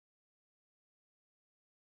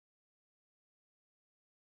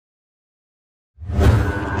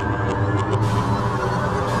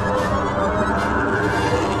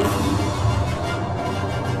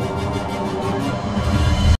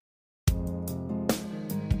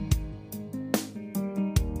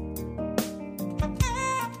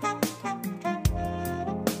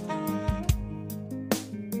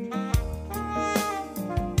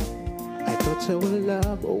thought our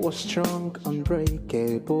love was strong,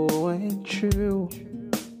 unbreakable and true.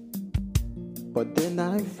 But then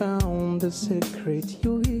I found the secret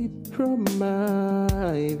you hid from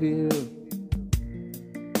my view.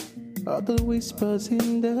 All the whispers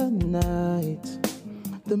in the night,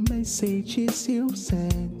 the messages you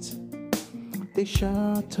sent, they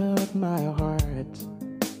shattered my heart,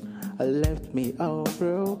 left me all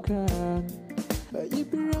broken. You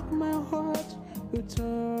broke my heart, you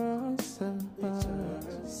tore us apart.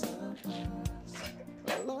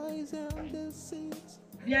 Lies and deceit.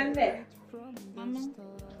 Bianne. Mama.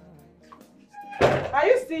 Are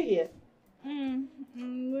you still here?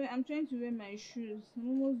 I'm trying to wear my shoes. I'm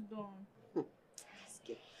almost done.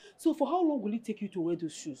 So for how long will it take you to wear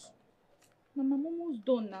those shoes? Mama, I'm almost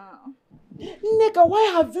done now. Neka,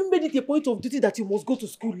 why have you made it a point of duty that you must go to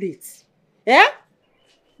school late? Eh?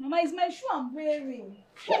 Mama, it's my shoe I'm wearing.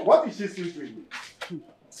 What is she still doing here?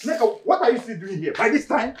 Neka, what are you still doing here by this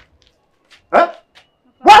time? Huh?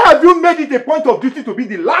 Why have you made it a point of duty to be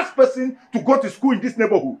the last person to go to school in this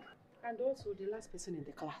neighborhood? And also the last person in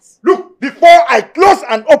the class. Look, before I close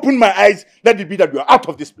and open my eyes, let it be that you are out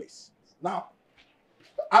of this place. Now,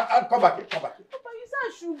 I'll come back here, come back here. Papa, you said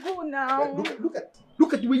I should go now.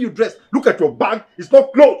 Look at the way you dress. Look at your bag. It's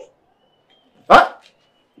not closed. Huh?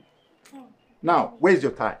 Oh. Now, where's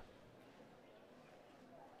your tie?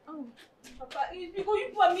 Oh, Papa, it's because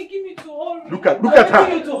you are making me to hurry. Look at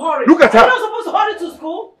her. You to hurry. Look at her. Are you not supposed to hurry to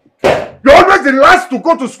school? You're always the last to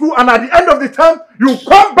go to school, and at the end of the term, you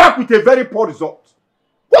come back with a very poor result.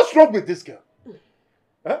 What's wrong with this girl?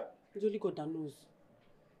 Huh? It's only God that knows.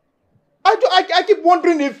 I keep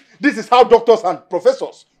wondering if this is how doctors and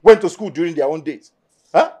professors went to school during their own days.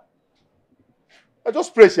 Huh? I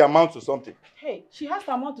just pray she amounts to something. Hey, she has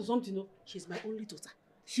to amount to something. No? She's my only daughter.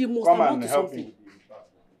 She must amount to something.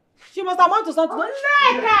 She must amount to something.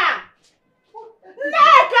 Neka!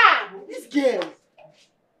 Neka! This girl.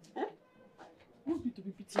 Eh? You want me to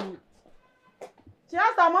be pitying me? She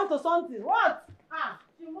has to amount to something. What?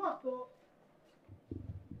 She must go.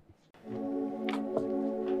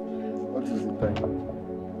 What is the time?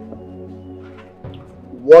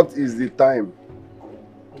 What is the time?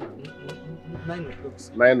 9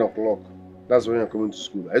 o'clock. 9 o'clock. That's when you're coming to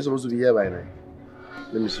school. Are you supposed to be here by 9?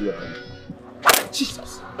 Let me see your hand.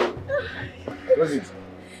 Jesus. What's it?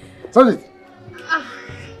 What's it?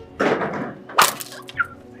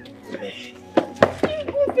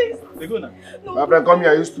 They go now. My friend, come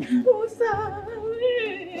here. I used to be. Oh,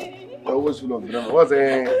 sorry. You're always full of drama. What's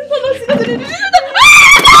it?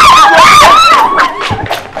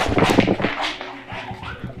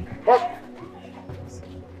 What?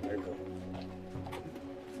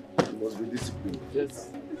 You must be disciplined. Yes.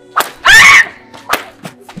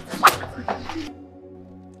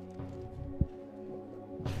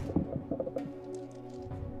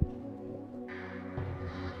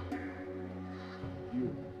 You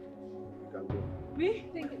can go. Me?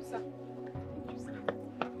 Thank you, sir.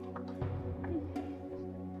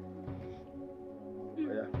 Oh,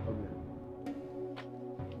 yeah, come here.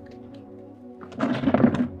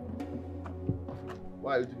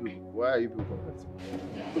 Why are you people coming?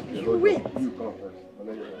 Wait. You come first.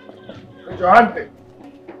 Put your hand there.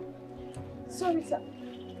 Sorry, sir.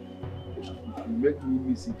 If you make me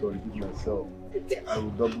miss it or repeat myself, I will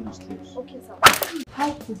double the strokes. Okay, sir.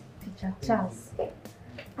 How could Teacher Charles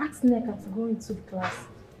ask Neka to go into the class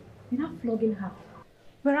without flogging her,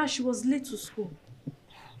 whereas she was late to school?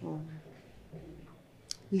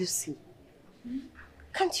 Lucy,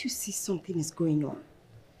 can't you see something is going on?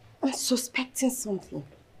 I'm suspecting something.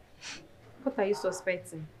 What are you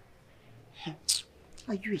suspecting?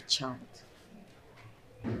 Are you a child?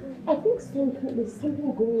 I think there's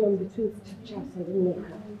something going on between Teacher Charles and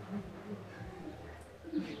Neka.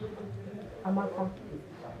 Amaka,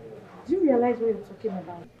 do you realize what you're talking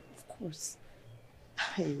about? Of course.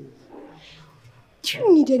 Hey, do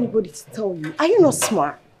you need anybody to tell you? Are you not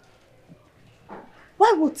smart?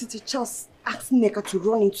 Why would Teacher Charles ask Neka to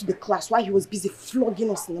run into the class while he was busy flogging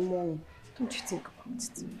us in the morning? Don't you think about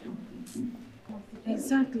it?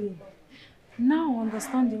 Exactly. Now I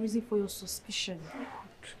understand the reason for your suspicion.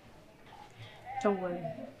 Don't worry.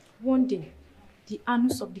 One day, the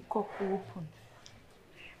anus of the cock will open.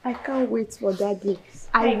 I can't wait for that day.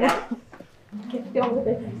 I'm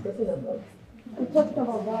talking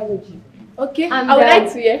about biology. Okay, And I would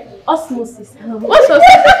like to hear osmosis. What's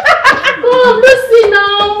osmosis? Oh, Lucy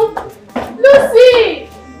now! Lucy!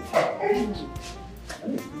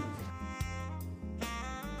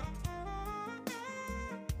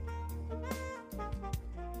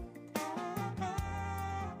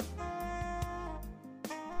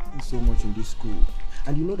 So much in this school,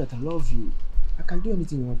 and you know that I love you. can do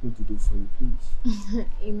anything you want me to do for you, please.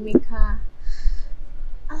 Emeka,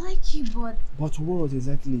 I like you, but... But what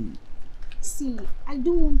exactly? See, I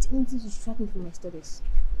don't want anything to distract me from my studies.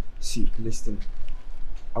 See, listen.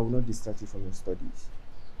 I will not distract you from your studies.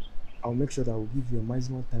 I'll make sure that I will give you a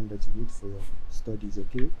maximum time that you need for your studies,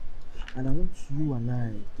 okay? And I want you and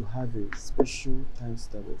I to have a special time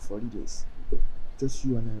table for holidays. Just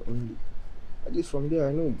you and I only. At least from there,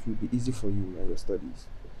 I know it will be easy for you and your studies.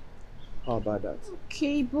 How about that?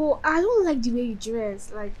 Okay, but I don't like the way you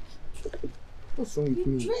dress. Like, what's wrong with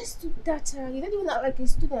me? You dress too dirty. You don't even look like a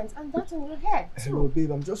student, and that's on your head too. Hello,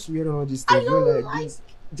 babe. I'm just wearing all these things. I don't like this.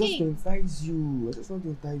 Just to it. entice you. I just want to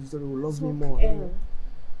entice you so you will love me Talk, more.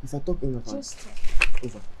 If I talk enough, just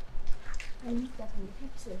over. I need that on your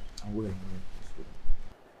head too. I'm willing.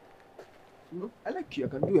 No, I like you. I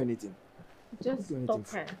can do anything. Just do stop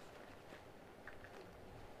her.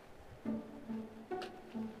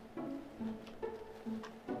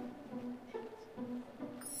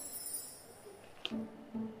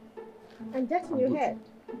 And that's in your head.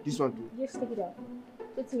 This one too. Just take it out.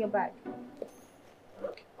 Put it in your bag.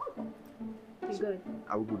 Okay. You're good.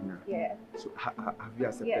 Are we good now? Yeah. So have you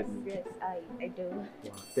accepted me? Yes, I do.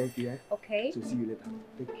 Wow, thank you. Okay. So see you later.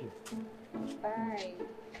 Take care. Bye.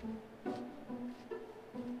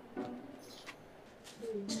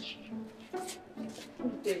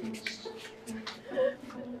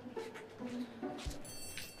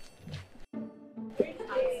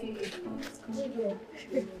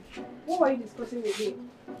 What were you discussing with him?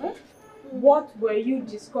 Huh? What were you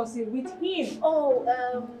discussing with him? Oh,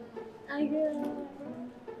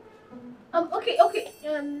 okay.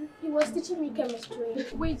 He was teaching me chemistry.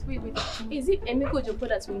 Wait. Is it Emeka Joko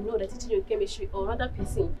that we know that teaching you chemistry or another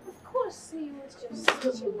person? Of course, he was just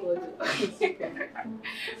teaching me.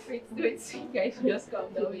 Wait, you guys just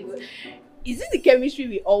calm down. Is it the chemistry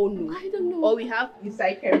we all know? I don't know. Or we have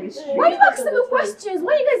inside chemistry? Why are you asking me questions?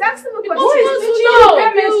 Why are you guys asking me Who is teaching you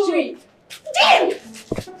chemistry? Damn!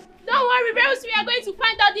 Don't worry, very soon we are going to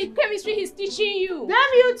find out the chemistry he's teaching you.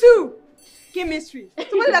 Damn you too! Chemistry.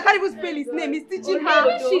 Somebody that can't even spell his name is teaching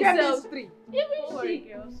her chemistry. Don't worry,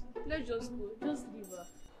 girls. Let's just go. Just leave her.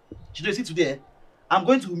 Chidre, see today, I'm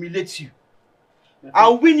going to humiliate you.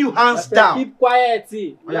 I'll win you hands down. Keep quiet,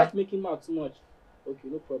 see. You're not making mouth too much. Okay,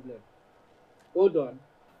 no problem. Hold on.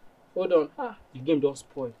 The game don't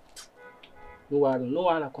spoil. No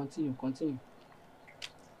worry. Continue.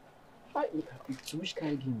 Which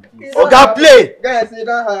kind of game is this? Oga, play! Guys, it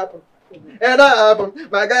don't happen. It don't happen.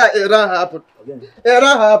 My guy, it don't happen. It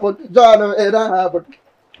don't happen. John, it don't happen.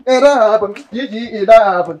 It don't happen. Gigi, it don't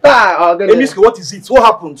happen. Emisko, what is it? What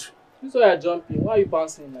happened? This way you're jumping. Why are you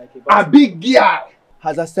bouncing like a big girl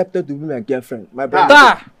has accepted to be my girlfriend. My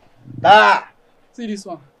brother. See this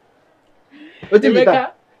one. What do you mean?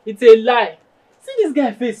 It's a lie. See this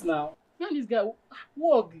guy face now. Man, this guy,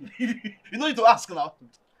 walk. You don't need to ask now.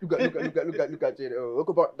 Look at it.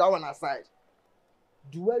 Okay, that one aside.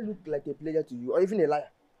 Do I look like a player to you or even a liar?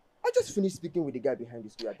 I just finished speaking with the guy behind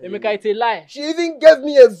this. Emeka, it's a lie. She even gave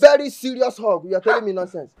me a very serious hug. You are telling me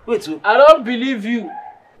nonsense. Wait, I don't believe you.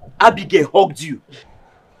 Abigail hugged you.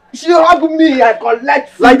 She hugged me. I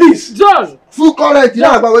collect like this. John. Full correct.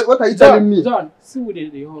 What are you telling me? John, see who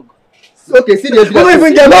they hug. Okay, seriously. Don't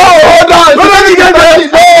even get hold on. Don't even get no.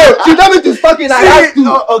 She told me to stop it. I have to.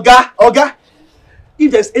 Oga.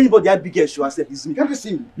 If there's anybody that big should accept, it's me. Can't you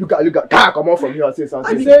see me? Look at. Come on from here and say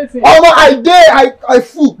something. I I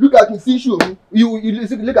fool. Look at me. See shoe. You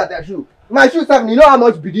look at that shoe. My shoe, you know how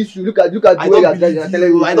much be this shoe? Look at the way you're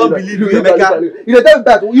telling me. I don't believe you, Emeka. You tell me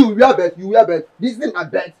that you wear best. This thing a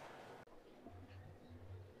bet.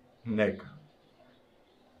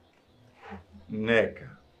 Nigga.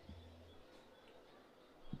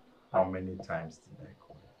 How many times did I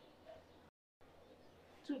call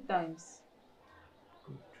you? 2 times.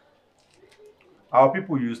 Good. Our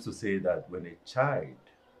people used to say that when a child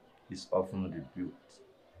is often rebuked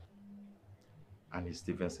and he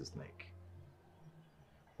stiffens his neck,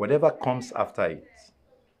 whatever comes after it,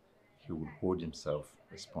 he will hold himself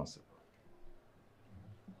responsible.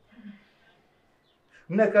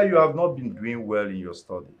 Nneka, you have not been doing well in your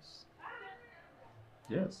studies.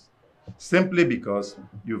 Yes. Simply because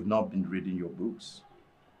you've not been reading your books.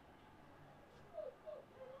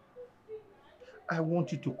 I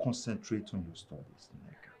want you to concentrate on your studies,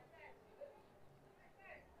 Nneka.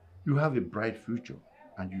 You have a bright future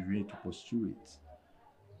and you need to pursue it.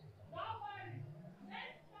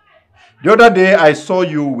 The other day I saw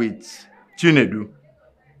you with Chinedu,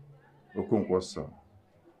 Okonkwo's son.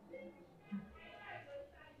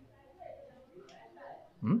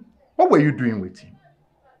 What were you doing with him?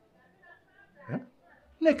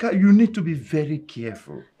 Neka, you need to be very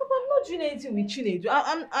careful. Papa, I'm not doing anything with Chinedu.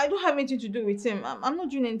 I don't have anything to do with him. I'm not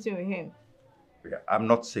doing anything with him. Yeah, I'm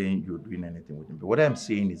not saying you're doing anything with him, but what I'm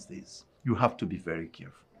saying is this. You have to be very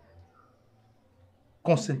careful.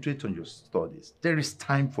 Concentrate on your studies. There is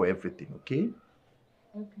time for everything, okay?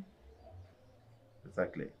 Okay.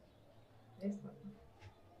 Exactly. Yes, Papa.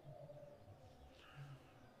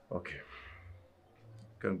 Okay.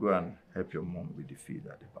 You can go and help your mom with the feed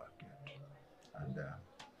at the backyard. And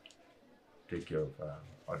take care of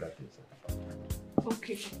other things at the backyard.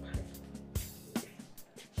 Okay, Papa.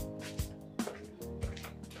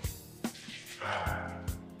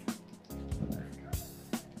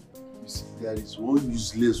 You see, there is one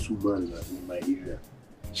useless woman in my area.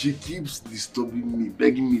 She keeps disturbing me,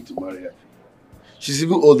 begging me to marry her. She's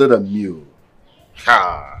even older than me. Oh.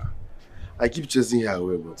 Ha! I keep chasing her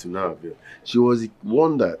away, but now she was the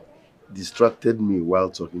one that distracted me while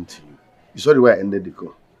talking to you. You saw the way I ended the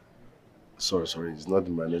call. Sorry, it's not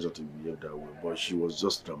in my nature to behave that way, but she was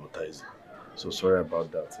just dramatizing. So sorry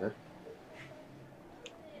about that. Eh?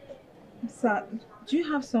 Sir, do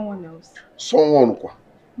you have someone else? Someone?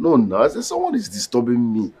 No, I said someone is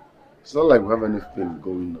disturbing me. It's not like we have anything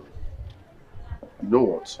going on. You know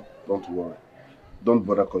what? Don't worry. Don't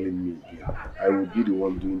bother calling me here. I will be the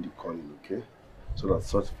one doing the calling, okay? So that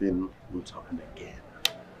such thing won't happen again.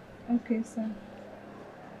 Okay, sir.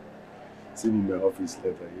 See me in my office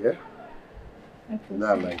later, yeah? Okay,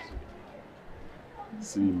 Now I like you.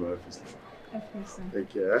 See me in my office later. Okay, sir. Take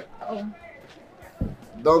care. Oh.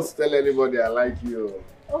 Don't tell anybody I like you.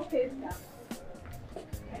 Okay, sir.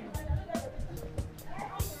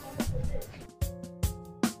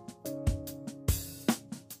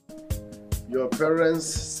 Your parents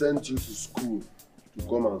sent you to school to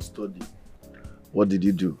come and study. What did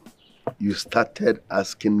you do? You started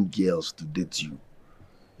asking girls to date you.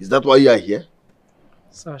 Is that why you are here?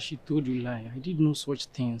 Sir, she told you lie. I did no such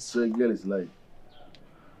things. So a girl is lying.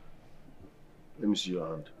 Let me see your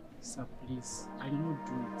hand. Sir, please. I did not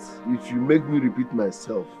do it. If you make me repeat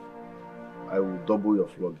myself, I will double your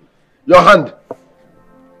flogging. Your hand!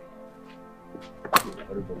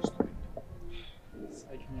 Very, very stupid. Sir,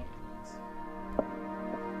 I did not do it.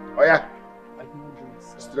 Oh yeah. I did not do it,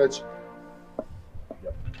 sir. Stretch.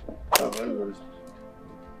 Yep. Very, very stupid.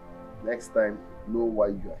 Next time, know why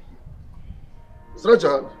you are here. Stretch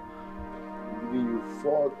your hand. I'm giving you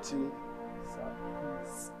 40. Sir,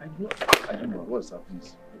 please. I did not. I don't know. What's that,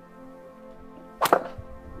 please?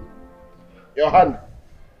 Your hand.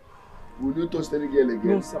 Will you toast any girl again?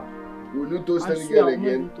 No, sir. Will you toast I any swear girl I will not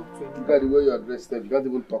again? even talk to anyone. Look at the way you are dressed up. You can't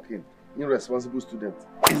even talk in. Irresponsible student.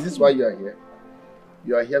 Is this why you are here?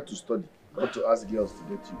 You are here to study, not to ask girls to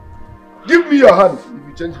date you. Give me your hand. If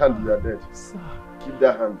you change hand, you are dead. Sir. Keep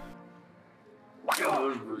that hand.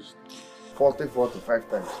 40 5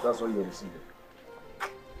 times. That's what you're receiving.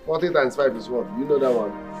 40 times 5 is what? You know that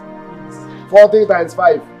one? 40 times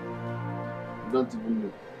 5. You don't even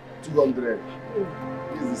know. 200.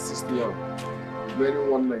 This is the 61. Remaining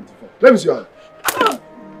 194. Let me see your hand.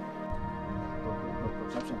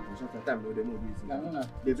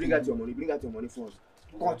 They bring out your money first.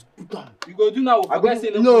 Cut, put down. You go do now. I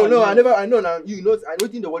know, I know now. You know, I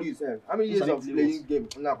don't think the what you said. How many years of playing game?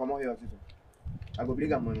 Now come on here. I go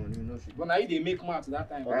bring out money. No shit. But now you they make maths that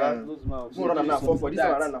time. Those mouths. No, run 4. This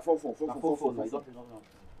one run 4.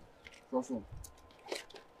 4.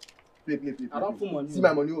 Play. I don't put money. See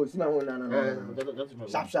my money. See my money. No.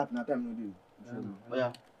 Sharp. Now time no do. Oh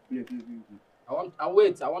yeah. Play.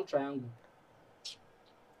 I want triangle.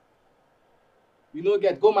 You know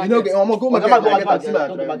get go market. You know get. Go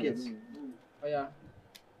market. Oh yeah.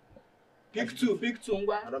 Pick two.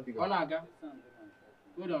 I don't pick. Onaga.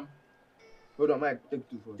 Hold on, Mike. Take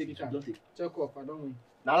 2 first. Take it. Don't take. Check off. I don't win.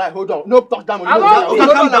 Now like hold on. No touch that money. I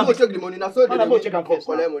No, go check the money. Now so they go check and collect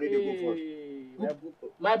money. They go first.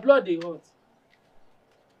 My blood they hot.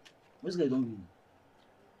 Which guy don't win?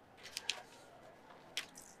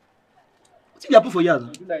 What you happen for you?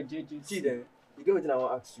 Do like JJ. See then, you get what I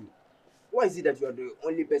want to ask you. Why is it that you are the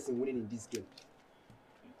only person winning in this game?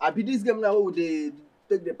 I be this game now where they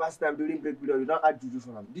take the past time during break period. You don't add juju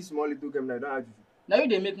for them. This small little game now, you don't add juju. Now you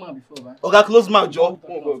they make man before, right? Okay, close mouth, Joe.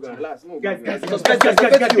 Guys. Guys.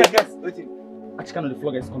 Waiting. Actually, kind of the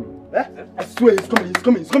vlogger is coming. Eh? I swear it's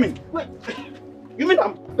coming. Wait. You mean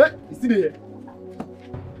I'm? He's still here.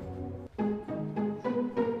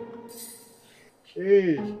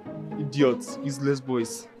 Hey, idiots, useless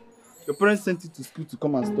boys. Your parents sent you to school to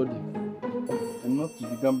come and study, and not to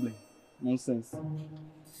be gambling. Nonsense.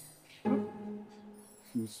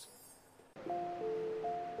 Fools. My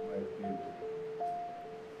baby.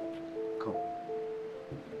 Come.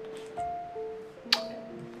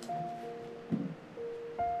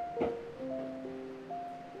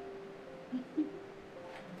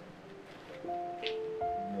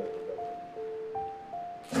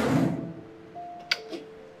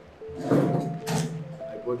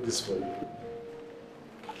 brought this for you.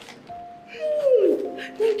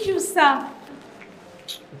 Hey, thank you, sir.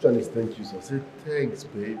 Which one is thank you, sir? Say thanks,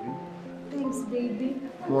 baby. Thanks, baby.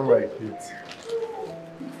 Come on, right, it.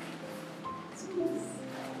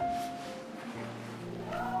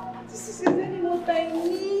 This is exactly what I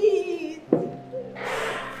need.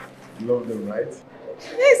 You love them, right?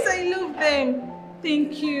 Yes, I love them.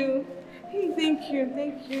 Thank you. Hey, thank you,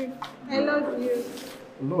 thank you. I love you.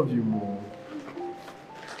 I love you more.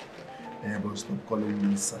 Yeah, but stop calling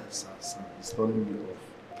me sir. It's turning me off.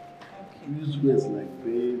 Okay. Use words like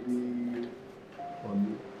baby,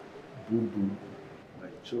 honey, boo-boo,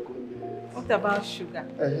 like chocolate. What about sugar?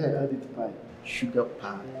 Add it pie. Sugar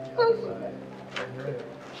pie.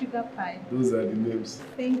 Sugar pie. Those are the names.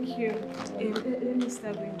 Thank you. Let me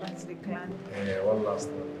start going back to the clan. Yeah, one last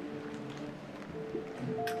one.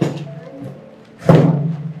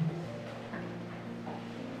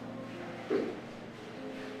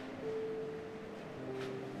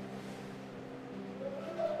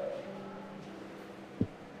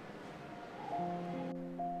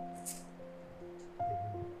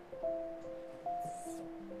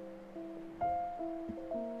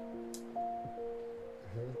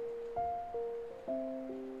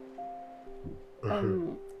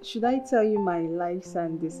 Should I tell you my likes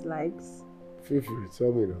and dislikes? Feel free,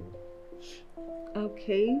 tell me now.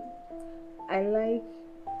 Okay. I like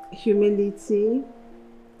humility,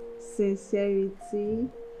 sincerity,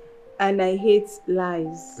 and I hate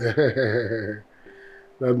lies. That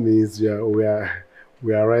means we are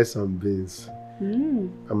rice and beans.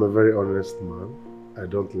 I'm a very honest man. I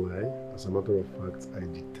don't lie. As a matter of fact, I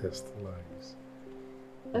detest lies.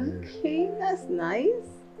 Okay, that's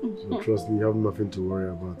nice. So trust me, you have nothing to worry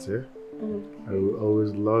about, eh? Okay. I will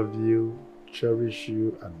always love you, cherish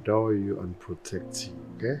you, adore you, and protect you,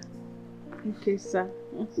 okay? Okay, sir.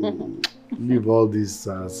 Leave all these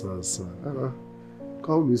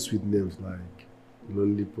call me sweet names like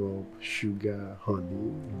lollipop, sugar,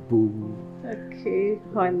 honey, boo. Okay,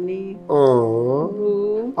 honey.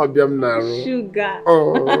 Oh. Boo. Sugar.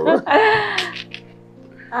 Oh.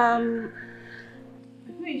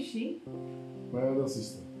 Who is she? My other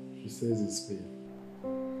sister. She stays in Spain.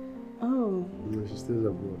 Oh. No, she stays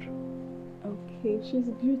abroad. Okay, she's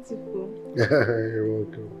beautiful. You're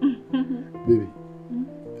welcome. Baby,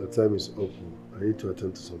 your time is up. I need to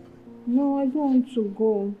attend to something. No, I don't want to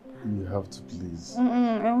go. You have to, please.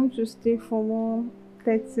 I want to stay for more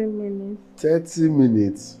 30 minutes. 30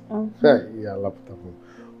 minutes? Yeah, laptop.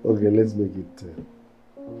 Okay, let's make it 10.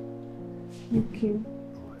 Okay.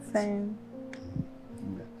 Fine.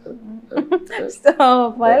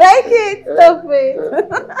 Stop, I like it. Stop it.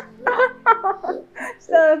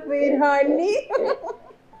 Stop it, honey.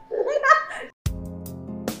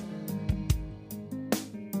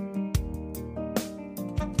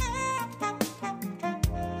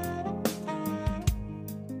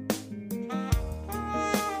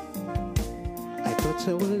 I thought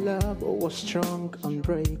our love was strong,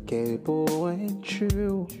 unbreakable and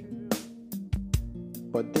true.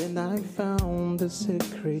 But then I found the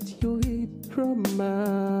secret you hid from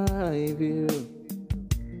my view.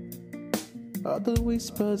 All the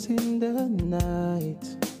whispers in the night,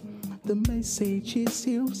 the messages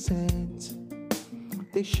you sent,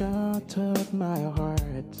 they shattered my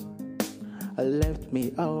heart, left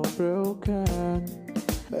me all broken.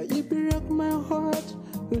 You broke my heart,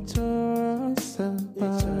 you tore us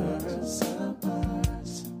apart.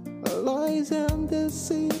 Lies and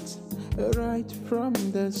deceit, right from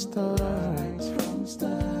the start.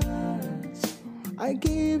 I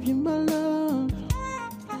gave you my love,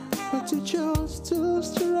 but you chose to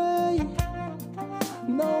stray.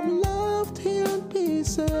 Now I'm left here in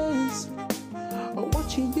pieces,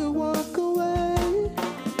 watching you walk away.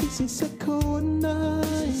 This is a cold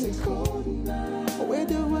night. Where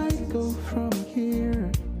do I go from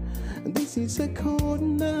here? This is a cold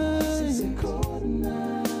night.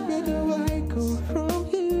 Where do I go from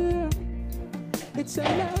here? It's a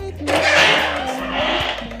nightmare.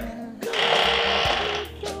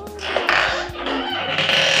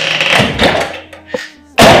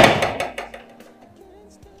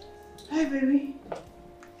 Hi, baby.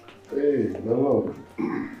 Hey, my love.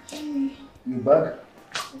 Hey. You back?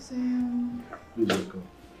 Yes, I am. Please welcome.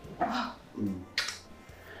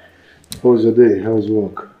 How was your day? How was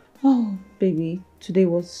work? Oh, baby, today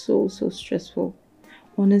was so stressful.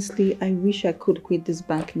 Honestly, I wish I could quit this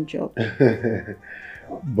banking job.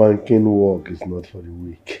 Banking work is not for the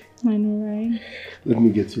weak. I know, right? Let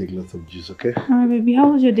me get you a glass of juice, okay? Alright, baby,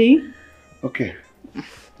 how was your day? Okay.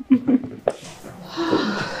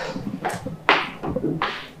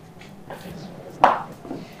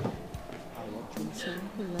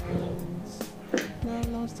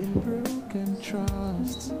 in broken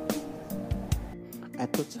trust. I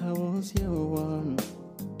thought I was your one,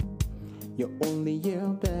 you're only your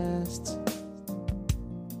best.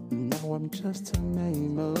 Now I'm just a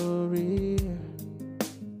memory.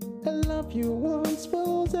 I love you once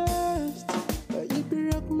possessed, but you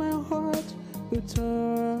broke my heart. You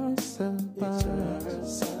tore us apart.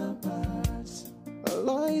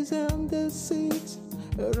 Lies and deceit,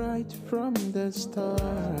 right from the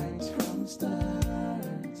start.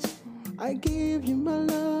 I gave you my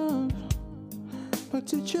love,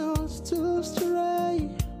 but you chose to stray.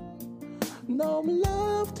 Now I'm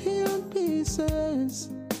left here in pieces,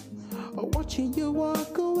 watching you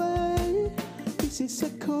walk away. This is a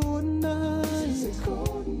cold night.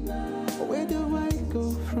 Where do I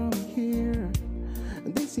go from here?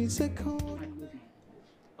 This is a cold night.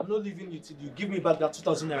 I'm not leaving you till you give me back that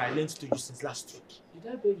 2,000 naira I lent to you since last week.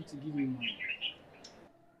 Did I beg you to give me money?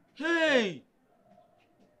 Hey!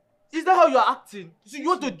 Is that how you are acting? So you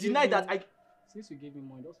want to deny that I... Since you gave me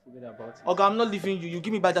money, just forget about it. Okay, I'm not leaving you. You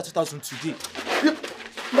give me back that 2,000 today.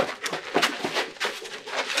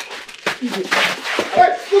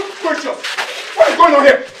 Hey, good gracious! What is going on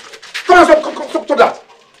here? Come on, stop that!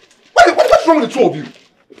 What's wrong with the two of you?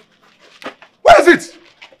 What is it?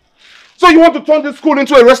 So you want to turn this school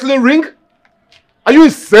into a wrestling ring? Are you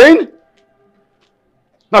insane?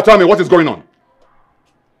 Now tell me, what is going on?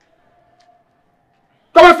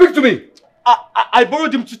 Come and speak to me! I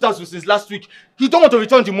borrowed him 2,000 since last week. He don't want to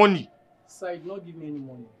return the money. Sir, he did not give me any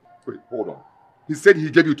money. Wait, hold on. He said he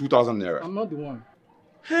gave you 2,000 naira. I'm not the one.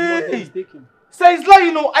 Hey! Sir, he's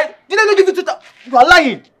lying, no. Did I not give you 2,000? You are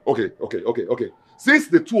lying. Okay. Since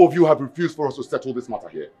the two of you have refused for us to settle this matter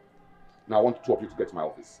here, now I want the two of you to get to my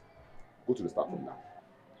office. Go to the staff room now.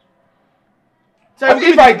 Sir, and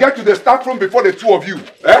if I get to the staff room before the two of you,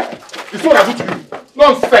 it's what I do to you.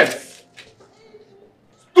 Nonsense!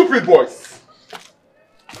 Stupid boys!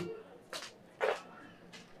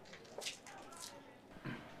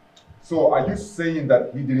 So are you saying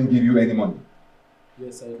that he didn't give you any money?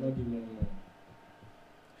 Yes, I did not give you any money.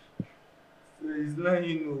 Sir, he's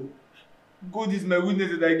lying, no. God is my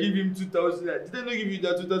witness that I gave him 2,000. Did I not give you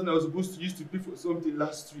that 2,000 I was supposed to use to pay for something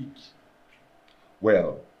last week?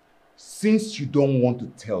 Well, since you don't want to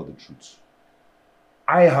tell the truth,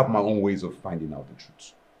 I have my own ways of finding out the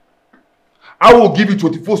truth. I will give you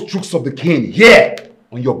 24 strokes of the cane here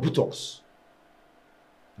on your buttocks.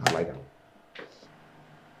 Now lie down.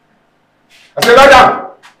 I said lie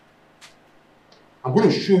down! I'm going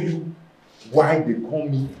to show you why they call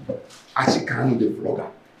me Ashikanu the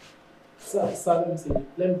Flogger. Sir, let me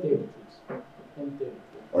tell you the truth.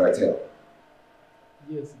 Alright, tell.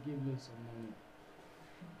 Yes, he gave me some money.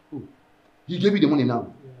 Who? He gave you the money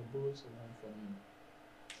now? Yeah, I borrowed some money from him.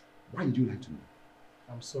 Why did you lie to me?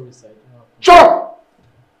 I'm sorry, sir. I don't have to. Shut up!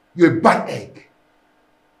 You're a bad egg.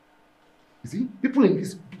 You see, people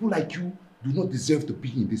like you do not deserve to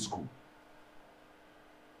be in this school.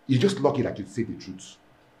 You're just lucky that you say the truth.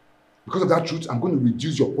 Because of that truth, I'm going to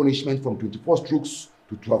reduce your punishment from 24 strokes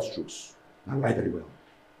to 12 strokes. Now lie very well.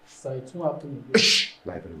 Sir, it won't happen again. Shh!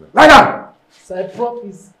 Lie very well. Lie down! Sir, I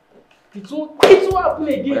promise. It won't happen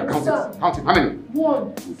again, count sir. it. Count it. How many?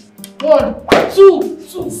 1,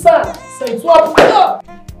 2, sir. Sir, it won't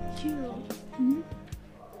happen. Micheal,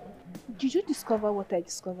 did you discover what I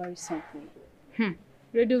discovered recently?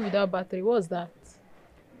 Radio without battery, what's that?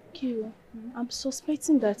 Micheal, I'm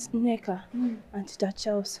suspecting that Nneka and Tita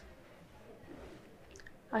Charles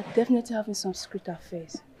are definitely having some secret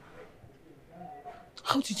affairs.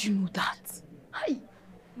 How did you know that? Hi,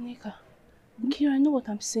 Nneka. Micheal, I know what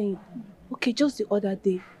I'm saying. Okay, just the other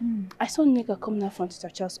day, I saw Nneka coming out from Tita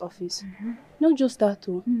Charles' office. Not just that,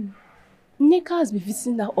 though. Nneka has been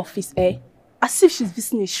visiting that office, as if she's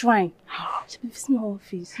visiting a shrine. She's been visiting her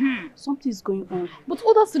office. Something is going on. But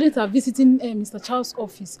other students are visiting Mr. Charles'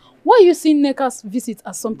 office. Why are you seeing Nneka's visit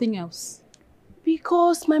as something else?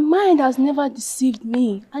 Because my mind has never deceived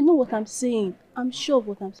me. I know what I'm saying. I'm sure of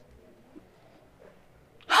what I'm saying.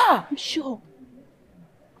 I'm sure.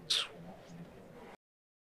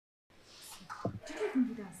 Did you even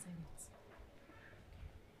do that assignment?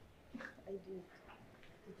 I did.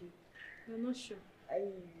 Did you? You're not sure. I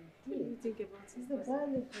did. What do you think about it? It's the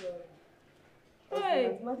biology. Hey,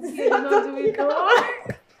 you not do it though.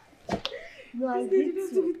 No, I did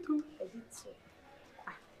do it too. I did so.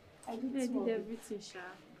 I did everything, Sha.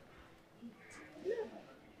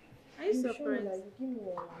 Are you I'm surprised? sure, like, you give me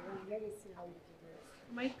one. Let me see how you do this.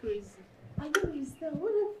 Am I crazy? I don't understand.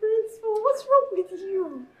 What are friends for? What's wrong with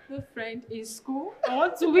you? No friend in school. I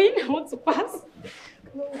want to win. I want to pass.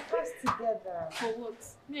 No, we pass together. For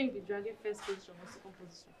what? Me and the dragon first position or second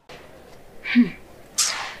position.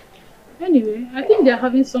 Anyway, I think they're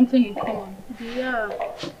having something in common. Yeah.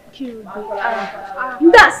 Kill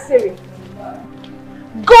That's serious.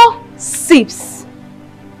 Gossips.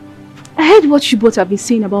 I heard what you both have been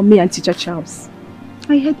saying about me and Teacher Charles.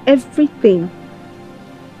 I heard everything.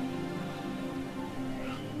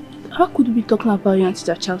 How could we be talking about you and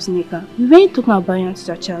Teacher Charles, Nika? We weren't talking about you and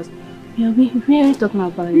Teacher Charles. We weren't talking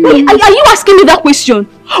about you. Wait, are you asking me that question?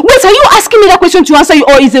 Wait, are you asking me that question to answer you,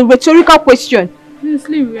 or is it a rhetorical question?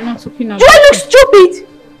 Honestly, we're not talking about. Do I look stupid?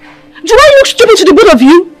 Do I look stupid to the both of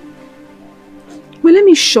you? Well, let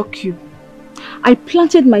me shock you. I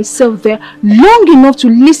planted myself there long enough to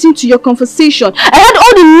listen to your conversation. I heard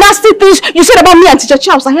all the nasty things you said about me and Teacher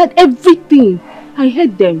Charles. I heard everything. I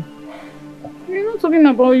heard them. We're not talking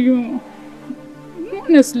about you.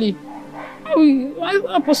 Honestly.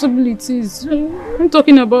 How possibilities? I'm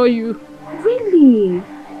talking about you. Really?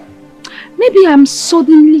 Maybe I'm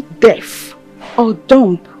suddenly deaf or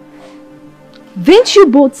dumb. Didn't you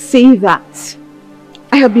both say that?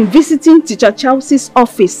 I have been visiting Teacher Charles's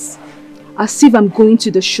office as if I'm going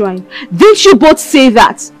to the shrine. Didn't you both say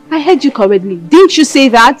that? I heard you correctly. Didn't you say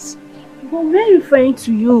that? But we're referring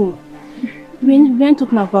to you. We're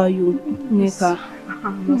talking about you, Nika.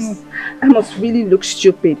 I must really look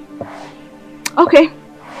stupid. Okay.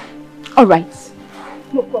 Alright.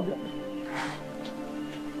 No problem.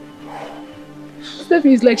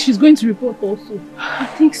 Stephanie is like she's going to report also. I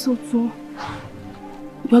think so too.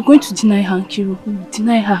 We are going to deny her, Nkiru. We will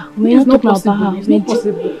deny her. We're not talking about her. It's not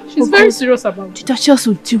possible. She's very serious about it. Teacher Charles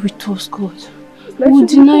will deal with us, God. We will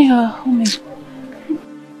deny her. Oh my God.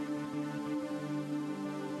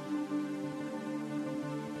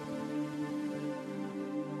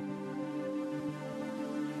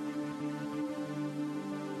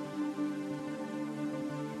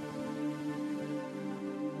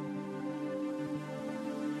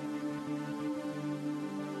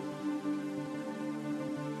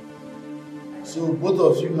 So both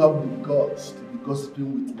of you have the guts to be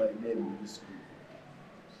gossiping with my name in this school.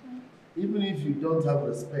 Even if you don't have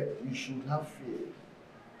respect, you should have fear.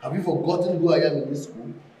 Have you forgotten who I am in this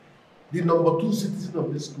school? The #2 citizen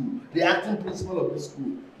of this school, the acting principal of this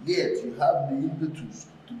school. Yet you have the impetus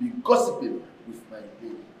to be gossiping with my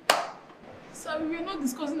name. Sir, we were not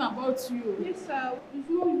discussing about you. Yes, sir. It's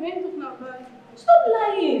not, we weren't talking about you. Stop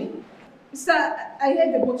lying! Sir, I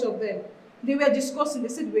heard the both of them. They were discussing, they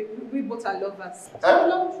said we both are lovers.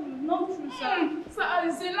 Not true, sir. Sir,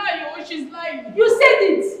 it's a lie, oh, she's lying. You said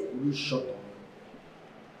it! Will you shut up?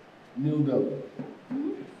 Kneel down.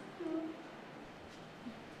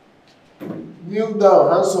 Kneel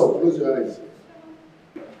down, hands up, close your eyes.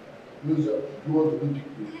 Close your eyes. You want to do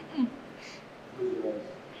picture? Close your eyes.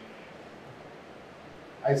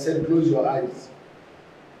 I said close your eyes.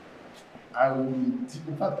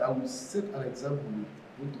 In fact, I will set an example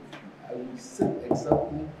with both of you. I will set an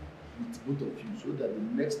example with both of you so that the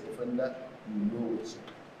next offender will know what's up.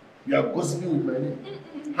 You are gossiping with my name.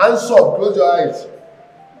 Hands up, close your eyes.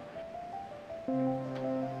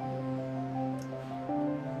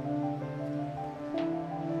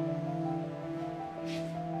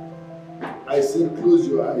 I said close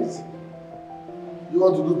your eyes. You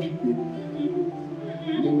want to do picnic?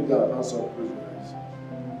 Kneel down, hands up, close your eyes.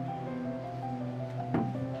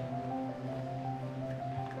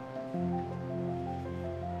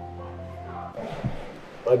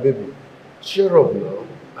 My baby, cheer up now.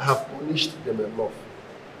 I have punished them enough.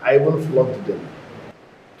 I even flogged them.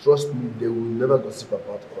 Trust me, they will never gossip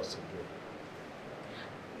about us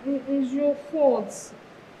again. It's your fault.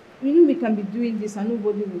 You know we can be doing this and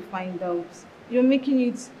nobody will find out. You're making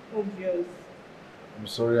it obvious. I'm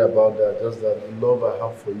sorry about that. Just that the love I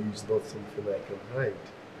have for you is not something I can hide.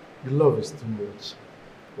 The love is too much.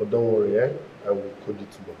 But don't worry, eh? I will code it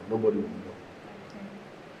tomorrow. Nobody will know.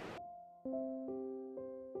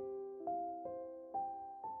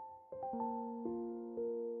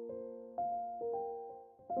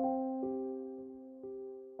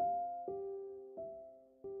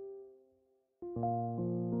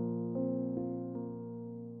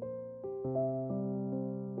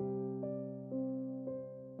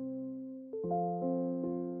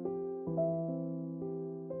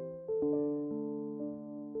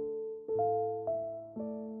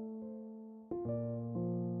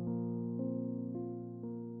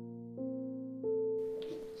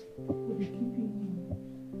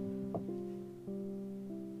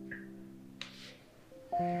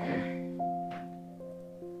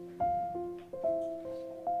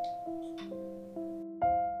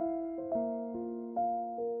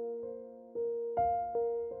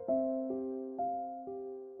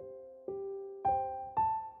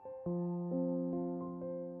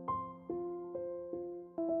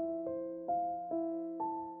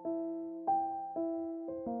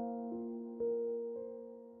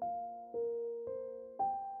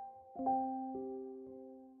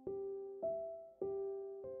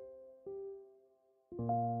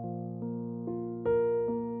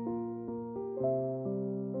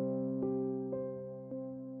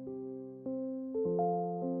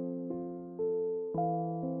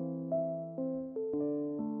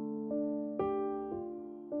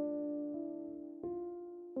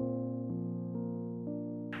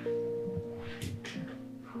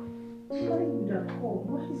 Why would I call?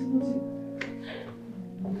 Why is it not?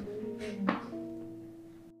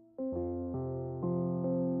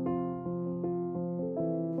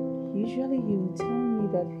 Usually you tell me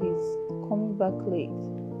that he's coming back late.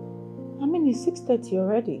 I mean, it's 6:30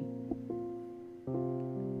 already.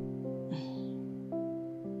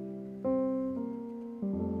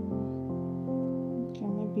 Okay,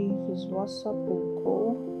 maybe his WhatsApp will go.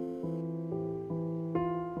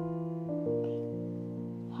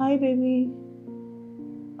 Hi, baby.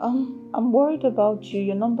 I'm worried about you.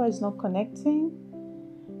 Your number is not connecting.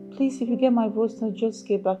 Please, if you get my voice note, just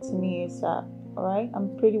get back to me ASAP. Alright?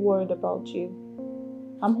 I'm pretty worried about you.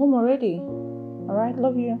 I'm home already. Alright?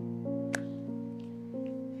 Love you.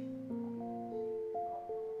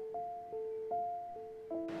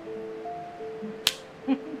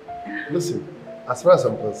 Listen, as far as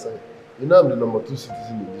I'm concerned, you know I'm the number 2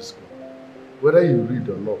 citizen in this school. Whether you read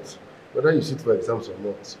or not, whether you sit for exams or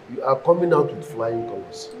not, you are coming out with flying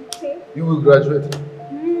colors. Okay. You will graduate.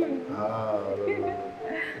 No.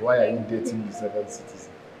 Why are you dating the second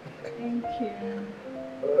citizen? Thank you.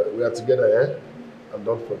 We are together, eh? And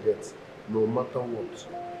don't forget, no matter what,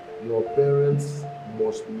 your parents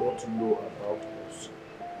must not know about us.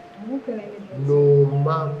 I'm not telling you. No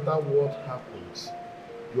matter what happens,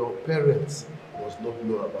 your parents must not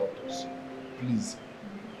know about us. Please.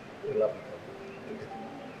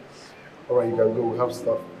 Alright, you can go. We have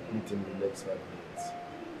staff meeting in the next 5 minutes.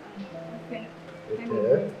 Okay.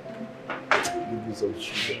 Okay. Give me some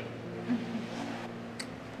sugar.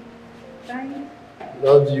 Bye.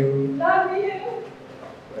 Love you. Love you.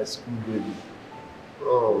 My school baby.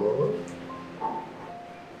 Oh.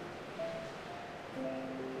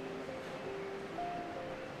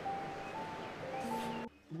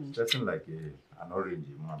 Dressing like an orange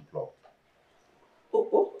man pluck.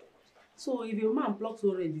 Oh. So if your man plucks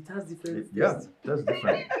orange, it has different Yeah, taste. that's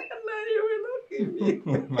different. No, you will not give me.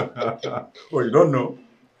 Oh, you don't know?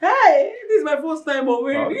 Hey, this is my first time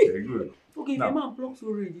already. Okay, good. Okay, if Now, a man plucks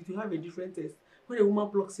orange, it will have a different taste. When a woman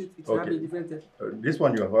plucks it, it will have a different taste. This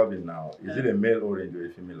one you are having now, is it a male orange or a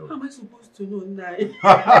female How orange? am I supposed to know now? You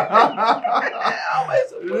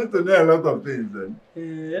need to know a lot of things then.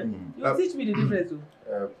 You teach me the difference.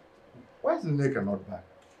 Why is the Neka not back?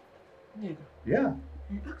 Nigga. Yeah.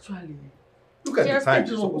 Actually, Look at she the has time taken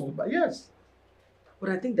she's supposed to over. buy. Yes. But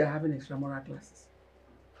I think they're having extramural classes.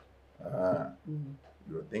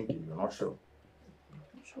 You're thinking, you're not sure.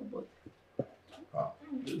 I'm sure, but...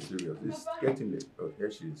 It's serious. It's getting late. Oh,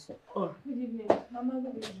 here she is. Oh, Good evening. Mama,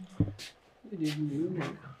 good evening. good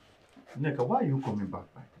evening. Neka, why are you coming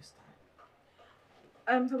back by this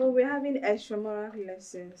time? Papa, we're having extramural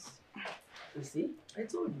lessons. You see, I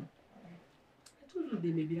told you they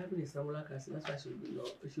may be having extramural classes. That's why she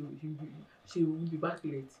will be back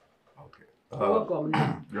late. Okay. You're welcome.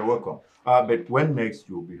 You're welcome. But when next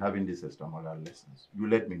you'll be having these extramural lessons, you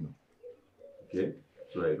let me know. Okay?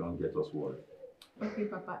 So I don't get us worried. Okay,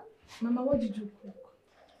 Papa. Mama, what did you cook?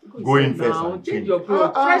 Go in first Now, and change your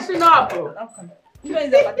clothes. Freshen up. Okay. You know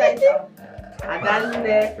it's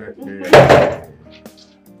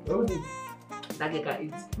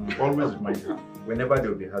appetizer. Always remind her, whenever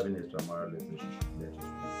they'll be having extramural lessons, she should let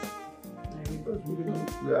us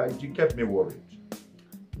know. She kept me worried.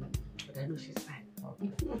 But I know she's fine. Okay.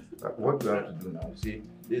 What you have to do now, see,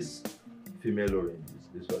 this female oranges,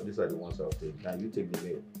 these are the ones I'll take. Now you take the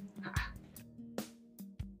male.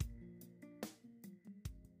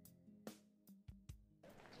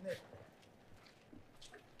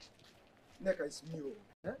 Neka, it's me.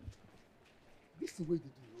 Eh? This is the way they do.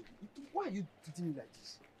 Why are you treating me like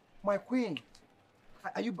this? My queen,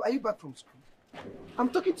 are you back from school? I'm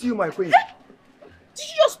talking to you, my queen. Did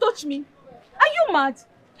you just touch me? Are you mad?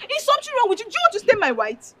 Is something wrong with you? Do you want to stain my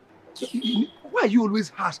white? Why are you always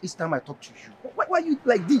harsh each time I talk to you? Why are you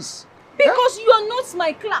like this? Because you are not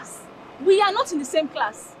my class. We are not in the same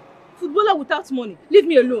class. Footballer without money. Leave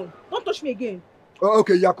me alone. Don't touch me again. Oh,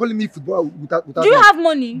 okay, you are calling me footballer without Do you money. have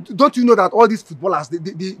money? Don't you know that all these footballers,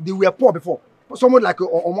 they were poor before? Someone like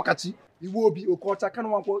Omokachi, Iwobi, Okocha,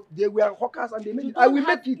 Kanwanko, they were hawkers and they made it. I will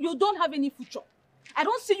make it. You don't have any future. I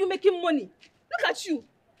don't see you making money. Look at you.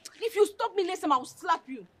 If you stop me next time, I will slap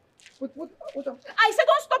you. What I said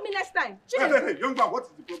don't stop me next time. Hey, young man, what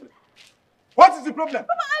is the problem? What is the problem?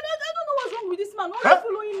 Papa, I don't know what's wrong with this man. What are you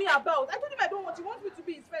following me about? I told him I don't want you. He wants me to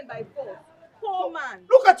be his friend by force. Poor man.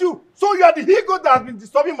 Look at you. So you are the ego that has been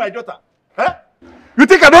disturbing my daughter. Huh? You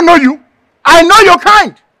think I don't know you? I know your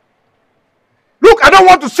kind. Look, I don't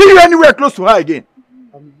want to see you anywhere close to her again.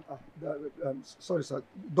 Sorry, sir.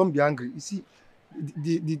 Don't be angry. You see,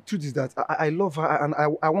 the truth is that I love her and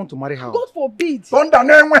I want to marry her. God forbid. Thunder,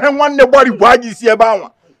 one nobody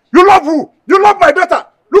You love who? You love my daughter.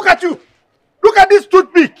 Look at you. Look at this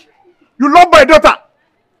toothpick. You love my daughter.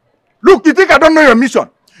 Look, you think I don't know your mission?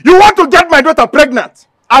 You want to get my daughter pregnant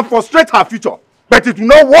and frustrate her future. But it will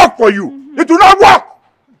not work for you. It will not work.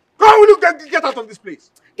 How will you get out of this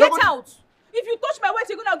place? Get out. If you touch my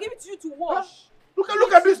waist, I'll give it to you to wash.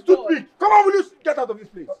 Look at this toothpick. Come on, will you get out of this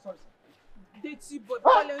place? Dirty boy,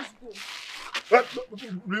 let's go.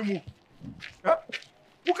 Remove. Huh?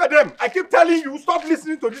 Look at them. I keep telling you, stop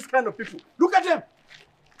listening to this kind of people. Look at them.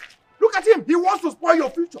 Look at him. He wants to spoil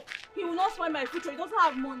your future. He will not spoil my future. He doesn't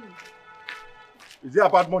have money. Is it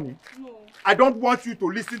about money? No. I don't want you to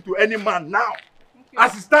listen to any man now. Okay.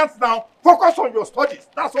 As it stands now, focus on your studies.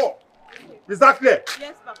 That's all. Okay. Is that clear?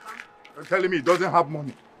 Yes, Papa. You're telling me he doesn't have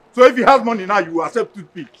money. So if he has money now, you will accept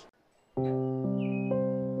toothpick.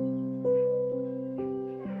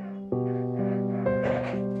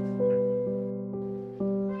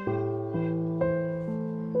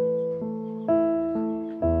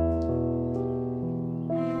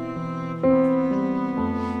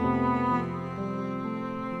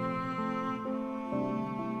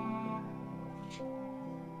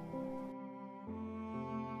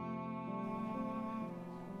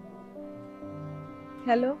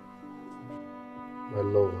 Hello? My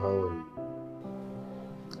love, how are you?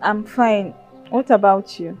 I'm fine. What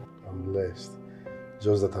about you? I'm blessed.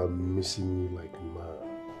 Just that I'm missing you like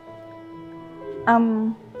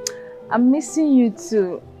mad. I'm missing you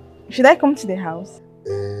too. Should I come to the house?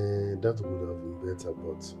 That would have been better,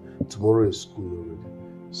 but tomorrow is school already.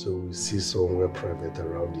 So we'll see somewhere private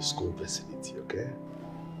around the school vicinity, okay?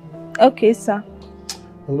 Okay, sir.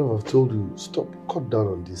 My love, I've told you, stop, cut down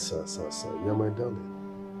on this, sir. You're my darling.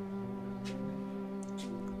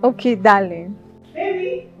 Okay, darling.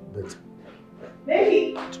 Baby. Better.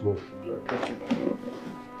 Baby. Tomorrow.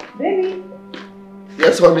 Baby.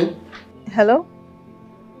 Yes, honey. Hello?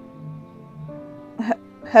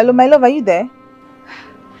 Hello, my love, are you there?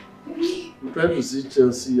 I'm trying to see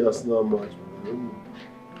Chelsea Arsenal match.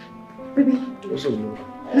 Baby. What's up, no?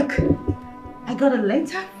 Look, I got a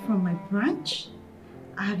letter from my branch.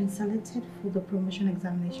 I have been selected for the promotion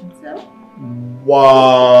examination, so...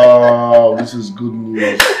 Wow, this is good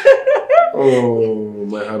news. Oh,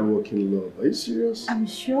 my hardworking love. Are you serious? I'm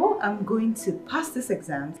sure I'm going to pass this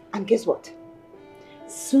exam. And guess what?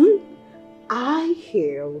 Soon, I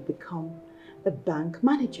here will become the bank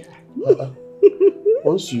manager.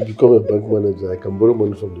 Once you become a bank manager, I can borrow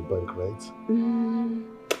money from the bank, right?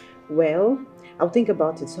 Well, I'll think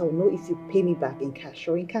about it so I'll know if you pay me back in cash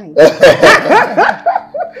or in kind.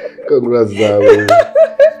 Congrats, darling.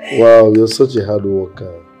 Wow, you're such a hard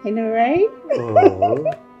worker. I know, right? Aww.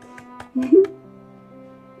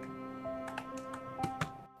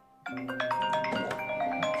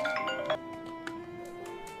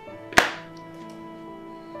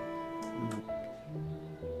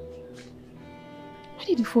 Why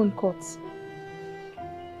did the phone cut?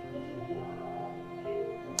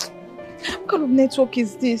 What kind of network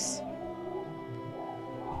is this?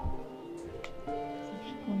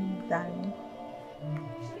 Darling.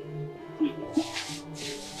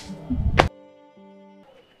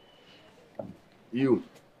 You,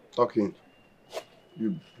 talking.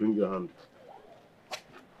 You bring your hand.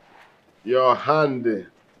 Your hand.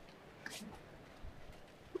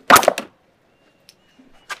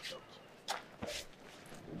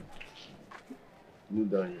 Kneel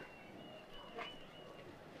down here.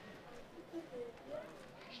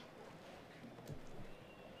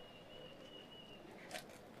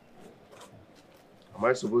 Am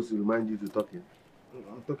I supposed to remind you to talk in?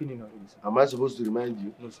 I'm talking in already, sir. Am I supposed to remind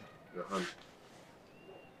you? No, sir. Your hand.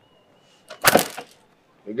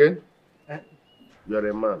 Again? You are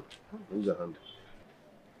a man. Raise your hand.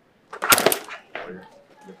 Oh, yeah.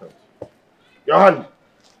 Get out. Your hand!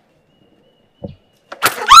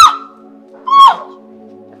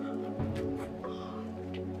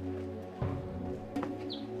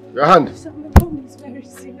 Your hand! Sir, my mom is very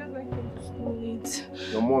sick. That's why I came to school late.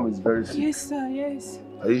 Your mom is very sick. Yes, sir, yes.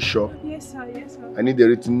 Are you sure? Yes, sir, yes, sir. I need a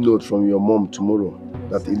written note from your mom tomorrow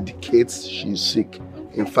that indicates she is sick.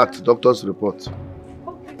 Okay, in fact, doctor's report.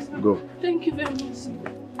 Okay, sir. Go. Thank you very much, sir.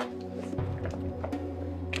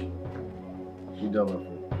 Sit down, my friend.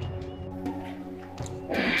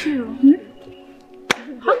 Micheal,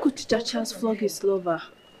 how could Teacher Charles flog his lover?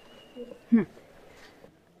 I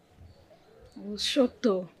was shocked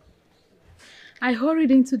though. I hurried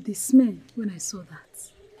into dismay when I saw that.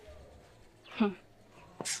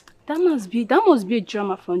 That must be a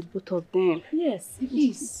drama from the both of them. Yes, it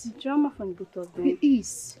is. It's a drama from the both of them. It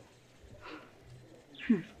is.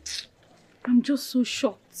 I'm just so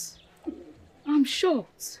shocked. I'm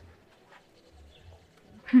shocked.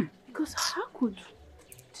 Because how could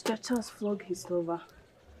Teacher Charles flog his lover?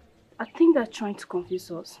 I think they're trying to confuse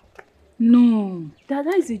us. No. That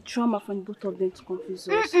is a drama from both of them to confuse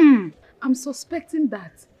us. I'm suspecting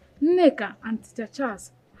that Nneka and Teacher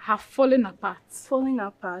Charles have fallen apart. Falling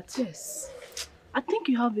apart? Yes. I think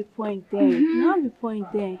you have a point there. You have a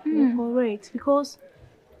point there. You're correct. Because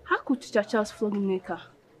how could Teacher Charles flog Nneka?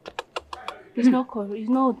 It's not correct. It's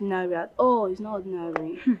not ordinary at all. It's not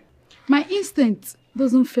ordinary. My instinct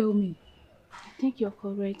doesn't fail me. I think you're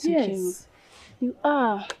correct. Yes. Micheal. You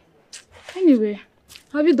are. Anyway,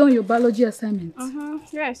 have you done your biology assignment?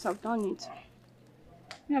 Yes, I've done it.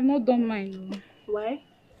 I have not done mine. Why?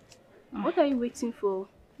 What are you waiting for?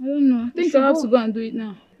 I don't know. I think I have to go and do it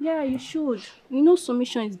now. Yeah, you should. You know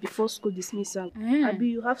submission is before school dismissal. Abi,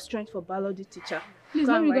 you have strength for biology teacher. Please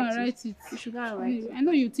let me go and write it. You should go and write it. I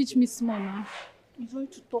know you teach me small now. You're going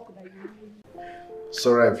to talk that you know.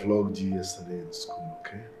 Sorry I vlogged you yesterday in school,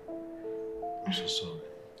 okay? I'm so sorry.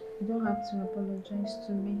 You don't have to apologize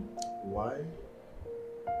to me. Why?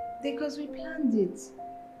 Because we planned it.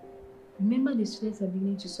 Remember, the students are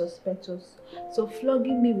beginning to suspect us. So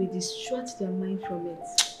flogging me will distract their mind from it.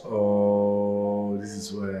 Oh, this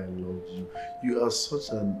is why I love you. You are such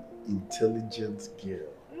an intelligent girl.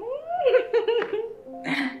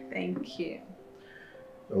 Thank you.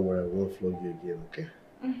 Don't worry, I won't flog you again, okay?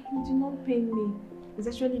 Do not pain me. It's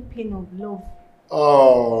actually pain of love.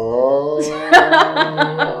 Oh.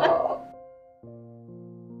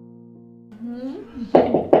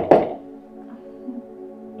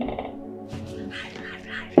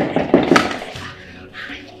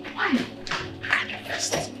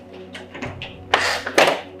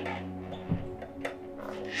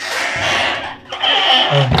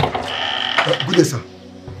 Good day, sir.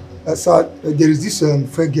 Sir, there is this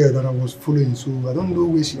fair girl that I was following, so I don't know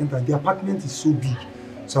where she entered. The apartment is so big,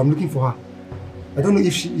 so I'm looking for her. I don't know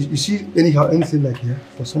if is she anyhow anything like here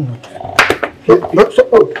or somehow.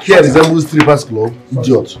 Here resembles strippers club,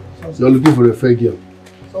 idiot. You're looking for a fair girl.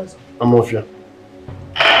 Sorry, sir. I'm off here.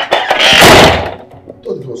 I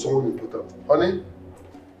thought it was someone important. Honey?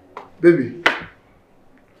 Baby?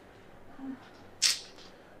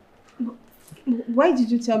 Why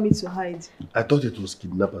did you tell me to hide? I thought it was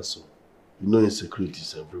kidnappers, so you know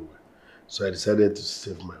insecurities everywhere. So I decided to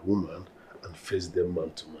save my woman and face them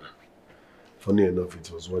man to man. Funny enough,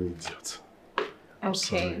 it was one idiot. I'm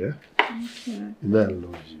sorry, yeah? Okay. You know I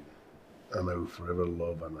love you. And I will forever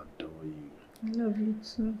love and adore you. I love you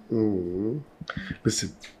too.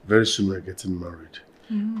 Listen, very soon we're getting married.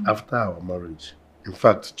 Mm. After our marriage, in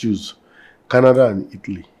fact, choose Canada and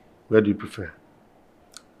Italy. Where do you prefer?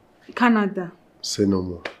 Canada. Say no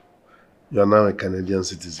more. You are now a Canadian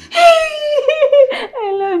citizen.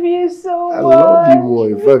 I love you so much. I love you more.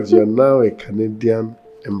 In fact, you are now a Canadian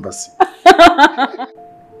embassy.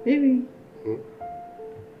 Baby, I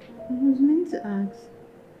was meant to ask,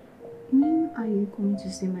 when are you coming to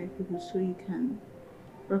see my people so you can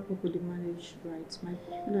wrap up with the marriage rights? My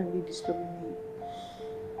people are really disturbing me.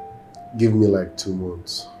 Give me like 2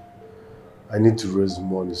 months. I need to raise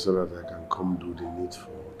money so that I can come do the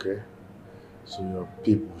needful, okay? So your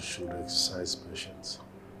people should exercise patience.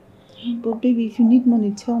 But baby, if you need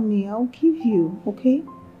money, tell me. I'll give you, okay?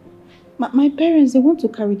 My parents, they want to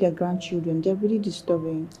carry their grandchildren. They're really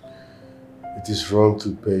disturbing. It is wrong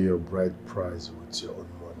to pay your bride price with your own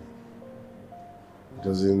money. It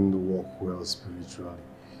doesn't work well spiritually.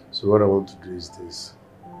 So what I want to do is this.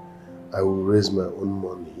 I will raise my own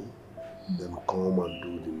money, then come and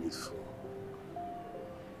do the needful.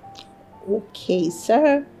 Okay,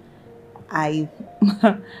 sir. I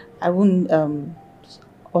won't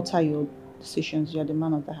alter your decisions. You're the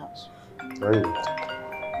man of the house. Right.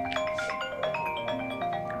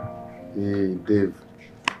 Hey, Dave.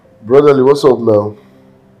 Brotherly, what's up now?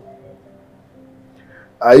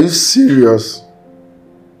 Are you serious?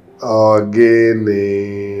 Again,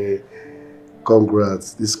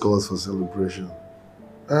 congrats. This calls for celebration.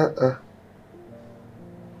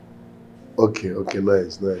 Okay,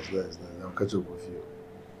 nice. I'll catch up with you.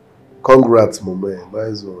 Congrats, my man.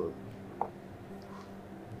 Nice one.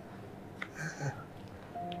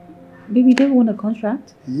 Baby, do you want a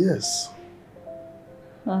contract? Yes.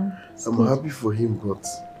 I'm happy for him, but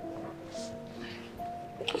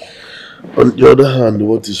on the other hand,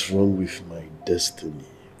 what is wrong with my destiny?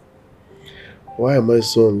 Why am I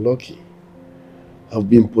so unlucky? I've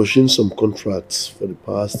been pushing some contracts for the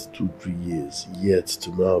past 2-3 years, yet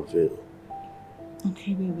to no avail.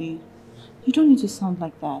 Okay, baby. You don't need to sound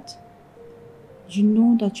like that. You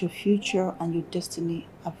know that your future and your destiny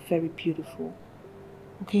are very beautiful.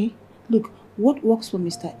 Okay? Look, what works for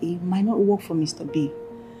Mr. A might not work for Mr. B.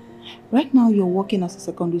 Right now, you're working as a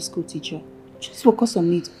secondary school teacher. Just focus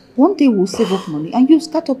on it. One day we'll save up money and you'll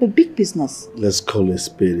start up a big business. Let's call a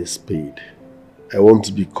spade a spade. I want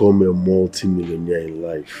to become a multi-millionaire in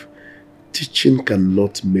life. Teaching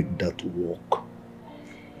cannot make that work.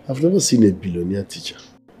 I've never seen a billionaire teacher.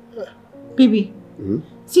 Baby,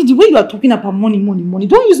 see the way you are talking about money.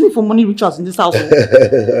 Don't use me for money rituals in this house.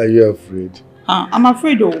 Are you afraid? I'm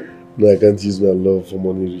afraid though. No, I can't use my love for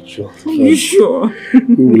money rituals. Are you sure?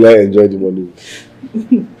 Who will I enjoy the money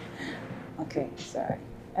with? Okay, sorry.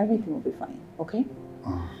 Everything will be fine, okay?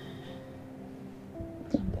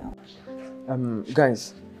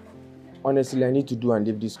 Guys, honestly, I need to do and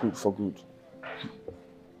leave this school for good.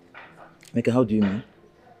 Micheal, how do you mean?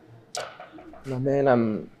 No,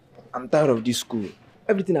 man, I'm tired of this school.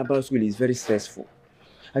 Everything about school is very stressful.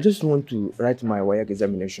 I just want to write my WAEC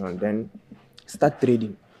examination, then start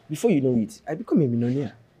trading. Before you know it, I become a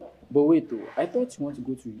millionaire. But wait, though, I thought you want to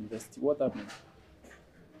go to university. What happened?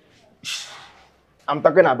 I'm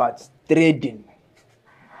talking about trading.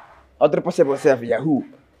 Other possible self, Yahoo.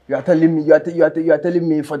 You are telling me, you are telling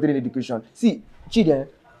me furthering education. See, Chidi,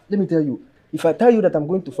 let me tell you. If I tell you that I'm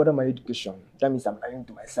going to further my education, that means I'm lying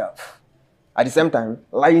to myself. At the same time,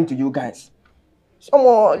 lying to you guys.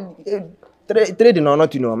 Someone trading or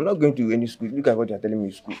not, I'm not going to any school. Look at what you're telling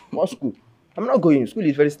me, school. What school? I'm not going. School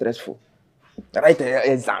is very stressful. Write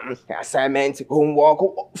exam, assignment, homework.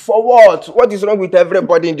 For what? What is wrong with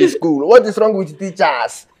everybody in the school? What is wrong with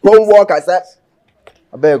teachers? Homework, assignment.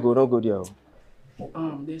 I beg you, don't go there.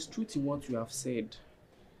 There's truth in what you have said.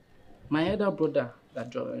 My elder brother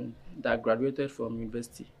that graduated from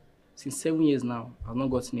university, since 7 years now, has not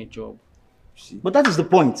gotten a job. But that is the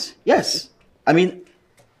point. Yes. I mean,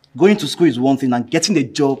 going to school is one thing and getting a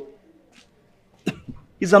job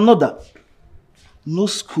is another. No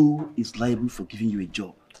school is liable for giving you a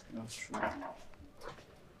job. That's true.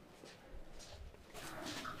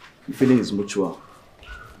 The feeling is mutual.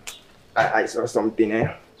 I saw something,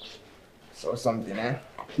 The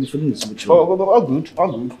feeling is mutual. All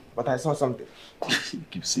good. But I saw something. You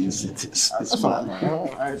keep saying sentences. I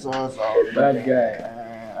saw something. Bad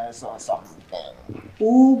guy. I saw something.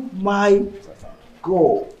 Oh my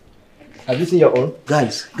God. Have you seen your own?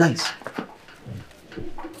 Guys.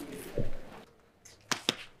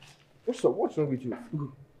 What's wrong with you?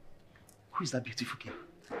 Who is that beautiful girl?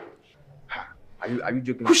 Are you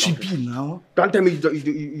joking? Who she be now? Don't tell me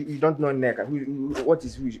you don't know Neka.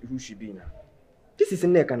 Who she be now? This is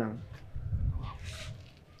Neka now.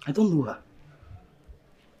 I don't know her.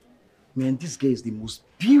 Man, this girl is the most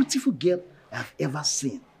beautiful girl I've ever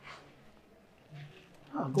seen.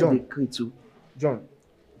 John,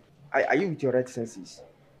 are you with your right senses?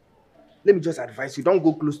 Let me just advise you, don't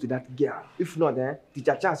go close to that girl. If not,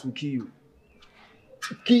 Teacher Charles will kill you.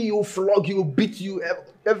 Kill you, flog you, beat you,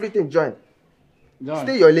 everything, John.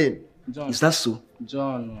 Stay your lane. John, is that so?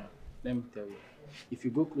 John, let me tell you. If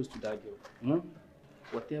you go close to that girl,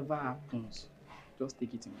 whatever happens, just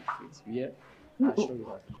take it in your face. Yeah? I assure you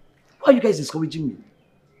that. Why are you guys discouraging me?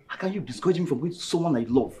 How can you discourage me from going to someone I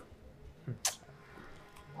love?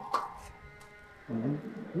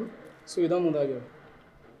 So you don't know that girl?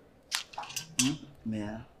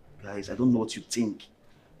 Man, guys, I don't know what you think,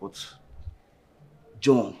 but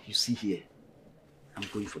John, you see here, I'm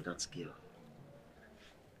going for that girl.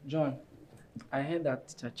 John, I heard that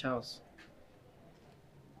Teacher Charles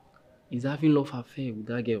is having love affair with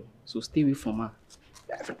that girl, so stay away from her.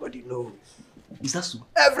 Everybody knows. Is that so?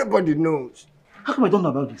 Everybody knows. How come I don't know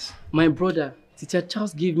about this? My brother, Teacher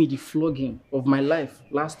Charles gave me the flogging of my life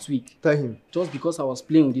last week. Tell him. Just because I was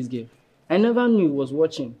playing with this girl. I never knew he was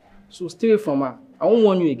watching. So stay away from her. I won't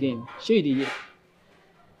warn you again. Show you the year.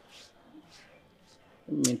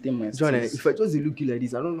 Let me maintain my John, space. if I just look you like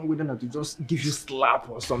this, I don't know whether not to just give you slap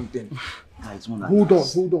or something. Guys, hold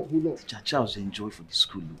on. Teacher Charles, they enjoy for the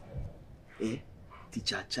school.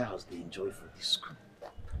 Teacher Charles, they enjoy for the school.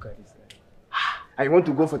 Look at this guy. I want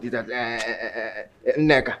to go for Teacher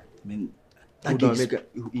Neka. Man, Hold on,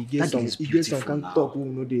 he gets some can talk who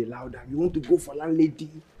know they louder. You want to go for landlady?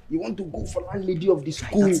 You want to go for landlady of the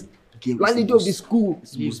school? Landlady of the school.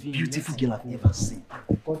 It's the most beautiful girl I've ever seen.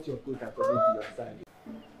 Cut your coat and come into your side.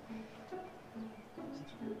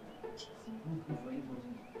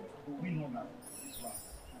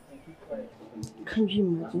 Can you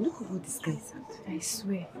imagine? Look at what this guy is at. I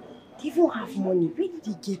swear. They even have money. Where did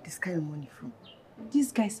he get this kind of money from?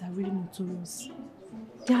 These guys are really notorious.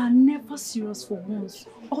 They are never serious for once.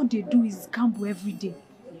 All they do is gamble every day.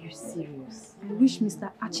 You're serious? I wish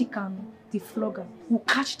Mr. Achikano, the flogger, will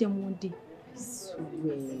catch them one day. I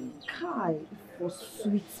swear. Kai, it was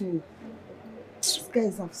sweet me. These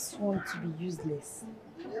guys have sworn to be useless.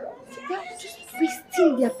 They are just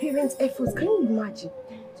wasting their parents' efforts. Can you imagine?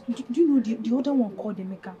 Do you know the other one called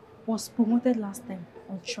Emeka was promoted last time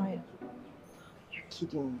on trial? You're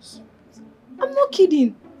kidding me. I'm not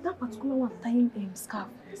kidding. That particular one tying scarf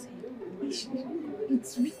on his head.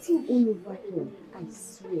 It's written all over him. I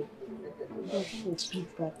swear. God forbid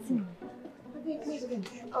that thing.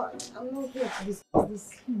 I'm not here to discuss this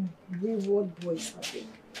wayward boys.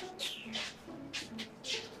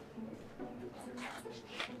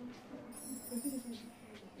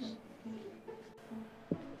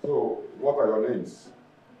 So, what are your names?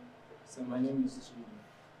 So my name is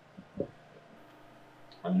Zubby.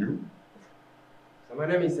 And you? So my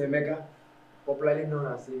name is Emeka, popularly known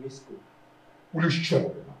as Micheal. Will you shut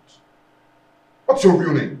up your mouth? What's your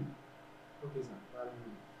real name? Okay, sir.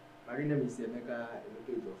 My real name is Emeka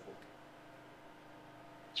Jofo.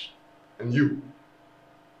 And you?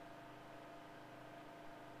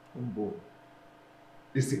 Homeboy.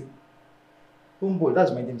 Listen. Homeboy,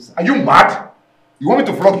 that's my name, sir. Are you mad? You want me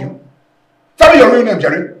to flog you? Tell me your real name,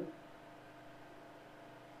 Jerry.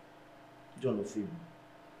 John Ofim.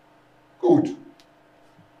 Good.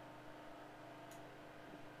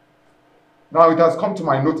 Now it has come to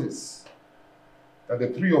my notice that the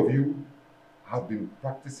three of you have been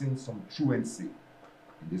practicing some truancy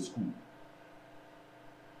in this school.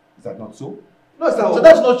 Is that not so? No, sir. So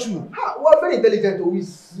that's not true. We are very intelligent. We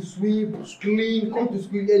sweep, clean, come to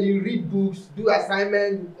school early, read books, do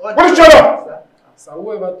assignments. Will you shut up? Sir,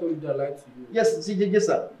 whoever told you that lied to you? Yes, yes,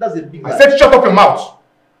 sir. That's a big lie. I said shut up your mouth.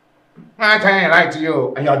 I'm telling you, lie to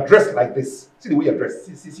you. And you are dressed like this. See the way you're dressed.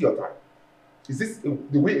 See your tie. Is this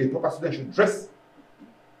the way a proper student should dress?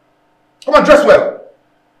 Come on, dress well.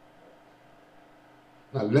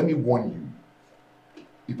 Now let me warn you.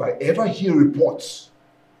 If I ever hear reports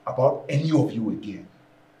about any of you again,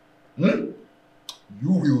 you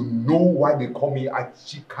will know why they call me a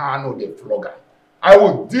Chicano the Flogger. I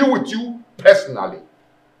will deal with you personally.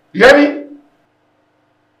 You hear me?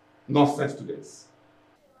 Nonsense students.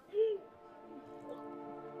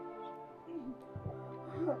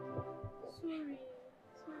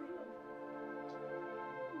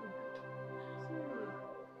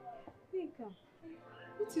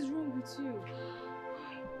 What is wrong with you?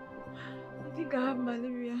 I think I have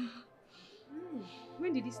malaria.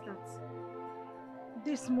 When did it start?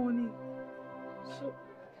 This morning. So,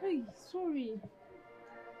 hey, sorry.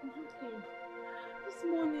 It's okay. This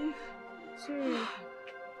morning. Sorry.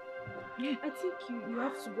 I think you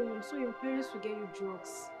have to go home so your parents will get you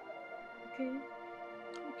drugs. Okay?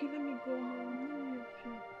 Okay, let me go home. Let me help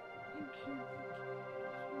you. Thank you.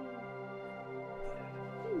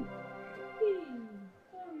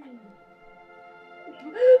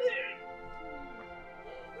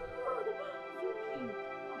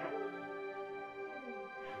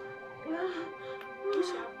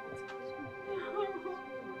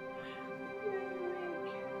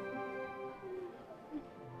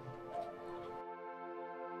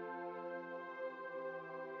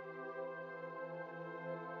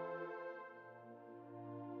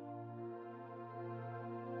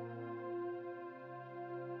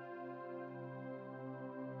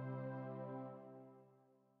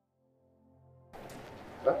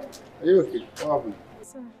 Are you okay? What happened?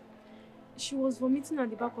 Sir, she was vomiting at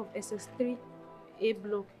the back of SS3A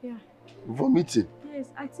block. Yeah. Vomiting? Yes,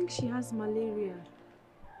 I think she has malaria.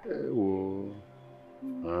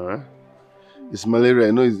 It's malaria.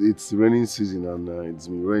 I know it's raining season and it's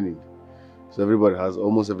been raining. So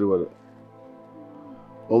almost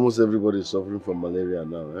everybody is suffering from malaria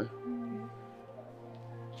now, eh?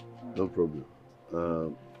 No problem.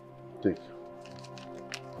 Take.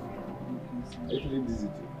 I feel dizzy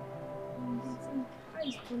too.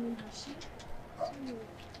 Take.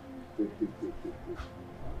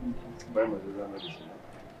 Buy my medicine.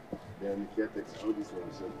 Then Micheal takes all this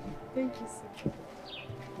one. So. Thank you, sir.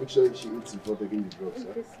 Make sure she eats before taking the drugs.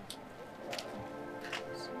 Okay, sir.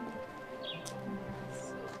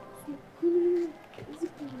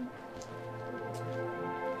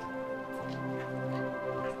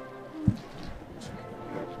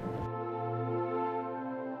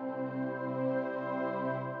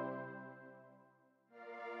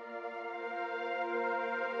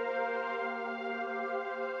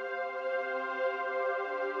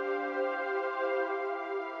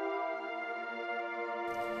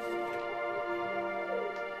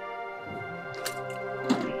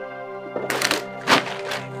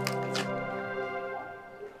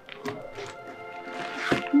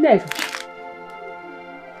 Next.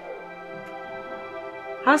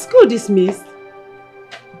 Has school dismissed?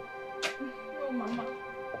 Oh, Mama.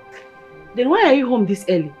 Then why are you home this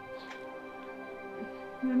early?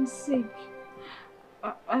 I'm sick.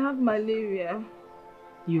 I have malaria.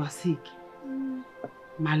 You are sick?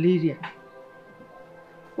 Malaria?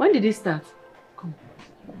 When did it start? Come.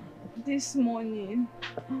 This morning.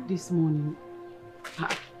 This morning?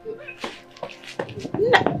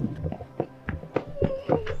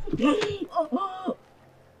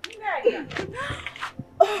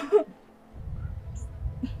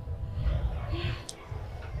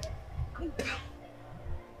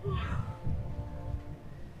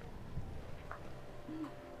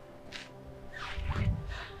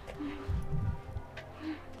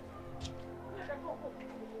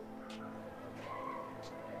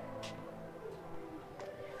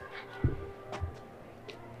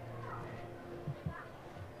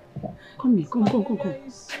 Come here, come. Are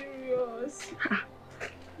you serious?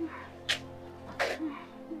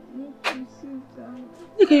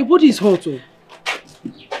 Nigga, your body is hot. Oh.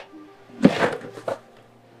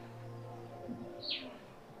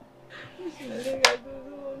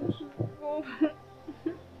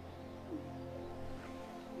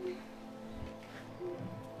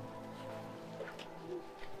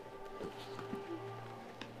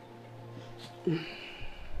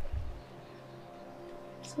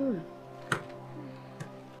 Sorry.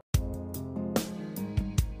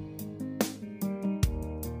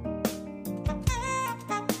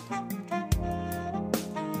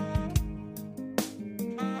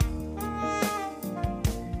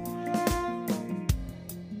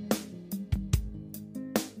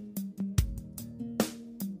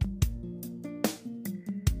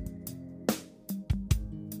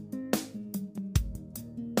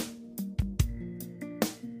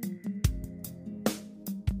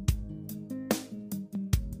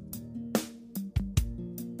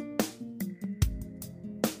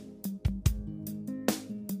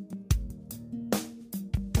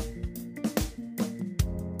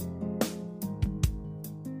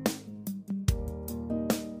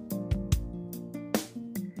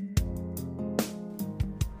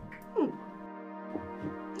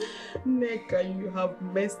 Neka, you have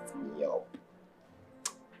messed me up.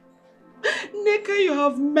 Neka, you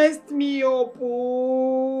have messed me up.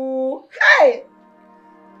 Oh. Hey!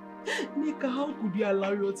 Neka, how could you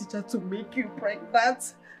allow your teacher to make you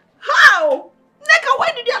pregnant? How? Neka,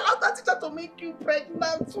 why did you allow that teacher to make you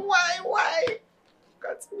pregnant? Why? Look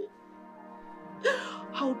at me.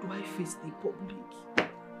 How do I face the public?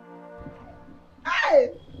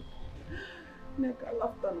 Hey! Neka,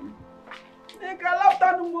 laughed at me.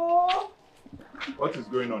 What is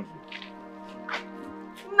going on here?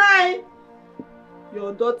 Nine!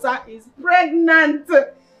 Your daughter is pregnant!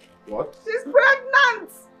 What? She's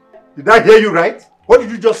pregnant! Did I hear you right? What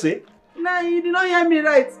did you just say? Nine, you did not hear me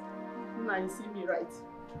right. Nine, see me right.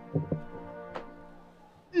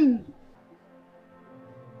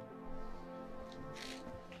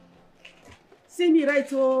 See me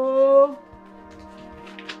right, oh!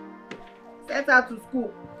 Send her to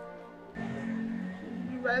school.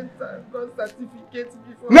 Went and got certificates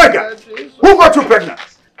before graduation. Who got you pregnant?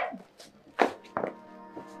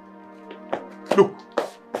 Look,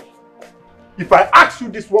 if I ask you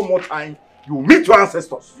this one more time, you will meet your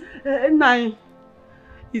ancestors. Nine.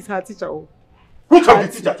 He's her teacher. Oh. Which of the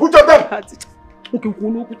teachers? Which of them? Her teacher. Okay,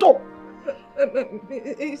 talk.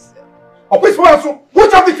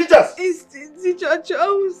 Which of the teachers? It's Teacher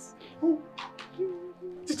Charles.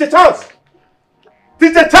 Teacher Charles?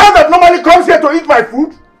 Teacher Charles that normally comes here to eat my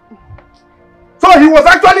food? So he was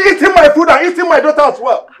actually eating my food and eating my daughter as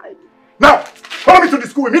well. Now, follow me to the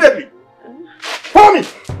school immediately. Follow me.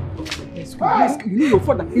 Let's go.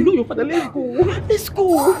 You know your father. Let's go. Let's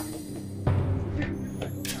go.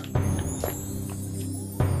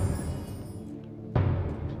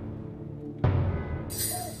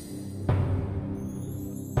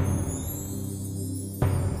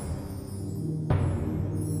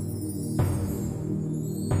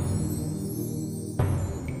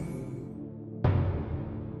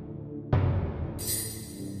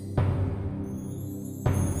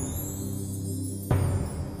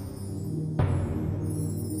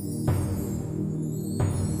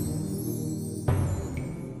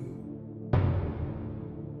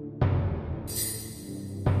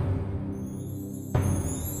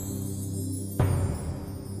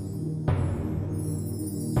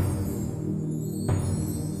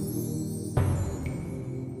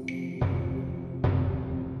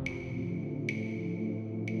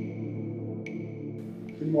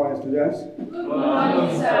 Good morning, students. Good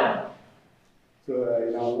morning, sir. So,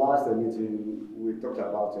 in our last meeting, we talked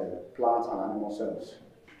about plant and animal cells.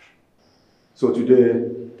 So today,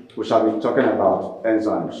 we shall be talking about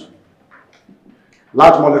enzymes.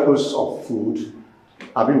 Large molecules of food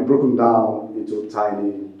are being broken down into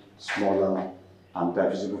tiny, smaller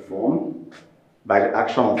anti-physical form by the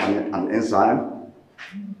action of an enzyme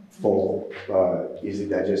for easy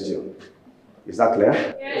digestion. Is that clear?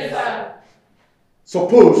 Yes, sir.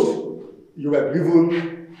 Suppose you were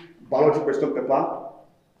given biology question paper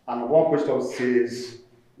and one question says,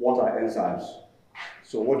 what are enzymes?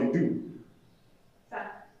 So what do you do?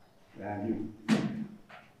 Sir. And you.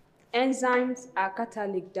 Enzymes are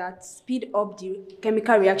catalytic that speed up the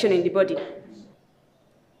chemical reaction in the body.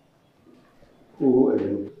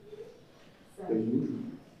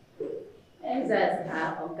 Enzymes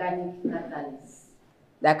are organic catalysts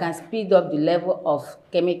that can speed up the level of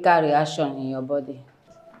chemical reaction in your body.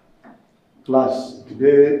 Class, did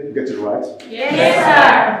they get it right?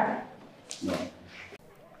 Yes, sir. No.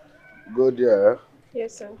 Go there.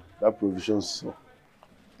 Yes, sir. That provision store.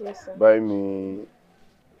 Yes, sir. Buy me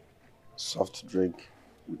soft drink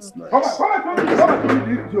with snacks.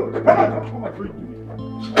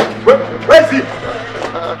 Where is he?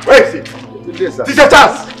 Where is he? Teacher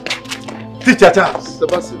Charles! Teacher Charles!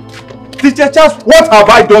 Sebastian. Teacher Charles, what have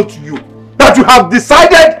I done to you that you have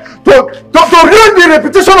decided to ruin the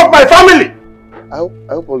reputation of my family? I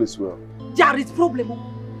hope all is well. There is problem.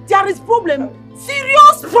 There is problem.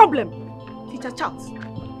 Serious problem. Teacher Charles,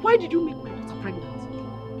 why did you make my daughter pregnant?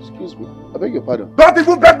 Excuse me. I beg your pardon. Don't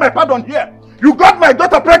even beg my pardon here. You got my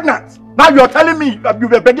daughter pregnant. Now you're telling me that you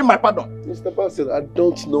were begging my pardon. Mr. Bassett, I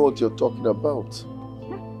don't know what you're talking about.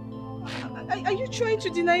 Are you trying to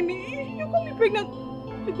deny me? You got me pregnant.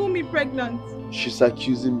 You got me pregnant. She's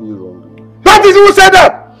accusing me wrongly. That is who said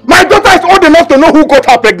that. My daughter is old enough to know who got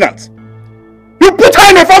her pregnant. You put her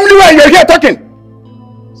in a family where you're here talking.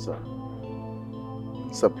 Sir.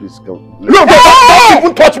 Sir, please come. No, don't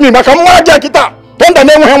even touch me. Please, let's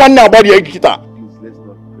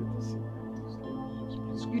not create a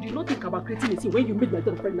scene. You did not think about creating a scene when you made my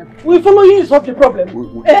daughter pregnant. We follow you and solve the problem.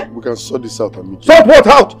 We can sort this out, Micheal. Sort what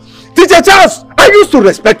out? Teacher Charles, I used to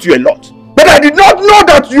respect you a lot. But I did not know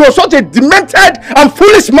that you are such a demented and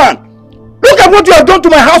foolish man. Look at what you have done to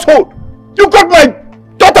my household. You got my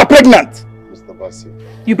daughter pregnant. Mr. Bassett.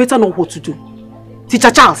 You better know what to do.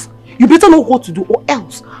 Teacher Charles, you better know what to do or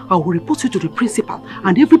else I will report you to the principal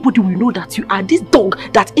and everybody will know that you are this dog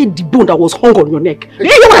that ate the bone that was hung on your neck. You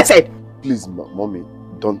hear what I said? Please, mommy,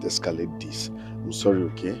 don't escalate this. I'm sorry,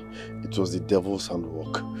 okay? It was the devil's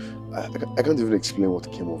handwork. I can't even explain what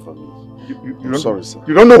came over me. I'm sorry, sir.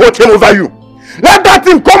 You don't know what came over you. Let that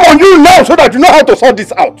thing come on you now so that you know how to sort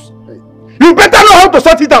this out. Hey. You better know how to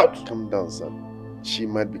sort it out. Calm down, sir. She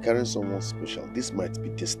might be carrying someone special. This might be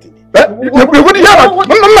destiny.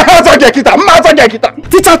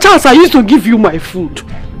 Teacher Charles, I used to give you my food.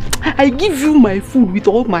 I give you my food with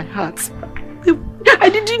all my heart. I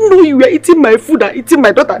didn't know you were eating my food and eating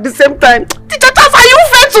my daughter at the same time. Teacher Charles, are you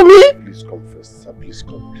fair to me? Please confess, sir. Please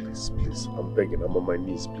come. Please. I'm begging. I'm on my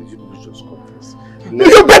knees. Please, you just confess.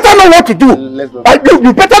 You better know what to do.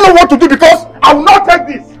 You better know what to do because I will not take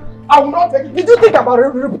this. I will not take it. Did you think about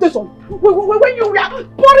reputation? When you were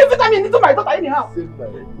pouring vitamin into my daughter anyhow? Save my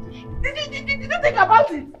reputation. Did you think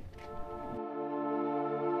about it?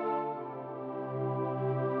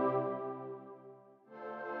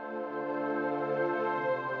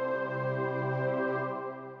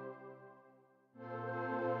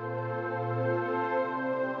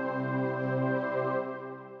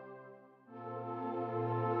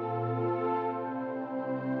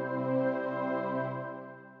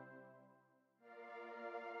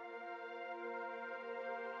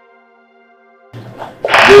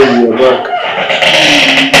 You're back.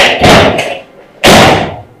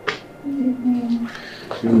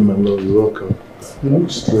 My love, you're welcome. You look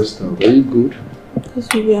stressed out. Are you good? Yes,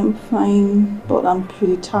 baby, I'm fine, but I'm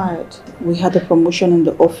pretty tired. We had a promotion in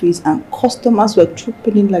the office and customers were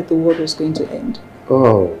trooping in like the world was going to end.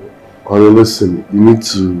 Oh, honey, listen, you need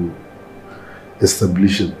to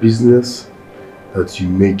establish a business that you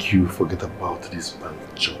make you forget about this bank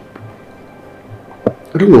job.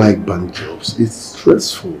 I don't like bank jobs. It's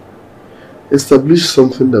stressful. Establish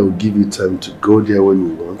something that will give you time to go there when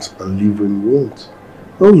you want and leave when you want.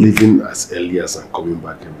 Not leaving as early as I'm coming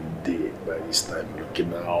back every day by this time,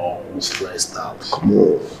 looking all stressed out. Come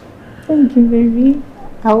on. Thank you, baby.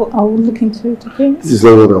 I will look into it, okay? This is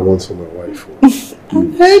not what I want for my wife. I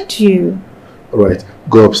heard you. Alright,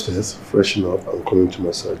 go upstairs, freshen up. I'm coming to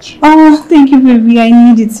massage you. Oh, thank you, baby. I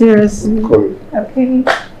need it seriously. I'm coming. Okay.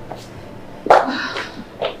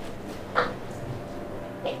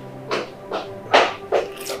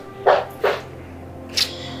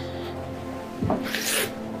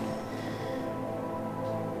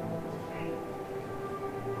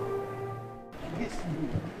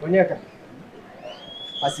 Onyeka,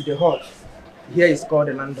 as it hot, here is called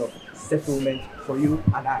the land of settlement for you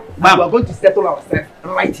and I. And Ma'am. we are going to settle ourselves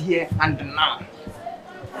right here and now.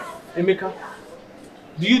 Emeka,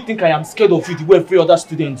 do you think I am scared of you the way every other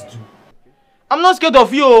students do? I'm not scared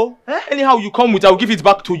of you. Anyhow you come with, I will give it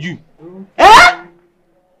back to you.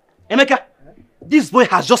 Emeka, this boy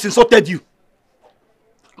has just insulted you.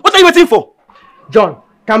 What are you waiting for? John,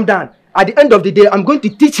 calm down. At the end of the day, I'm going to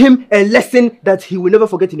teach him a lesson that he will never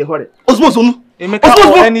forget in a hurry. Emeka,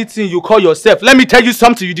 or anything you call yourself, let me tell you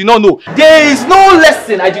something you did not know. There is no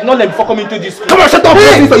lesson I did not learn before coming to this school. Come on, shut up!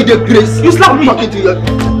 Hey! For you, the grace. You slapped me. Talking to you.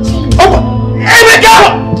 Emeka!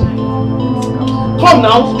 Come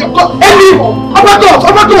now. Emily! Uppercut!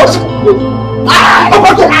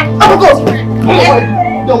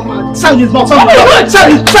 Sound is not. Sound is what's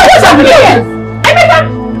happening here? Emeka,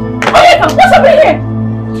 what's happening here?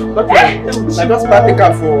 I just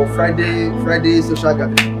practical for Friday social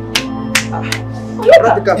gathering.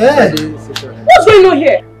 What's going on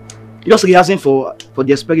here? Just rehearsing for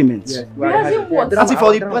the experiments. Yes. Rehearsing what? That's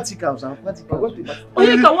for the practicals.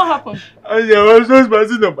 Onyeka, what happened? I was just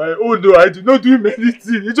passing on my own though. I did not do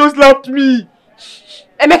anything. He just slapped me.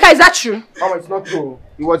 Emeka, is that true? Mama, it's not true.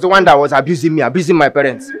 He was the one that was abusing me, abusing my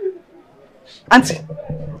parents. Auntie,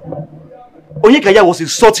 Onyeka was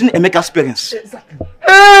insulting Emeka's parents. Exactly.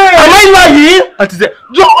 Hey! Am I lying? Auntie said,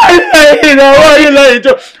 Joe, why are you lying?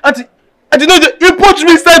 Joe? Auntie, I did not. You punched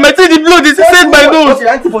me inside my teeth. The blood is inside my nose. Okay,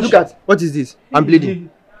 Auntie, look at. What is this? I'm bleeding.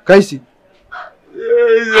 Can you see?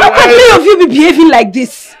 How can three of you be behaving like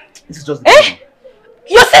this? This is just.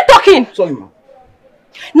 You're still talking. Sorry, ma'am.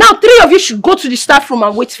 Now, three of you should go to the staff room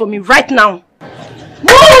and wait for me right now.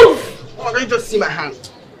 Move! Oh, can you just see my hand?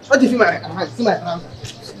 What do you see my hand? See my hand?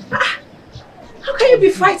 How can you be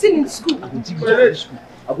fighting in school? Wait.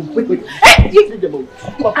 Hey,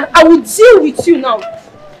 I will deal with you now.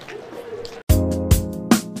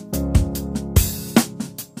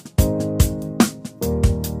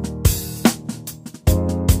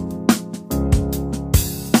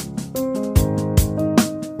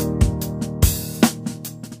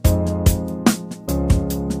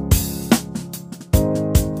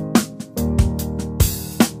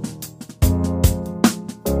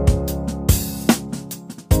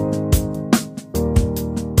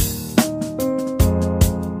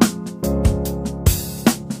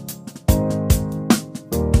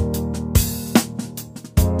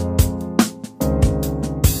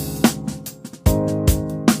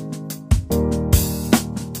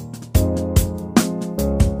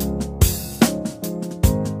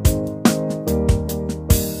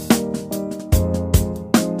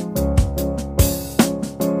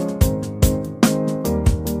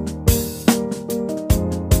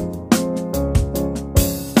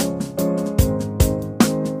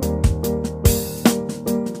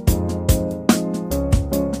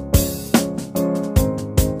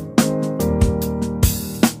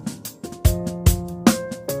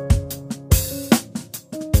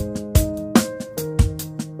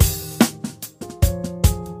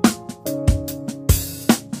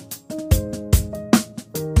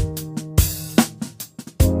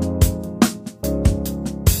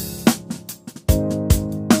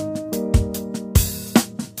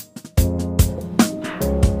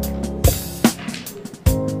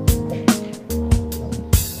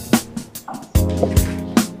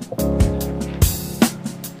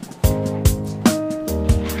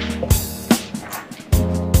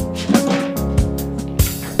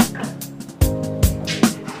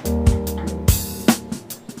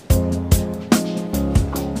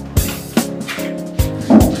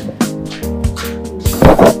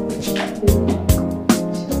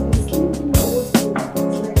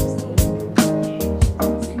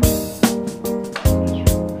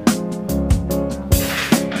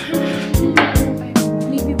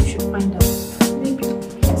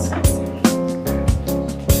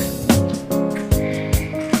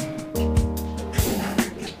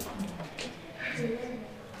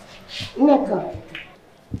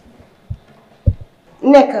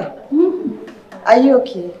 Neka, are you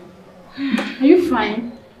okay? Are you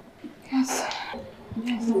fine? Yes.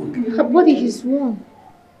 Her body is warm.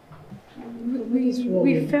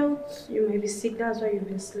 We felt you might be sick, that's why you've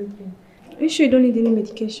been sleeping. Are you sure you don't need any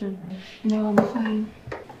medication? No, I'm fine.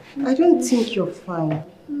 I don't think you're fine.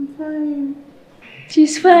 I'm fine.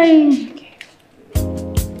 She's fine. Okay.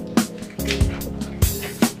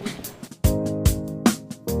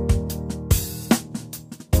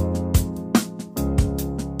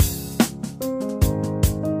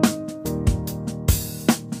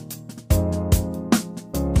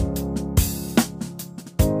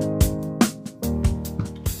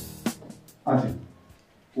 Auntie,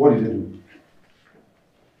 what did they do?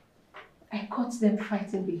 I caught them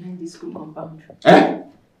fighting behind the school compound. Eh?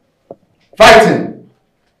 Fighting?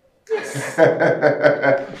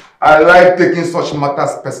 I like taking such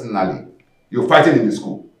matters personally. You're fighting in the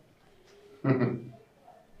school.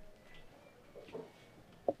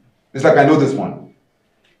 It's like I know this one.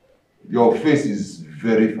 Your face is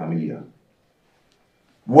very familiar.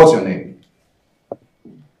 What's your name?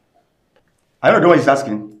 I don't know what he's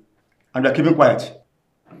asking. And you're keeping quiet.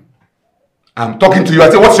 I'm talking to you. I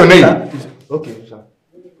say, what's your name? Okay, sir.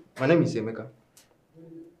 My name is Emeka.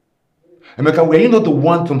 Emeka, were you not the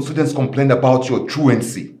one some students complained about your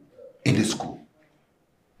truancy in the school?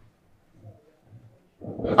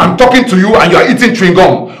 I'm talking to you and you are eating chewing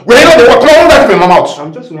gum. Were you not the one? Come on, that from my mouth.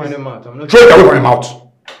 I'm just winding him out. I'm not. Throw it away from your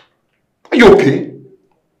mouth. Are you okay?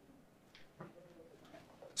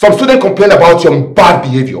 Some students complained about your bad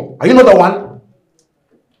behavior. Are you not the one?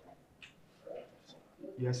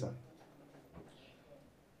 Yes, sir.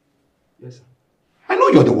 Yes, sir. I know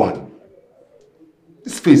you're the one.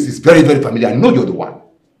 This face is very, very familiar. I know you're the one.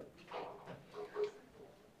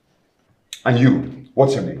 And you,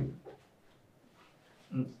 what's your name?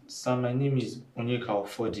 Sir, my name is Onyeka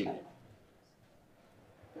Ofodi.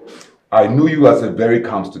 I knew you as a very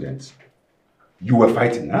calm student. You were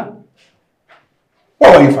fighting, huh?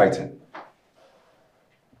 Why were you fighting?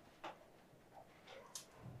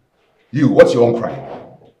 You, what's your own crime?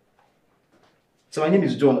 So my name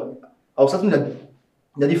is John. I was asking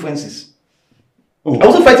the differences. Oh. I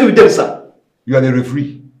wasn't fighting with them, sir. You are the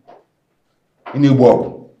referee. In a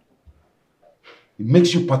war. It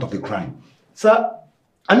makes you part of the crime. Sir,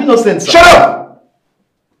 I'm innocent, sir. Shut up!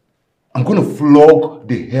 I'm going to flog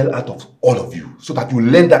the hell out of all of you so that you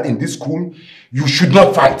learn that in this school, you should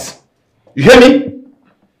not fight. You hear me?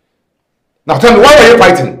 Now tell me, why were you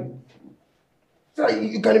fighting? Sir,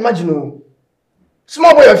 you can imagine,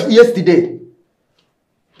 small boy of yesterday.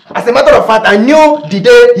 As a matter of fact, I knew the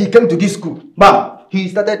day he came to this school. Bam! He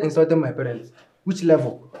started insulting my parents. Which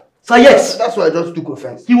level? Sir, yes. That's why I just took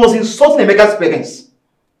offense. He was insulting Emeka's parents.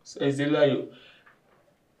 Sir, it's a lie.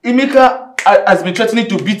 Emeka has been threatening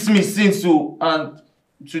to beat me since, and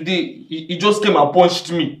today he just came and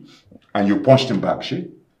punched me. And you punched him back, she?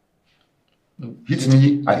 Hit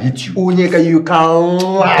me, I hit you. Onyeka, you can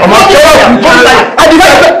lie. Come on,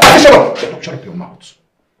 shut up! Shut up your mouth.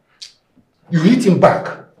 You hit him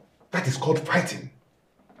back. That is called fighting.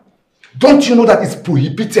 Don't you know that it's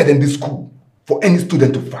prohibited in this school for any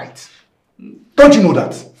student to fight? Don't you know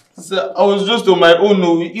that? Sir, I was just on my own.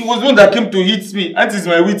 No. He was the one that came to hit me. That is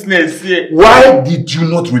my witness here. Why did you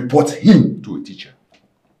not report him to a teacher?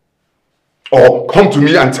 Or come to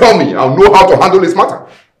me and tell me I'll know how to handle this matter.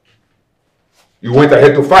 You went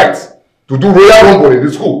ahead to fight, to do royal rumble in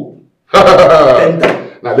the school.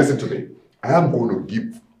 Now listen to me. I am going to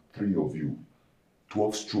give 3 of you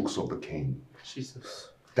 12 strokes of the cane.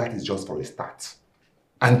 Jesus. That is just for a start.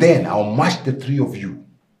 And then I'll march the 3 of you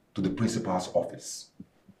to the principal's office,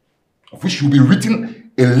 of which you'll be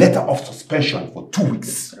written a letter of suspension for 2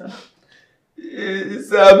 weeks.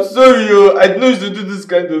 Sir, I'm sorry. I don't know you to do this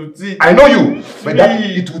kind of thing. I know you, but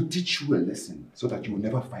it will teach you a lesson so that you will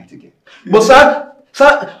never fight again. But sir,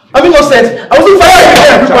 I'm innocent. I wasn't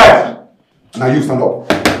fighting again. Now you stand up.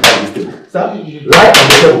 Sir? Lie on the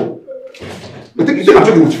table. You think I'm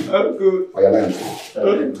joking with you? I'm good. Oh, you're lying on the table.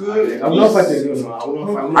 I'm good. I'm not fighting you now. I will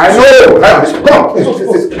not fight. I know! Lie on the table. Come on.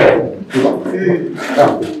 Lie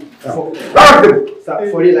on the table. Sir,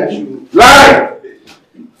 for real, I should. Lie!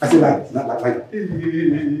 I say lie. Not lie.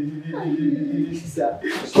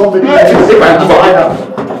 Stop it. Lie down.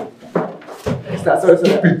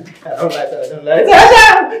 Sorry. I don't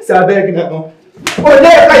lie. Sir, I beg now. Oh,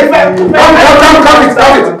 yeah,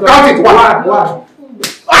 Count it. One.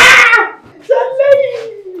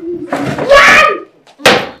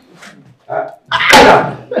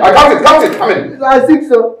 I count it. How many? I think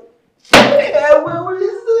so.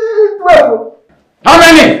 12. How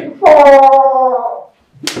many? 4. Oh,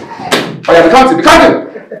 yeah, count it. 7.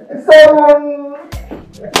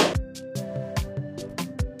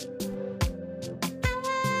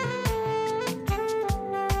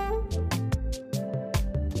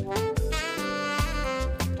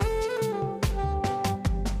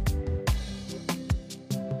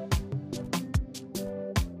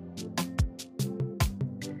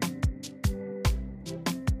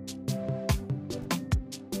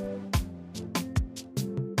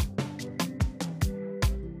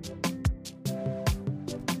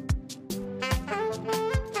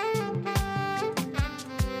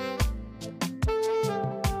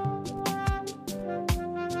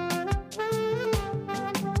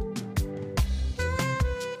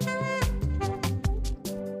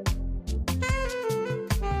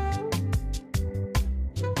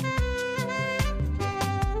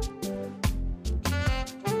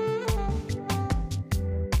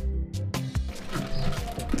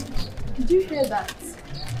 you hear that?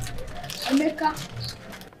 Emeka,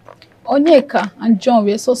 Onyeka and John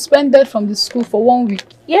were suspended from the school for 1 week.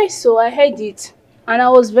 Yes, so I heard it. And I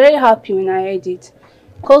was very happy when I heard it.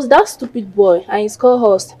 Because that stupid boy and his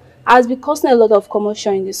co-host has been causing a lot of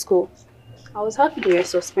commotion in the school. I was happy they were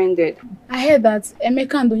suspended. I heard that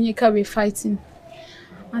Emeka and Onyeka were fighting.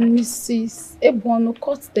 And Mrs. Ebuonu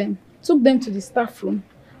caught them, took them to the staff room.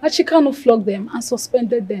 Achikano flogged them and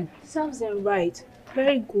suspended them. Serves them right.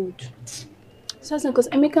 Very good. Serves them because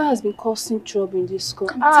Emeka has been causing trouble in this school.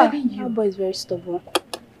 I'm telling you. That boy is very stubborn.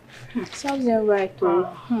 Serves them right though.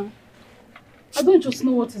 I don't just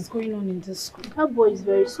know what is going on in this school. That boy is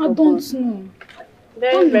very stubborn. I don't know.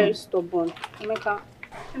 Very stubborn. Emeka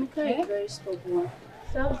is very stubborn.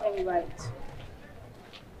 Serves them right.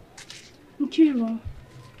 Micheal,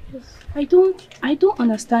 I don't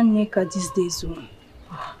understand Nneka these days.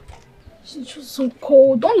 She's just so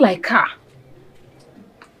cold. Don't like her.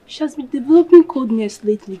 She has been developing coldness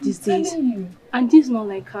lately these days. And this is not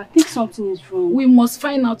like her. I think something is wrong. We must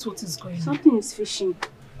find out what is going on. Something is fishing.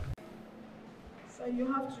 Sir,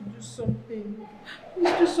 you have to do something.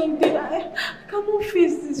 Please do something. I cannot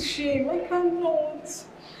face this shame. I cannot.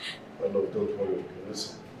 My love, don't worry, okay?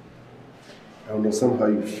 Listen. I understand how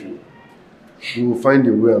you feel. We will find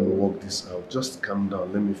a way and work this out. Just calm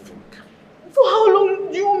down. Let me think. For how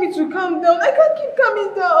long do you want me to calm down? I can't keep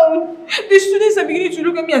calming down. The students are beginning to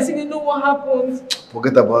look at me as if they know what happened.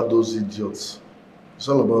 Forget about those idiots. It's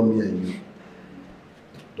all about me and you.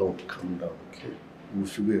 Don't calm down, okay? We'll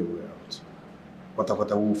figure a way out.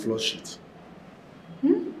 Pata will flush it. Do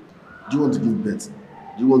you want to give birth?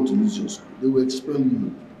 Do you want to lose your school? They will expel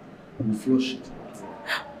you. We'll flush it.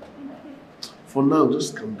 For now,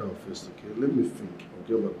 just calm down first, okay? Let me think. I'll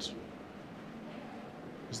get back to you.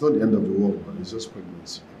 It's not the end of the world, man. It's just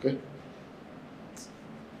pregnancy, okay?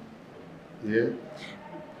 Yeah?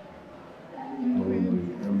 Don't worry,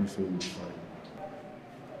 everything will be fine.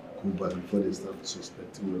 Go back before they start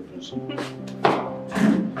suspecting your person.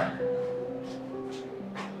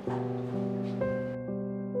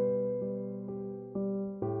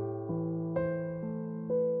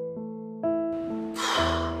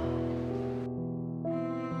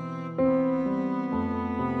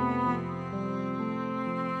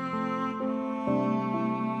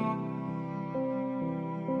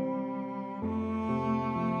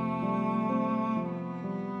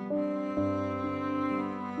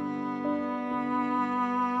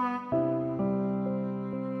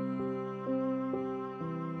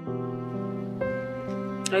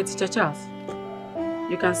 Teacher Charles,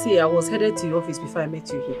 you can see I was headed to your office before I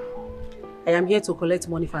met you here. I am here to collect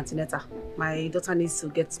money for antenatal. My daughter needs to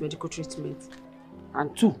get medical treatment.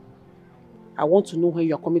 And 2, I want to know when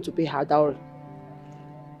you are coming to pay her dowry.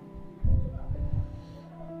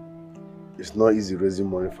 It's not easy raising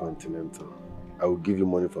money for antenatal. I will give you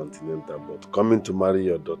money for antenatal, but coming to marry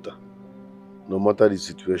your daughter, no matter the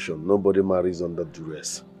situation, nobody marries under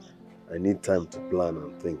duress. I need time to plan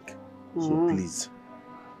and think. So please.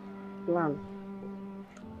 Plan.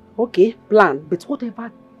 Okay, plan. But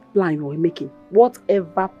whatever plan you are making,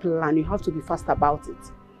 whatever plan, you have to be fast about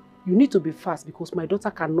it. You need to be fast because my daughter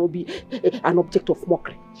cannot be an object of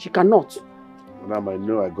mockery. She cannot. Madam, I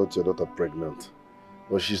know I got your daughter pregnant,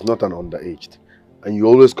 but she's not an underaged. And you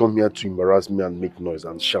always come here to embarrass me and make noise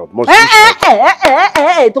and shout.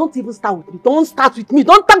 Hey, don't even start with me. Don't start with me.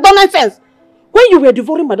 Don't talk nonsense. When you were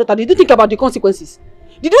devouring my daughter, did you think about the consequences?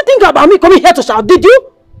 Did you think about me coming here to shout? Did you?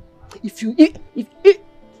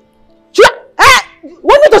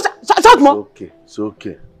 When you shout more. It's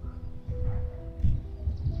okay.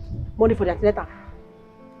 Money for the antenatal.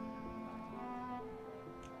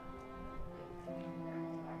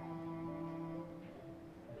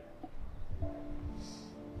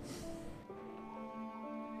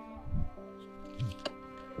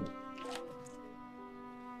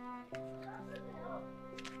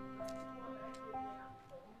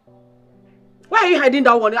 Why are you hiding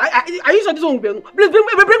that one? Are you sure this one will be? Please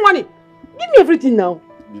bring money. Give me everything now.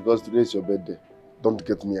 Because today is your birthday. Don't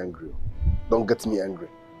get me angry. Don't get me angry.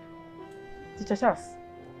 Teacher Charles,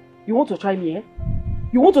 you want to try me, eh?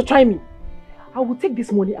 You want to try me? I will take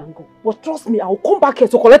this money and go. But trust me, I will come back here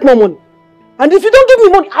to collect more money. And if you don't give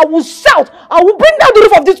me money, I will shout. I will bring down the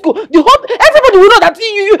roof of this school. Everybody will know that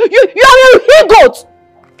you are a he-goat.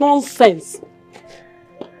 Nonsense.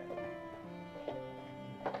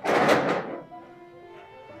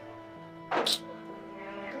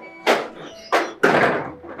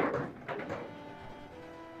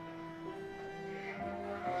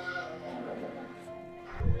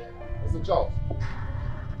 Mr. Charles.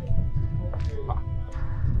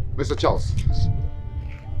 Mr. Charles.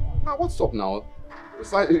 What's up now?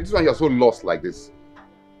 This one you're so lost like this.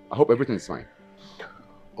 I hope everything is fine.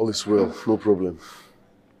 All is well, no problem.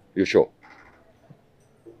 You sure?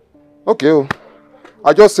 Okay. Oh.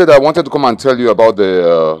 I just said I wanted to come and tell you about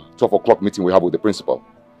the 12 o'clock meeting we have with the principal.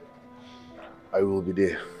 I will be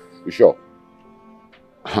there. You sure?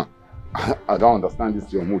 I don't understand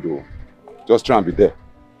this your mood though. Just try and be there.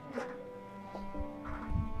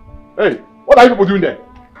 Hey, what are you people doing there?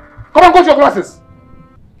 Come on, go to your classes.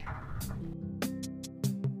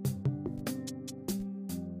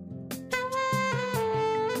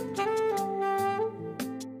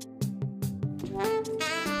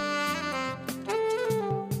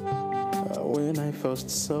 When I first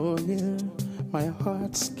saw you, my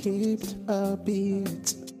heart skipped a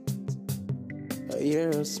beat.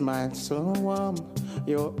 Your smile so warm,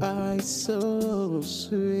 your eyes so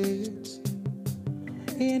sweet.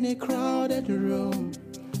 In a crowded room,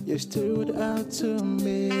 you stood out to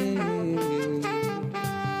me.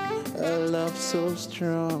 A love so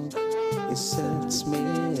strong, it sets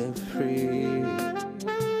me free.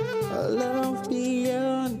 A love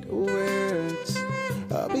beyond words,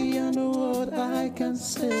 beyond what I can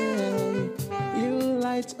say. You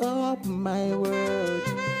light up my world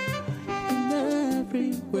in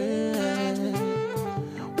everywhere.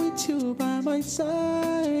 With you by my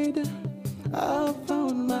side, I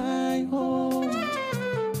found my home.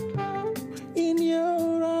 In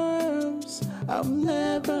your arms, I'm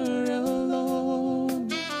never alone.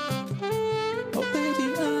 Oh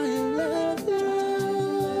baby, I love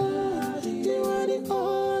you. You are the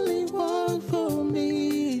only one for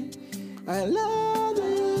me. I love you.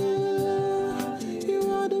 You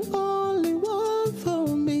are the only one for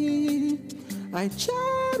me. I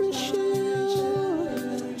cherish you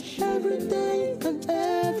every day and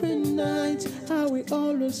every night. I will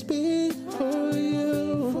always be for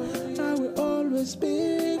you. I will always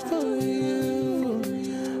be for you.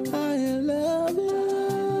 I love you.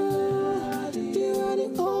 You are the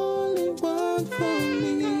only one for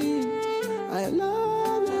me. I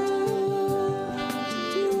love you.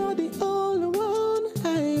 You are the only one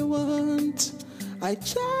I want. I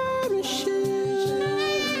cherish you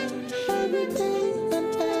every day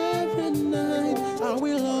and every night. I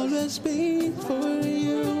will always be for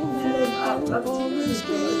you. I will always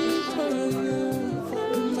be for you.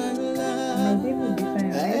 My love.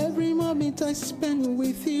 Every moment I spend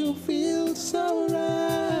with you feels so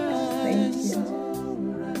right.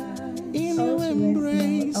 In your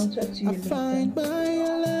embrace, I find my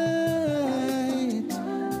light.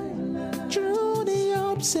 Through the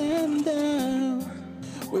ups and downs,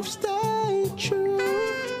 we've stayed true.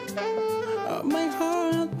 My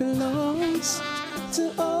heart belongs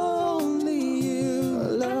to only you.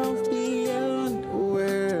 Love beyond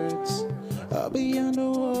words, beyond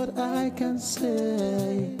what I can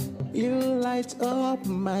say. You light up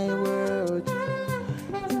my world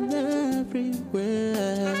in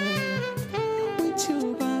everywhere. With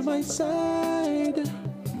you by my side,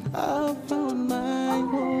 I found my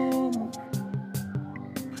home.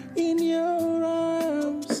 In your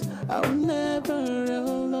arms, I'm never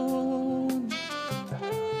alone.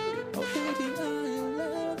 Oh baby, I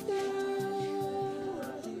love you.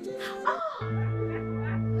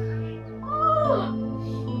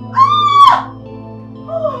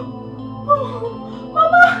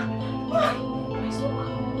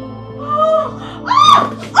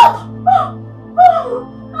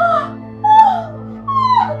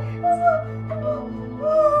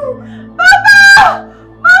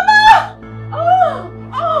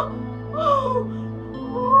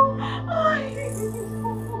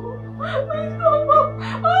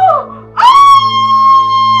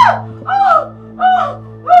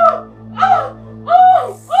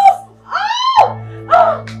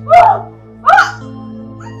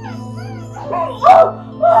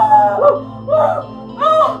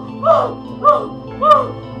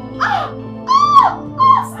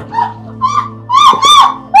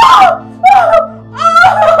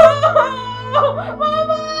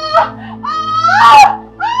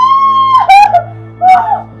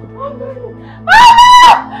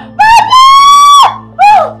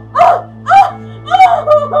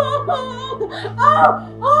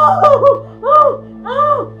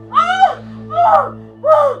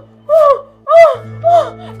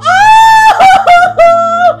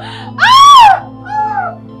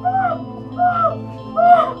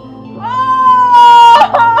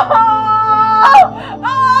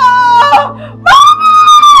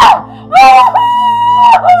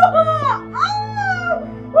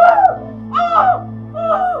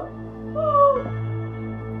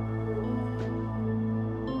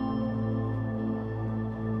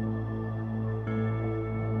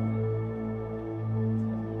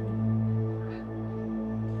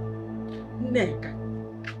 Neka.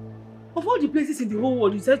 Of all the places in the whole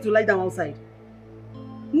world, you said to lie down outside.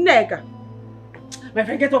 Neka. My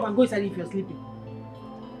friend, get up and go inside if you're sleeping.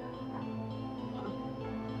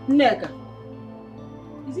 Neka.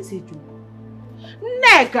 Is this a joke?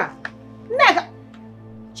 Neka! Neka!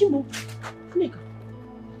 Chimo! Neka!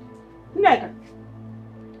 Neka!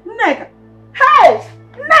 Neka! Hey!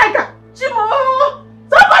 Neka! Chimo!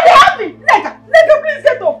 Somebody help me! Neka! Neka, please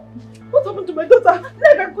get up! What happened to my daughter? Neka!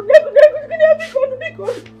 Neka!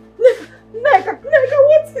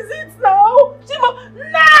 What is it now? Chimo!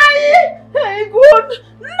 Nai! Hey, good!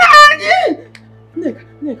 Nai! Neka!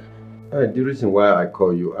 The reason why I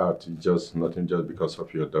call you out is just nothing just because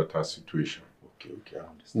of your daughter's situation. Okay, I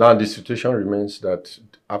understand. Now the situation remains that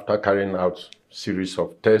after carrying out series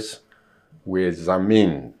of tests, we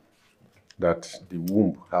examine that the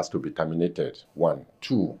womb has to be terminated. 1,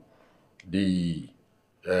 2, the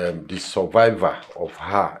survivor of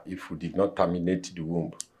her, if we did not terminate the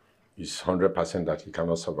womb, is 100% that he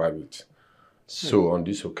cannot survive it. So on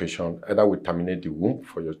this occasion, either we terminate the womb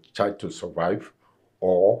for your child to survive,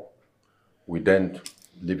 or we then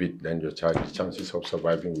leave it, then your child, the chances of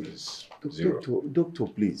surviving is 0. Doctor,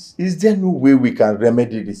 please. Is there no way we can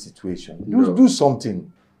remedy the situation? Do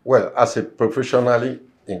something. Well, as a professionally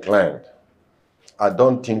inclined, I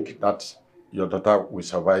don't think that your daughter will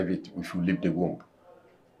survive it if you leave the womb.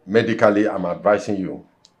 Medically, I'm advising you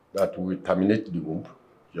that we terminate the womb,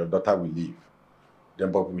 your daughter will live.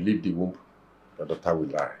 Then, but we leave the womb, your daughter will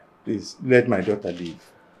die. Please, let my daughter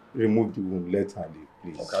live. Remove the womb, let her live,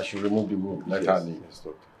 please. Okay, I should remove the womb, let her live. Yes,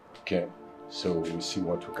 doctor. Okay, so we'll see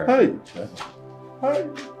what we can do. Yeah? Hi.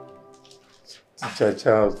 Teacher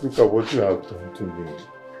Charles, look at what you have done to me.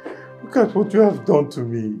 Look at what you have done to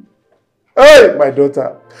me. Hey, my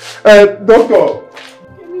daughter. Doctor.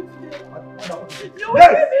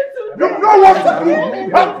 Yes. You know what to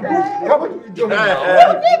do.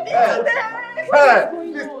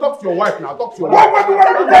 Please talk to your wife now. Talk to your wife. What do you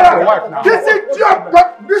want to tell your wife now? This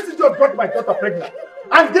idiot got my daughter pregnant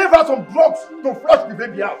and gave her some drugs to flush the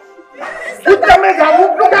baby out. You can make her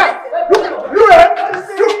move. Look at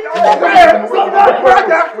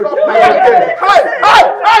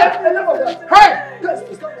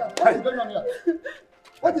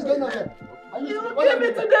What is going on here? You give me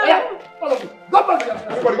to them. Follow me. Go back here.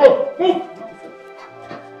 Everybody go. Move.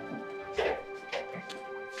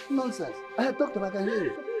 Nonsense. Doctor, I can hear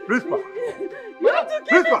you. Principal. You have to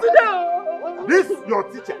give me to them. This your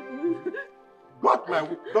teacher got my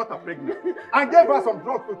daughter pregnant and gave her some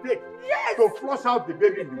drugs to take to flush out the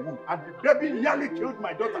baby in the womb, and the baby nearly killed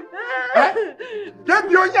my daughter.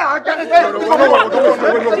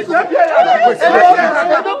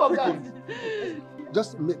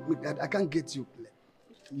 Just make I can't get you.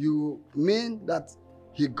 You mean that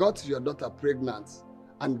he got your daughter pregnant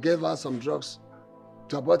and gave her some drugs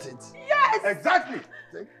to abort it? Yes! Exactly!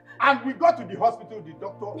 And we got to the hospital, the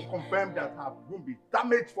doctor confirmed that her womb is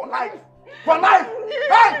damaged for life. For life!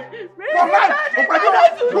 Hey! For life!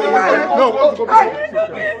 No. It's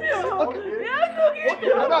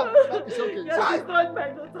okay. Yeah, it's not my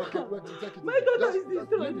daughter. Okay, wait, take it. My daughter is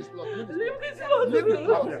destroyed. Leave this plot. Leave this plot. Leave this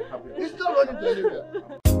plot. It's not running to anywhere.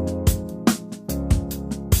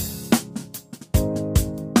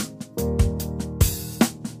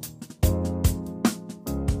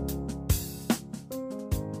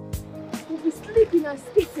 Sleeping and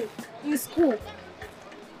spitting in school.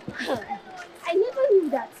 I never knew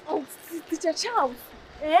that. Oh, Teacher Charles,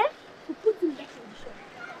 who put in that condition.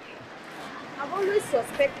 I've always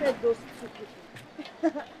suspected those two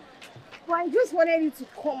people. But I just wanted you to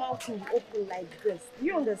come out in the open like this. Do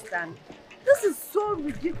you understand? This is so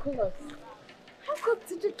ridiculous. How could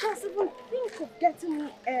Teacher Charles even think of getting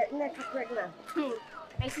Neka pregnant?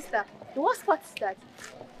 My sister, the worst part is that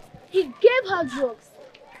he gave her drugs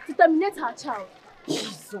to terminate her child.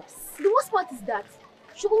 Jesus. The worst part is that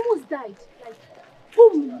she almost died. Like,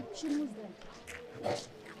 boom, she almost died.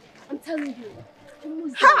 I'm telling you, she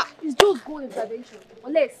almost died. It's just gold intervention.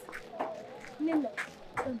 Unless, Nena,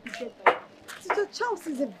 don't be dead by now. Teacher Charles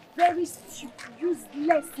is a very stupid,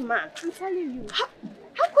 useless man. I'm telling you.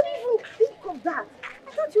 How could he even think of that? I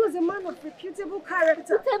thought he was a man of reputable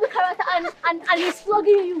character. Reputable character and he's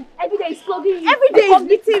flogging you. Every day he's flogging you. Every day he's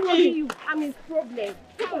beating me. I'm his problem.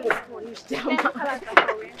 Punish that man.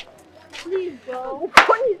 Please, bro.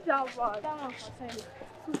 Punish that man. That one for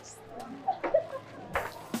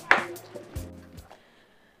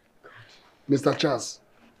Mr. Charles,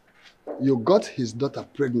 you got his daughter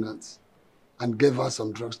pregnant and gave her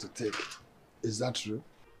some drugs to take. Is that true?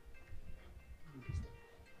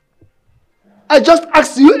 I just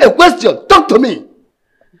asked you a question. Talk to me.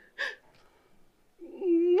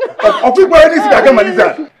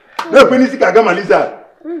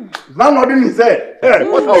 Landlord in his head. Hey,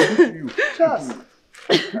 what I'll do to you? Charles.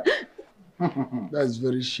 That's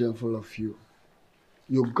very shameful of you.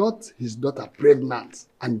 You got his daughter pregnant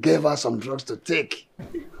and gave her some drugs to take.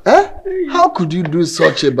 Eh? How could you do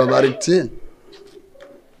such a barbaric thing?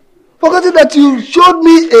 Forgetting that you showed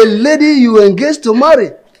me a lady you engaged to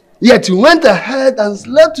marry, yet you went ahead and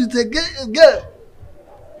slept with a girl.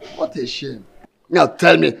 What a shame. Now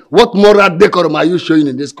tell me, what moral decorum are you showing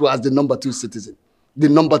in this school as the number 2 citizen? The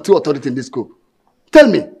number 2 authority in this school? Tell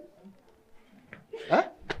me. Huh?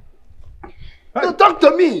 No, talk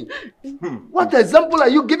to me. What example are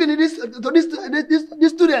you giving to these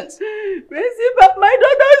students? Principal, my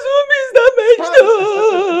daughter Zubby is damaged.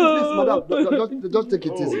 Please, madam, just take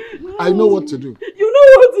it easy. I know what to do. You know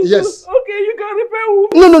what to do? Yes. Okay, you can repair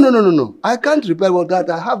wound. No. I can't repair what that.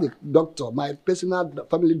 I have a doctor, my personal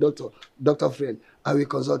family doctor, Dr. Friend. I will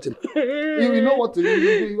consult him. You know what to do.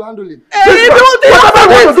 You handle it. Hey, don't do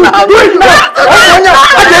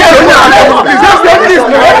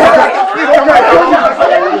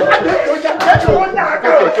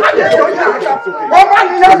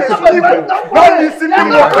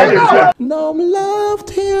Now I'm left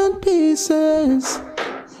here in pieces,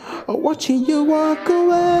 watching you walk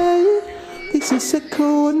away. This is a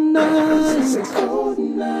cold night.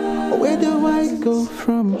 Where do I go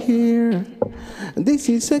from here? This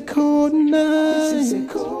is a cold night.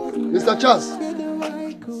 Mr. Charles.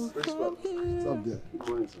 Stop there.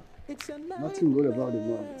 Nothing good about the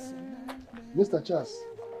man. Mr. Charles,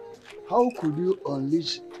 how could you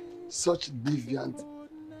unleash such deviant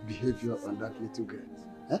behavior on that little girl?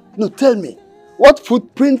 Eh? No, tell me, what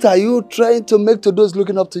footprint are you trying to make to those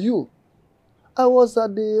looking up to you? I was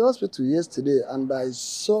at the hospital yesterday and I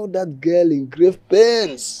saw that girl in grave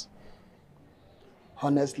pains.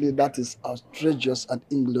 Honestly, that is outrageous and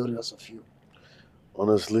inglorious of you.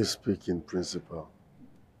 Honestly speaking, Principal,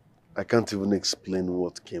 I can't even explain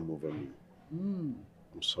what came over me.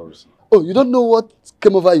 I'm sorry, sir. Oh, you don't know what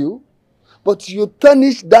came over you? But you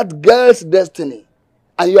tarnished that girl's destiny.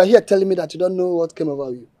 And you are here telling me that you don't know what came over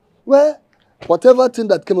you. Well, whatever thing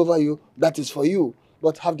that came over you, that is for you.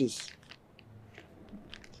 But have this.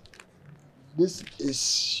 This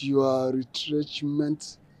is your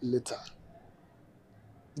retrenchment letter.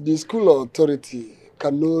 The school authority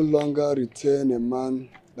can no longer retain a man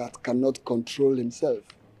that cannot control himself.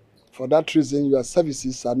 For that reason, your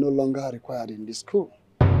services are no longer required in the school.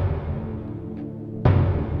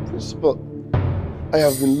 Principal, I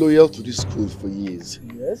have been loyal to this school for years.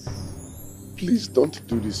 Yes? Please don't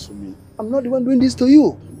do this to me. I'm not the one doing this to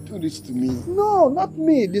you. Do this to me. No, not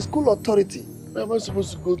me. The school authority. Where am I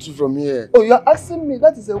supposed to go to from here? Oh, you're asking me?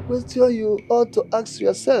 That is a question you ought to ask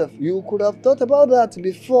yourself. You could have thought about that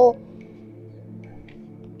before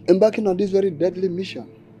embarking on this very deadly mission.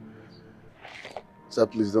 Sir,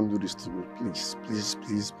 please don't do this to me. Please.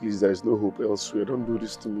 There is no hope elsewhere. Don't do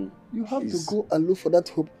this to me. You have to go and look for that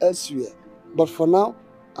hope elsewhere. But for now,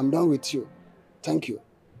 I'm done with you. Thank you.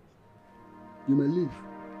 You may leave.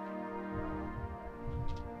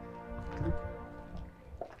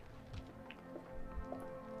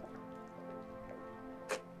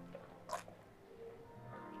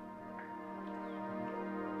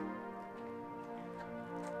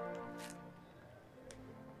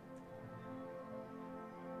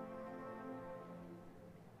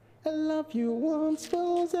 I love you once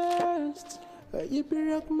possessed. You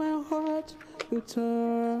broke my heart. You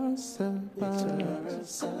tore us apart.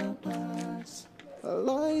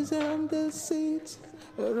 Lies and deceit,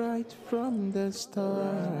 right from the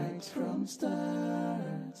start.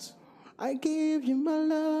 I gave you my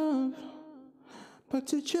love,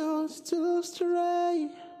 but you chose to stray.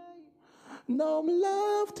 Now I'm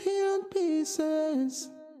left here in pieces,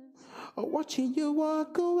 watching you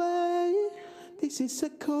walk away. This is a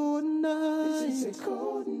cold night.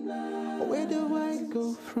 Where do I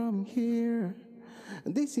go from here?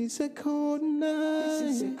 This is a cold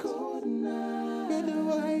night. Where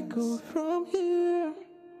do I go from here?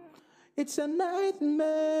 It's a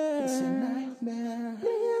nightmare.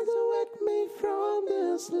 Please wake me from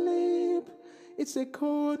the sleep. It's a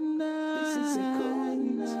cold night.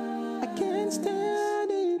 I can't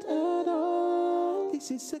stand it at all. This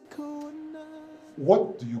is a cold night.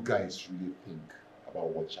 What do you guys really think about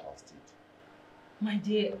what Charles did? My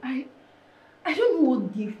dear, I don't know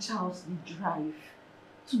what gave Charles the drive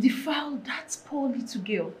to defile that poor little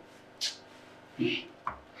girl.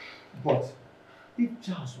 But if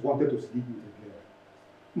Charles wanted to sleep with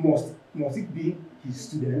a girl, must it be his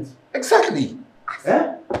student? Exactly.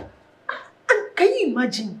 Eh? And can you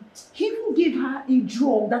imagine? He even gave her a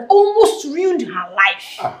drug that almost ruined her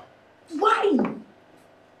life. Why?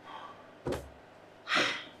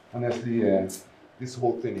 Honestly, this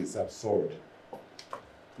whole thing is absurd.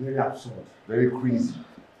 Very absurd. Very crazy.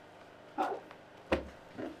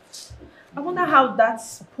 I wonder how that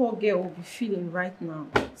poor girl will be feeling right now.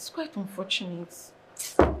 It's quite unfortunate.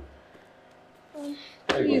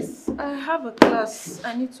 Please, I have a class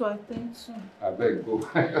I need to attend to. I beg, go.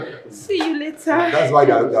 See you later. That's why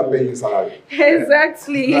they're paying you salary.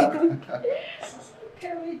 Exactly. What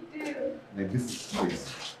can we do? Man, this is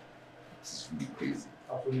crazy. This is really crazy.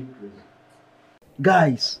 Absolutely crazy.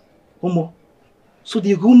 Guys, Homo, so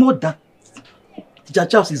the rumor that Teacher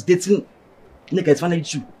Charles is dating Nneka is finally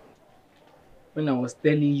true. When I was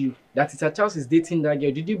telling you that Teacher Charles is dating that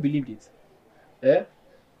girl, did you believe it? Eh?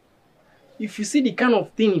 If you see the kind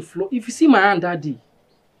of thing if you see my hand that day,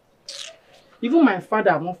 even my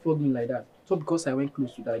father have not flogged me like that. So because I went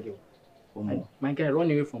close to that girl. My guy, run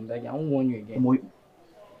away from that girl. I won't warn you again.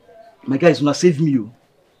 My guys, Una save me.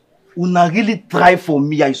 Una really try for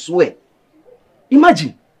me, I swear.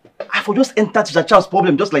 Imagine, I for just enter Teacher Charles'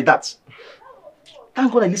 problem just like that.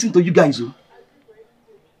 Thank God I listen to you guys.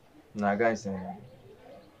 Nah, guys,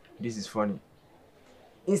 this is funny.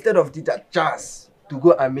 Instead of Teacher Charles to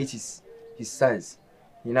go and meet his size,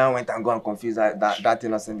 he now went and go and confuse that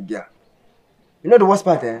innocent girl. You know the worst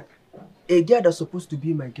part, A girl that's supposed to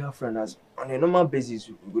be my girlfriend, as on a normal basis,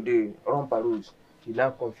 we go run parole. He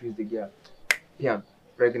now confused the girl. PM,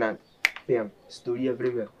 pregnant. PM, story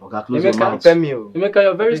everywhere. Emeka,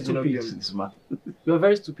 you're very stupid. You're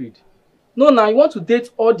very stupid. No, now you want to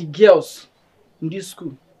date all the girls in this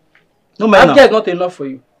school. No, man. That girl is not enough for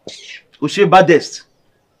you. O'Shea Baddest.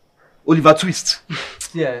 Oliver Twist.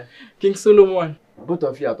 Yeah. King Solomon. Both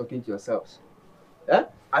of you are talking to yourselves. Yeah?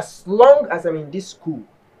 As long as I'm in this school,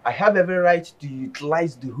 I have every right to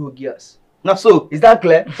utilize the whole girls. Now so. Is that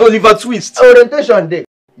clear? Oliver Twist. Orientation day.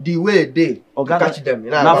 The way they catch them.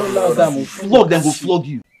 Now flog them, go flog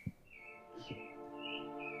you.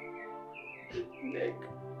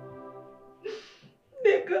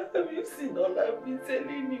 Nigga, have you seen all I've been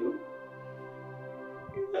telling you?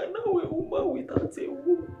 You are now a woman without a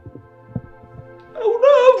womb. I will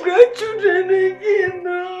not have grandchildren again.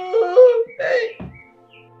 No. Hey.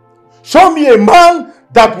 Show me a man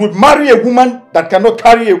that would marry a woman that cannot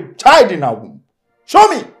carry a child in her womb. Show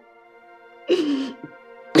me.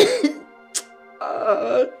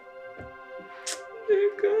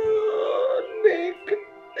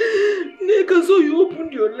 Nigga, so you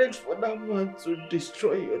opened your legs for that man to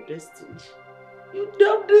destroy your destiny. You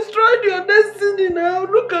have destroyed your destiny now.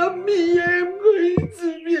 Look at me. I am going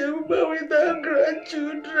to be a woman without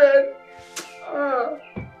grandchildren.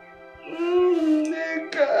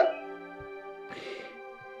 Nigga.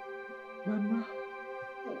 Mama.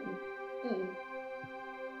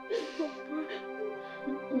 Papa.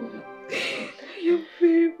 I am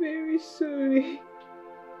very, very sorry.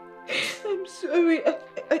 I'm sorry.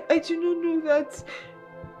 I do not know that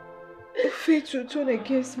fate will turn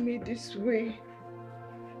against me this way.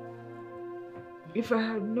 If I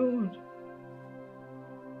had known,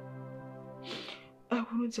 I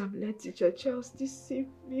wouldn't have let Teacher Charles deceive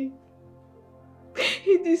me.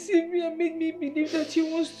 He deceived me and made me believe that he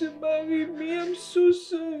wants to marry me. I'm so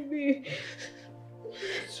sorry.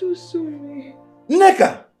 I'm so sorry.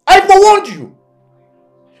 Nneka, I forewarned you.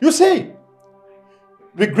 You see,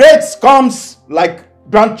 regrets comes like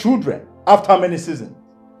grandchildren after many seasons.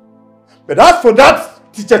 But as for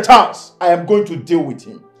that Teacher Charles, I am going to deal with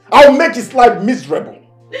him. I'll make his life miserable.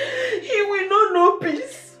 He will not know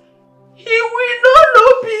peace. He will not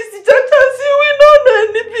know peace, Teacher Charles. He will not know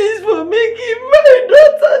any peace for making my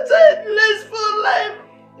daughter childless for life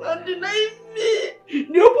and denying me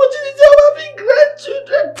the opportunity of having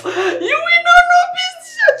grandchildren. You will not know peace,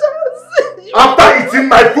 Teacher Charles. After eating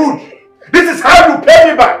my food, this is how you pay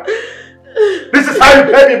me back. This is how you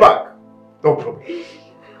pay me back. No problem.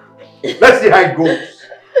 Let's see how it goes.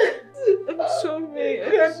 I'm sorry. I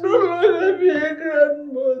can no longer be a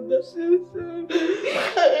grandmother. I'm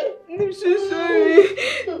so sorry.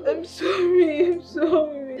 I'm sorry. I'm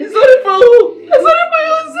sorry. You're sorry for who? You're sorry for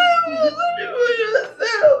yourself. You're sorry for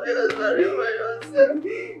yourself. You're sorry for yourself.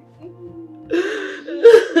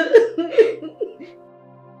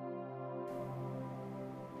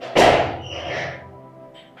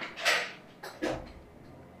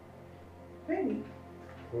 Baby,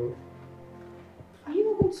 are you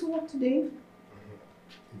not going to work today?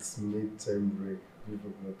 It's mid-term break. We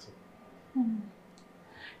forgot.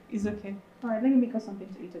 It's okay. Alright, let me make us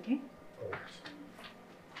something to eat, okay?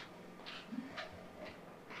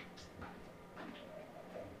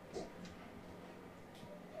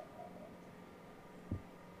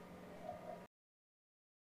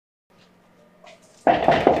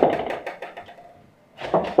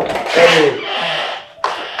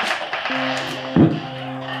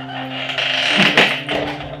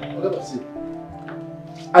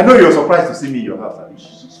 I know you're surprised to see me in your house, Abi.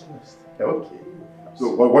 Okay.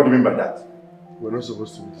 So, what do you mean by that? We're not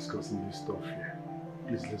supposed to be discussing this stuff here.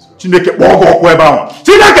 Please, let's go. Chineke Bogoku Ebawan.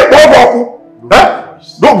 Chineke Bogoku!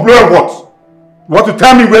 Don't blur what? You want to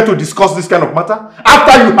tell me where to discuss this kind of matter?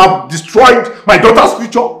 After you have destroyed my daughter's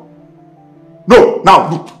future? No, now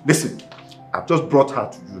look, listen. I've just brought her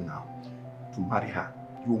to you now. To marry her.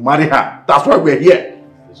 You marry her. That's why we're here.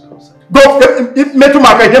 Let's go, sir. If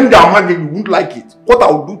you won't like it. What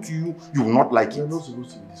I will do to you, you will not like it. We're not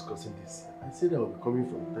supposed to be discussing this. I said I will be coming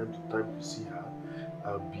from time to time to see her.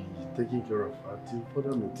 I'll be taking care of her till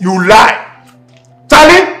further notice. You lie!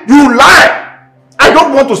 Charlie, you lie! I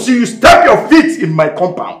don't want to see you step your feet in my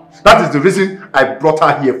compound. That is the reason I brought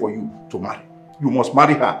her here for you to marry. You must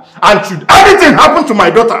marry her. And should anything happen to my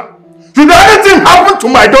daughter,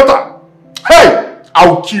 hey, I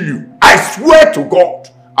will kill you. I swear to God,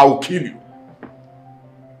 I will kill you.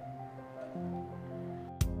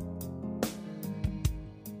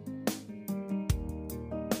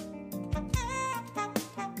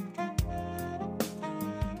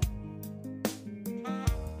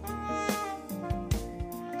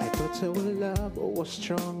 Our love was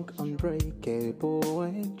strong, unbreakable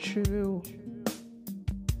and true.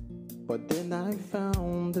 But then I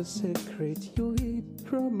found the secret you hid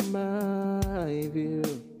from my view.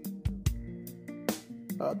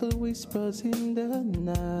 All the whispers in the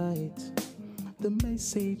night, the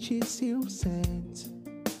messages you sent,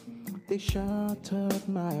 they shattered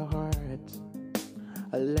my heart,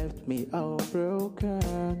 left me all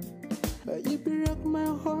broken. You broke my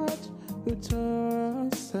heart, you tore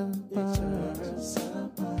us apart.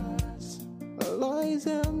 Lies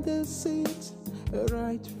and deceit,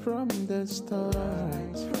 right from the start.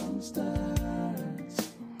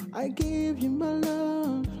 I gave you my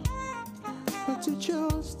love, but you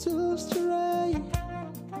chose to stray.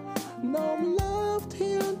 Now I'm left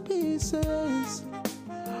here in pieces,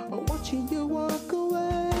 watching you walk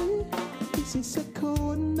away. This is a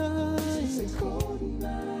cold night.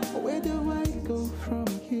 Where do I go from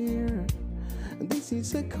here? This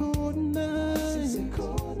is a cold night.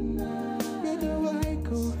 Where do I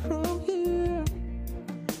go from here?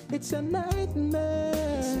 It's a nightmare.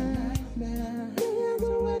 Please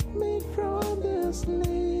wake me from the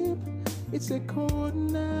sleep. It's a cold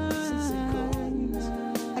night.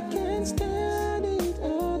 I can't stand it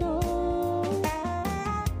at all.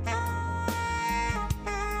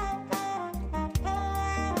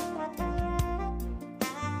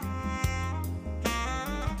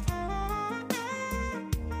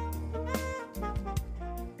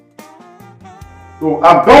 So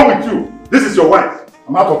I'm done with you. This is your wife.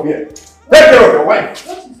 I'm out of here. Take care of your wife.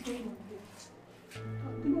 What is going on here?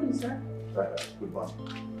 Good morning, sir. Good morning.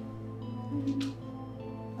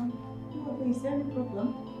 Is there any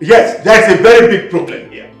problem? Yes, there is a very big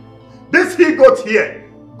problem here. This he got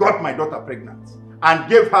here got my daughter pregnant and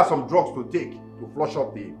gave her some drugs to take to flush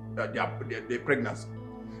out the pregnancy.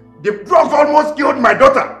 The drugs almost killed my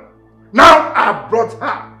daughter. Now I brought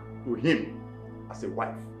her to him as a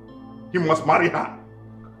wife. He must marry her.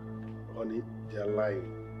 Honey, they are lying.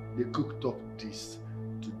 They cooked up this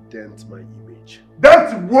to dent my image.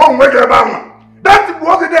 That's wrong with your mama. That's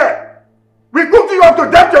wrong there. We cooked you up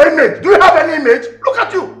to dent your image. Do you have any image? Look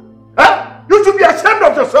at you. Huh? You should be ashamed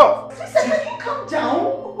of yourself. Sister, can you calm down?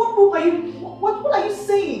 What are you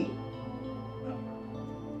saying?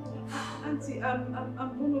 Auntie, I'm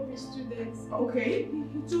one of his students. Okay.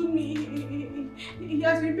 He told me he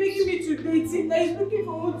has been begging me to date him, that he's looking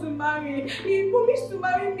for who to marry. He promised to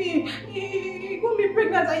marry me. He got me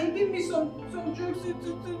pregnant and he gave me some drugs to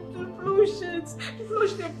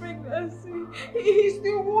flush the pregnancy. He's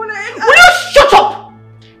the one. Will you shut up?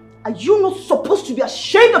 Are you not supposed to be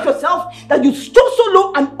ashamed of yourself that you stooped so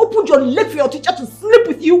low and opened your leg for your teacher to sleep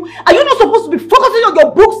with you? Are you not supposed to be focusing on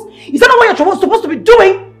your books? Is that not what you're supposed to be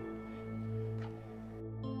doing?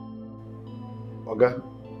 Oga,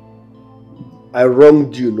 I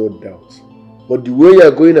wronged you, no doubt. But the way you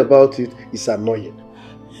are going about it is annoying.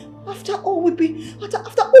 After all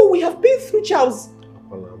we have been through, Charles.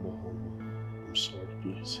 I'm sorry,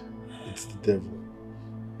 please. It's the devil.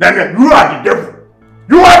 Then you are the devil.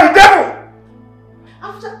 You are the devil.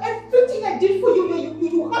 After everything I did for you,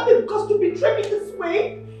 you have the guts to betray me this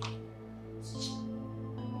way?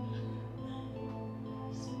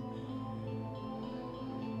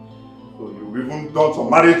 So you've even done some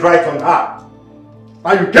marriage rights on her.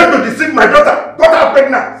 And you came to deceive my daughter. Got her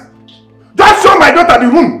pregnant. Just show my daughter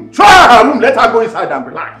the room. Show her her room. Let her go inside and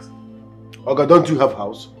relax. Oga, don't you have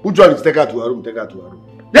house? Who joined to take her to her room? Take her to her room.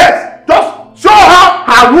 Yes. Just show her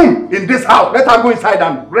her room in this house. Let her go inside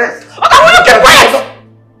and rest. Oga, will you keep quiet?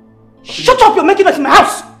 Shut up! You're making us in my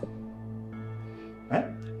house! Eh?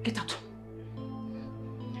 Get out.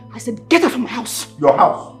 I said, get out from my house. Your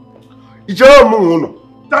house? You don't even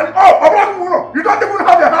have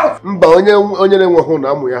a house!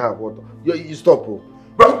 You stop.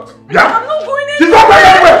 But, yeah. I'm not going anywhere. She's not going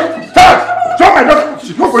anywhere! Stop! Show my daughter.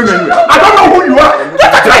 She's not going anywhere. I don't know who you are.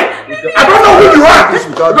 I don't know who you are.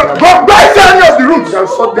 Go inside any of the rooms. You can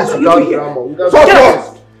sort this without drama.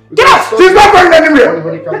 Get out! She's not going anywhere.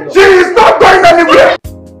 She is not going anywhere.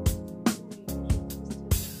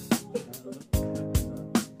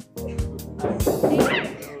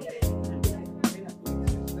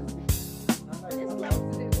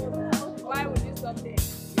 Why would you stop there?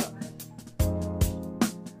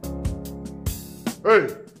 Hey,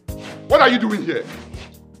 what are you doing here?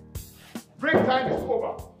 Break time is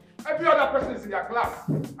over. Every other person is in their class,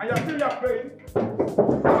 and you're still here playing.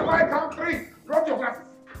 That's why I count 3. Drop your glasses.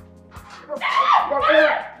 Are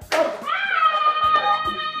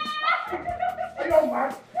you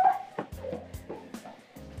mad?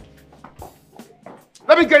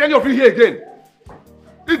 Let me get any of you here again.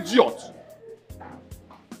 Idiot.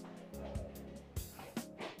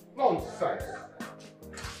 Nonsense.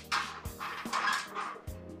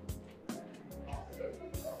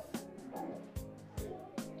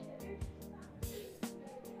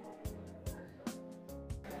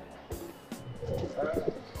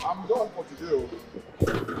 I'm done for today.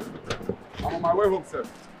 I'm on my way home, sir.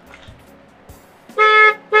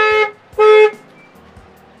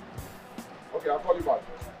 Okay, I'll call you back.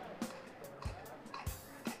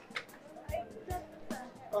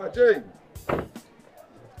 Jane.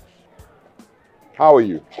 How are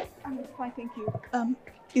you? I'm fine, thank you.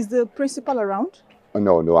 Is the principal around?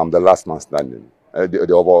 No, I'm the last man standing.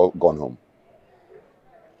 They've all gone home.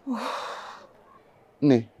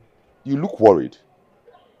 Ne, you look worried.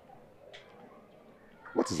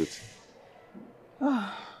 What is it?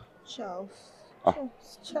 Charles.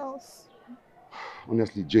 Charles.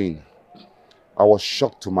 Honestly, Jane, I was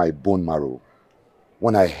shocked to my bone marrow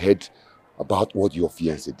when I heard about what your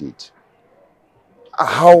fiancé did.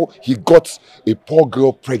 How he got a poor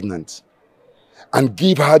girl pregnant and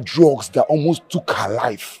gave her drugs that almost took her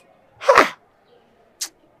life.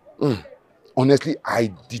 Honestly,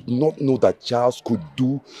 I did not know that Charles could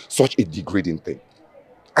do such a degrading thing.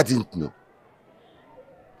 I didn't know.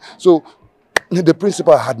 So, the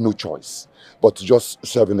principal had no choice but to just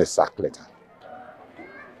serve him a sack letter.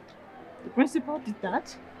 The principal did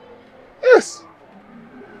that? Yes.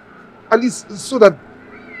 At least so that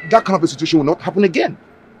that kind of a situation will not happen again.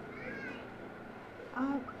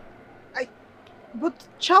 But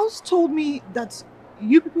Charles told me that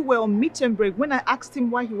you people were on meet and break when I asked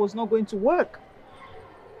him why he was not going to work.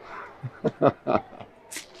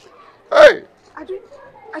 Hey!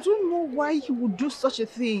 I don't know why he would do such a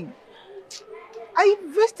thing. I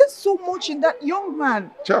invested so much in that young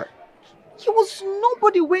man. Sure. He was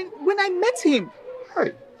nobody when I met him.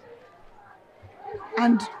 Hey.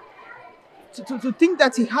 And to think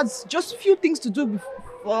that he has just few things to do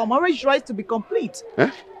for our marriage rights to be complete.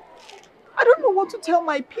 Eh? I don't know what to tell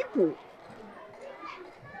my people.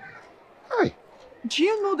 Hey. Do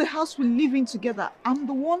you know the house we live in together? I'm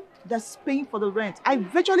the one that's paying for the rent. I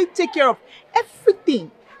virtually take care of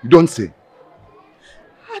everything. You don't say.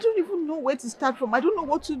 I don't even know where to start from. I don't know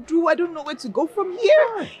what to do. I don't know where to go from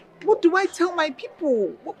here. What do I tell my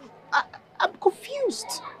people? I'm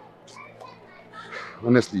confused.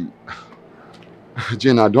 Honestly,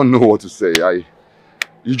 Jane, I don't know what to say.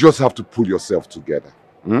 You just have to pull yourself together.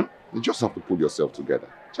 You just have to pull yourself together.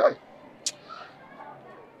 Chai.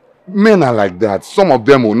 Men are like that. Some of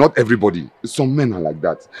them, not everybody. Some men are like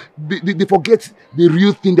that. They forget the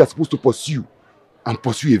real thing they're supposed to pursue and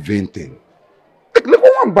pursue a vain thing. Like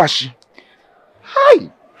one bashi. Hi.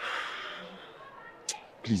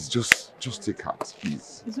 Please, just take heart,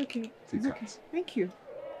 please. It's okay. Take heart. Okay. Thank you.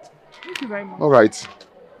 Thank you very much. All right.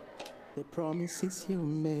 The promises you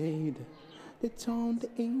made, they turned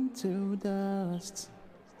into dust.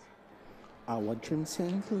 Our dreams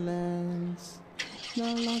and plans,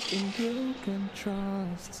 now lost in broken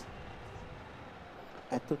trust.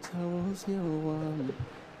 I thought I was your one,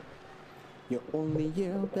 you're only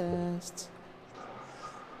your best.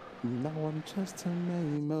 Now I'm just a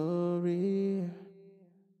memory.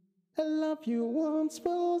 I love you once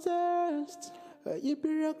possessed. You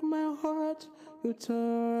broke my heart, you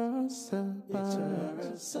tore us apart.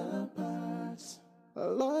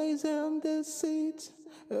 Lies and deceit,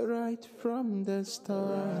 right from the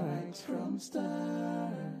start.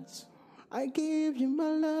 I gave you my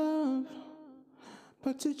love,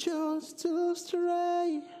 but you chose to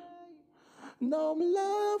stray. Now I'm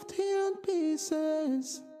left here in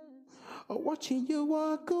pieces, watching you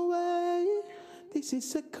walk away. This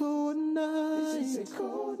is a cold night. This is a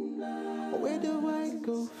cold night. Where do I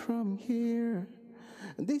go from here?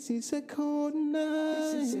 This is a cold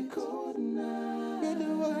night. This is a cold night. Where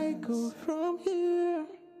do I go from here?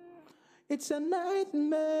 It's a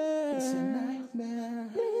nightmare. It's a nightmare.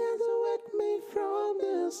 Please wake me from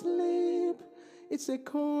the sleep. It's a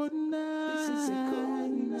cold night. This is a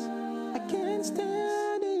cold night. I can't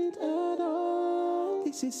stand it at all.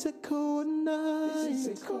 This is a cold night. This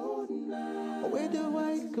is a cold night. Where do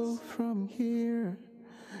I go from here?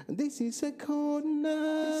 This is a cold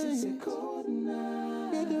night. This is a cold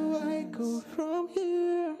night. Where do I go from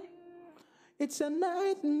here? It's a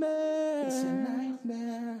nightmare. It's a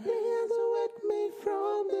nightmare. Please wake me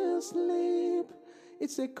from the sleep.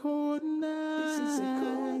 It's a cold night. This is a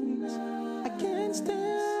cold night. I can't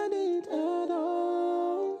stand it at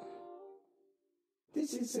all.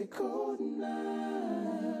 This is a cold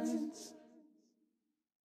night.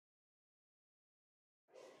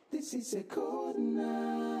 This is a cold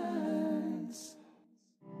night.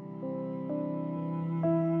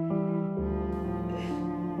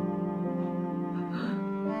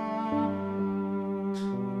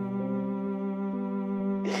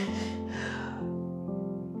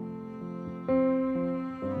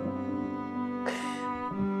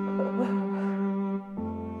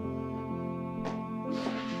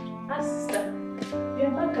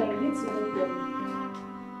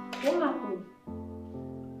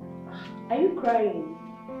 Crying.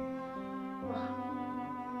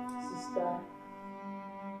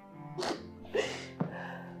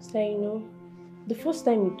 Sister, you know, the first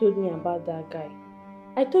time you told me about that guy,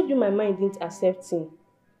 I told you my mind didn't accept him.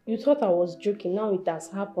 You thought I was joking, now it has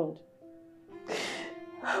happened.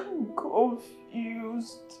 I'm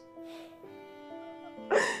confused.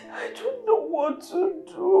 I don't know what to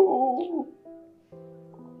do.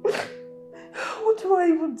 What do I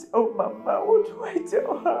even tell Mama? What do I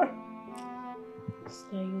tell her?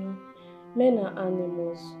 Sister, you know, men are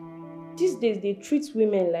animals. These days they treat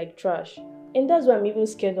women like trash. And that's why I'm even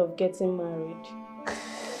scared of getting married.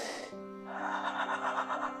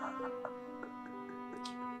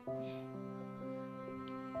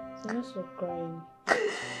 So don't stop crying.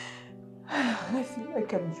 I feel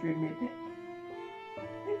like I'm dreaming.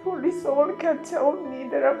 If only someone can tell me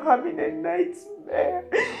that I'm having a nightmare.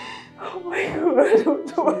 Oh my God,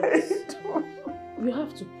 what do I do? You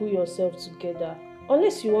have to pull yourself together.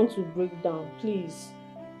 Unless you want to break down, please.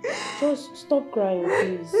 Just stop crying,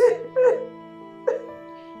 please.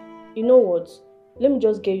 You know what? Let me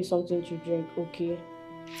just get you something to drink, okay?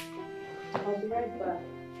 I'll be right back.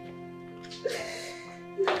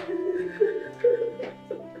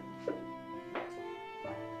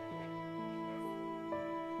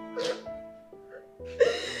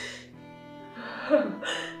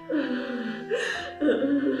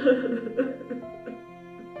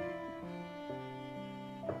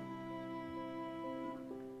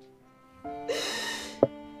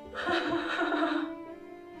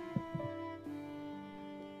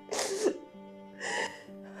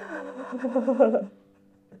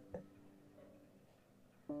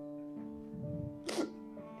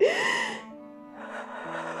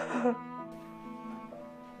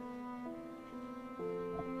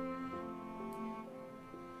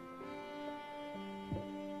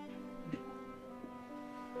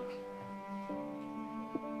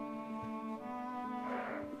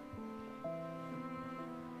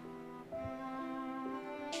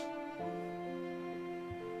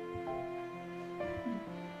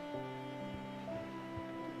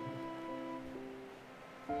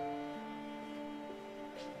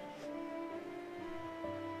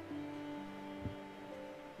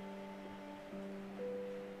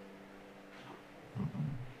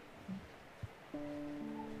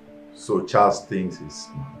 So Charles thinks he's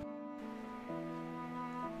smart.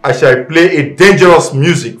 I shall play a dangerous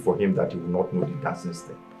music for him that he will not know the dancing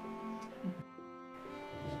step.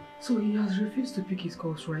 So he has refused to pick his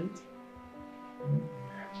calls, right?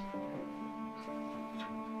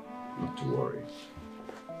 Not to worry.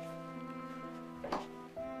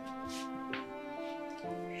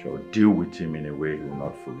 Shall deal with him in a way he will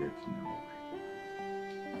not forget now.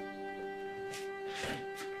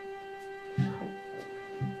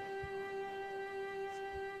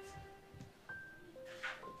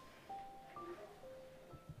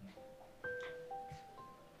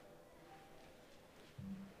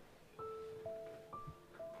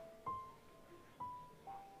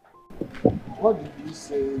 What did you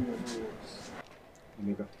say your name was?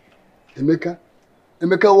 Emeka. Emeka?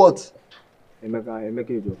 Emeka what? Emeka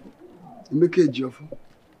Ejiofor. Emeka Ejiofor.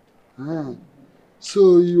 Ah.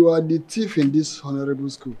 So you are the thief in this honorable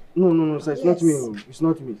school? No, sir. It's not me. It's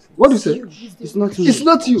not me. What do you say? It's not me. It's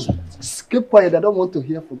not you. Keep quiet. I don't want to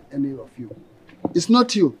hear from any of you. It's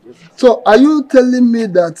not you. So are you telling me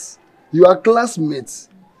that your classmates,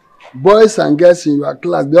 boys and girls in your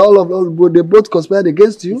class, they both conspired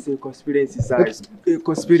against you? It's a conspiracy, sir. A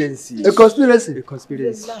conspiracy. A conspiracy? A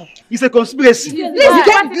conspiracy. It's a conspiracy.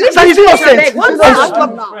 Yes. Sir, he's innocent.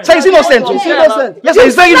 Sir, he's innocent. He's innocent. Yes, sir,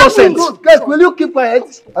 he's very innocent. Good. Guys, will you keep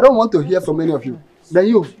quiet? I don't want to hear from any of you. Then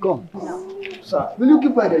you, come. Sir, will you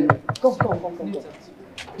keep quiet? Then you. Come.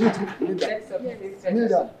 Kneel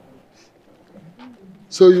down.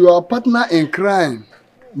 So you are a partner in crime.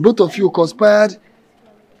 Both of you conspired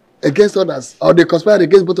against others, or they conspired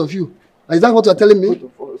against both of you. Is that what you are telling me?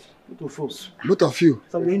 Both of us. Both of you.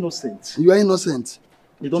 So we're innocent. You are innocent.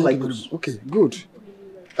 You don't like those. Okay, good.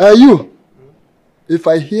 You. If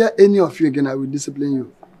I hear any of you again, I will discipline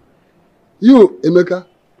you. You, Emeka.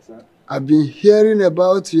 Sir? I've been hearing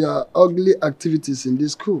about your ugly activities in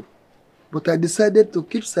this school, but I decided to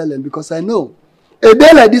keep silent because I know a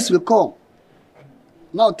day like this will come.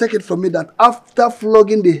 Now take it from me that after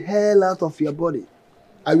flogging the hell out of your body,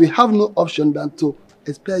 I will have no option than to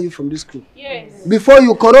expel you from this school. Yes. Before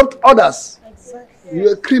you corrupt others, exactly.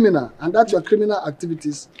 You're a criminal, and that your criminal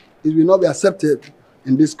activities, it will not be accepted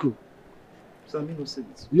in this school. So I'm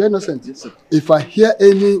innocent. You're innocent? Yes, sir. If I hear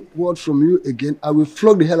any word from you again, I will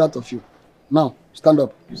flog the hell out of you. Now, stand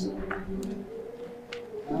up. Yes, sir.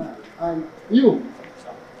 And you,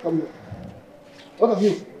 come here. What of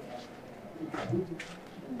you?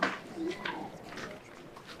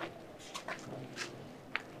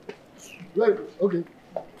 Right, okay.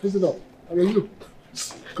 Listen up. I mean, you.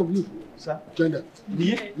 Come, you. Sir? Join them.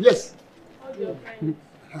 Me? Yes.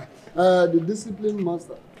 The discipline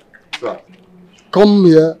master. Sir. Come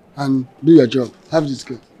here and do your job. Have this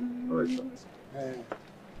kid. All right, sir.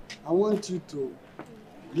 I want you to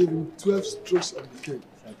give him 12 strokes of the cane.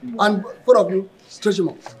 And 4 of you, stretch him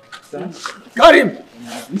up. Sir? Carry him!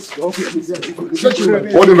 Stretch him up.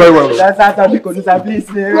 Hold him very well. That's please.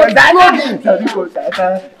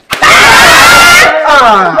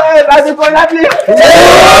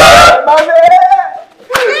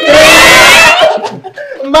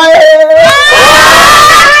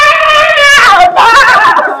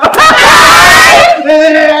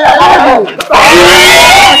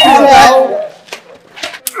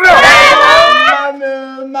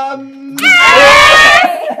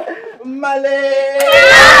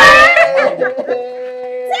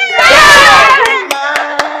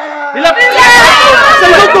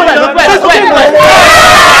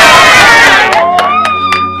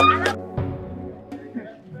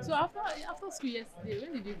 So after school yesterday,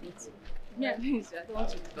 where did you go to? Me, I don't want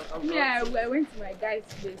to talk about. Me, I went to my guy's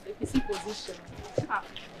place, the PC position.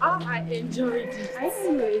 I enjoyed it. I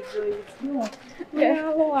think you enjoyed it. No.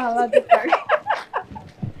 Yeah,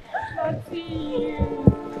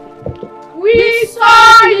 we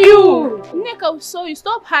saw you. Nneka, we saw you.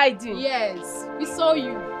 Stop hiding. Yes, we saw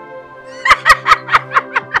you.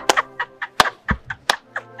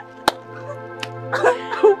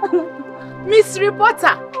 Miss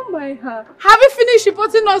Reporter. Oh my God. Have you finished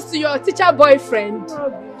reporting us to your teacher boyfriend?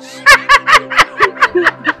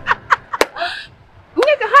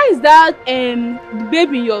 Nneka, how is that the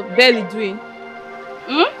baby in your belly doing?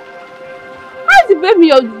 How is the baby in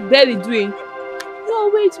your belly doing? No,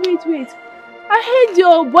 wait. I heard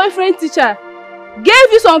your boyfriend teacher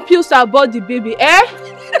gave you some pills to abort the baby, eh?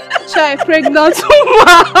 Child, pregnant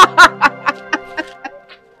woman.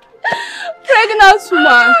 Pregnant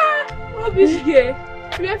woman. Rubbish girl.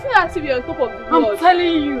 You feel as if you're on top of the world. I'm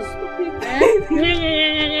telling you. Stupid.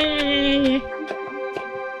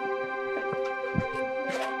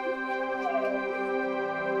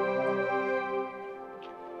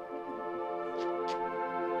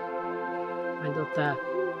 My daughter,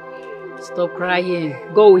 stop crying.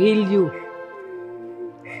 God will heal you.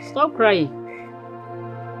 Stop crying.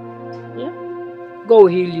 Yeah? God will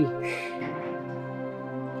heal you.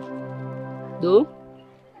 Do?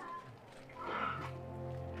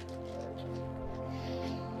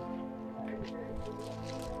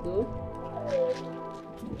 Do?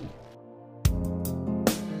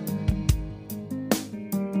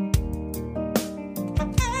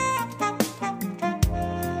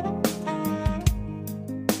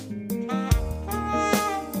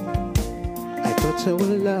 Our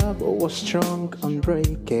love was strong,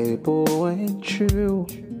 unbreakable and true.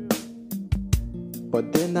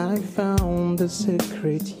 But then I found the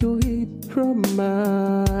secret you hid from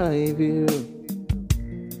my view.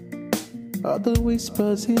 All the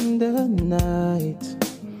whispers in the night,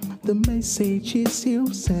 the messages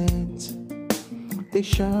you sent, They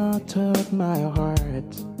shattered my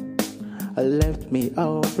heart, left me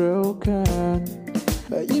all broken.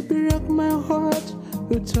 You broke my heart,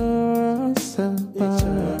 you tore us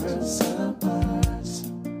apart.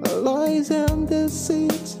 Lies and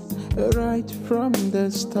deceit, right from the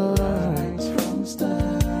start.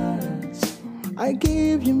 I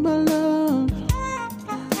gave you my love,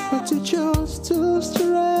 but you chose to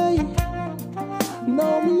stray.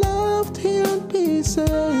 Now I'm left here in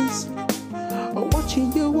pieces,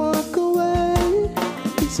 watching you walk away.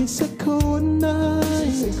 This is a cold night.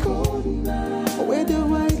 Where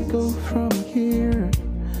do I go from here?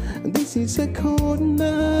 This is a cold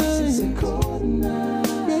night.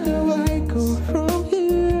 Where do I go from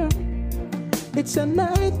here? It's a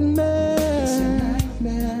nightmare.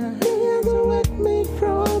 Never wake me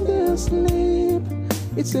from the sleep.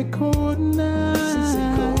 It's a cold night.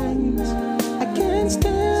 I can't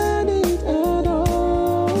stand it at all.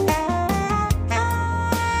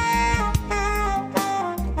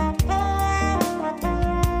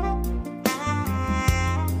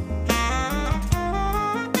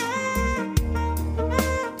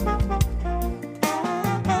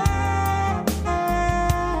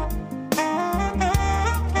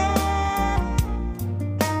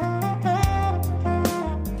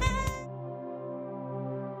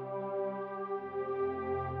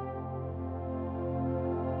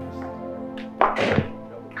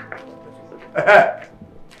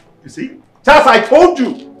 You see? Charles, I told you.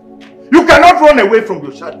 You cannot run away from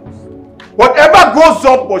your shadows. Whatever goes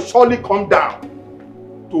up will surely come down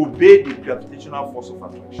to obey the gravitational force of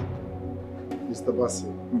attraction. Mr.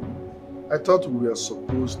 Bassey, I thought we were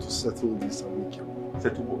supposed to settle this amicably.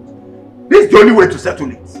 Settle what? This is the only way to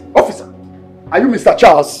settle it. Officer, are you Mr.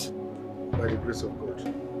 Charles? By the grace of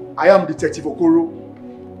God. I am Detective Okoro.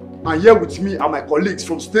 And here with me are my colleagues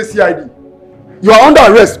from State CID. You are under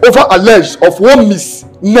arrest over alleged of one Miss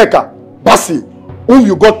Nneka Bassey, whom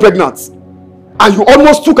you got pregnant. And you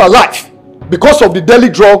almost took her life because of the deadly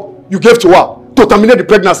drug you gave to her to terminate the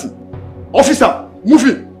pregnancy. Officer, move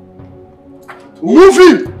in. Move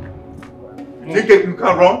in. You think you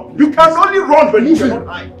can run? You can only run when you cannot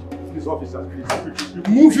hide. Please, officer, please.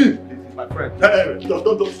 Move in. Please, my friend.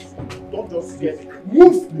 Don't just get it.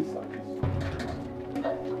 Move. Please, sir, please.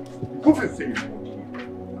 Move in, say it.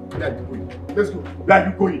 Where are you going? Let's go. Where are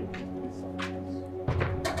you going?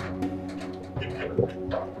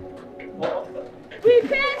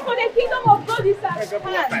 Repent, for the kingdom of God is at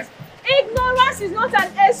hand. Ignorance is not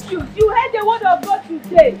an excuse. You heard the word of God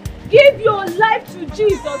today. Give your life to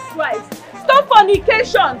Jesus Christ. Stop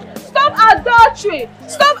fornication. Stop adultery.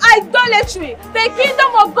 Stop idolatry. The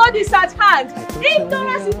kingdom of God is at hand.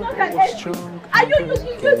 Ignorance is not an excuse. Are you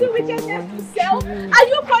using wickedness to sell? Are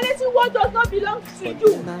you collecting what does not belong to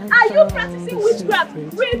you? Are you practicing witchcraft?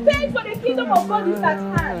 Repent, for the kingdom of God is at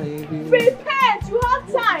hand. Repent, you have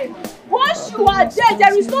time. Once you are dead,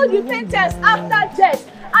 there is no repentance after death.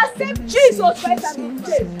 Accept Jesus Christ and be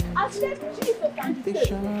saved. Accept Jesus and be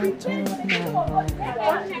saved. Repent, for the kingdom of God is at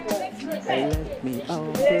hand.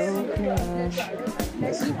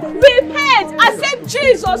 Repent, accept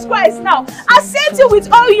Jesus Christ now. Accept Him with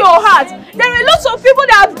all your heart. There are lots of people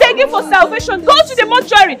that are begging for salvation. Go to the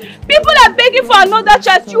mortuary. People are begging for another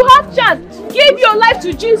chance. You have chance. Give your life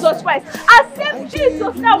to Jesus Christ. Accept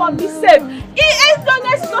Jesus now and be saved.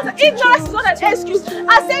 Ignorance is not an excuse.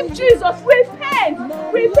 Accept Jesus. Repent.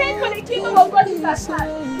 Repent, for the kingdom of God is at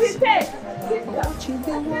hand. Repent.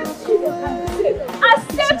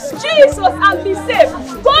 Accept Jesus and be saved.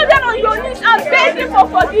 Go down on your knees and beg Him for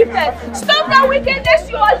forgiveness. Stop that wickedness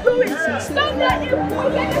you are doing. Stop that wickedness you are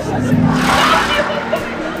doing.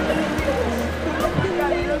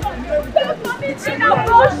 Stop committing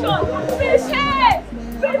abortion. Repent.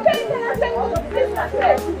 Repent and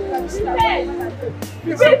accept Jesus. Repent.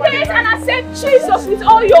 Repent and accept Jesus with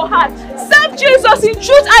all your heart. Serve Jesus in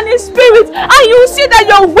truth and in spirit, and you will see that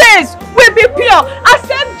your ways will be pure.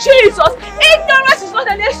 Accept Jesus. Ignorance is not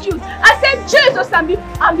an excuse. Accept Jesus and be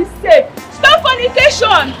saved. Stop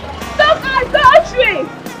fornication. Stop adultery.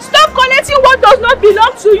 Stop collecting what does not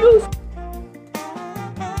belong to you.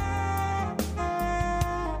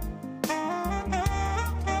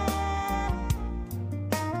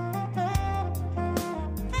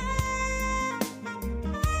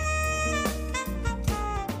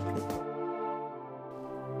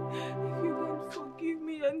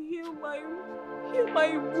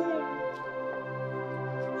 My womb,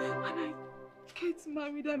 and I get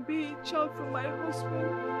married and be a child from my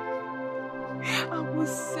husband, I will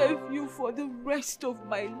serve you for the rest of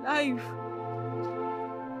my life,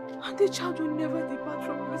 and the child will never depart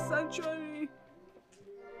from your sanctuary.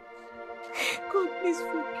 God, please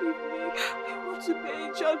forgive me. I want to be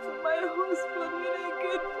a child for my husband when I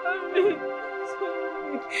get married.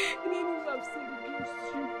 Sorry. And anything I've said against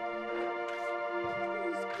you.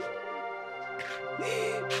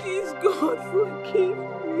 Please, God, forgive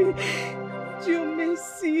me. I need your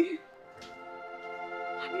mercy.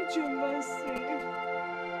 I need your mercy.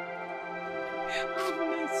 Have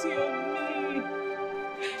mercy on me.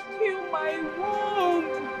 Heal my womb.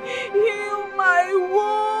 Heal my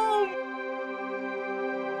womb.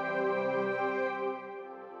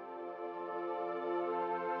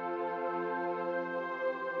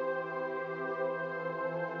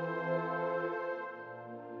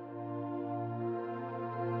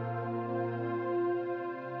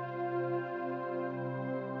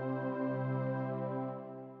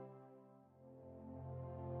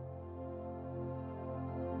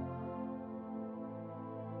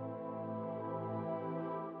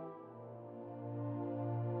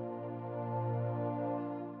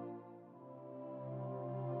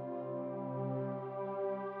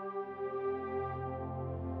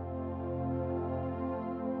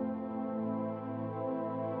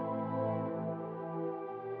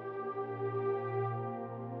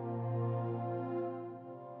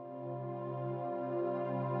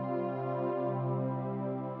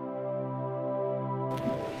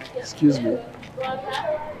 Excuse me.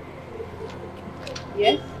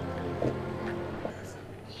 Yes?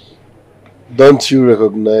 Don't you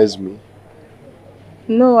recognize me?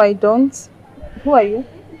 No, I don't. Who are you?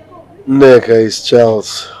 Nneka is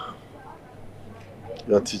Charles,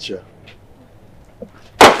 your teacher.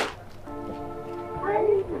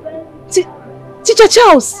 Teacher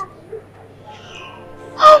Charles!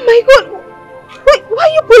 Oh my God! Wait, why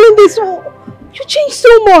are you pulling this? You changed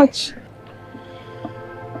so much.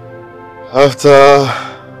 After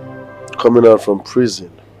coming out from prison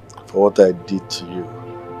for what I did to you,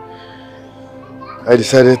 I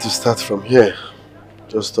decided to start from here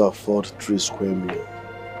just to afford 3 square meals.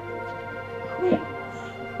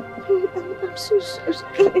 I'm so sorry.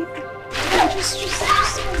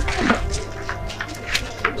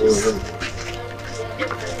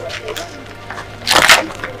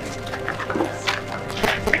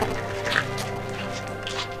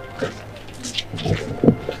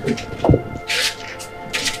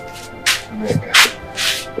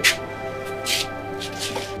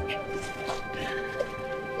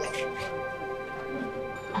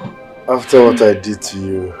 After what I did to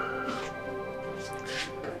you,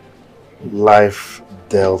 life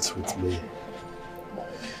dealt with me.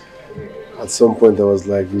 At some point I was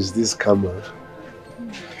like, is this karma?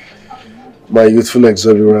 My youthful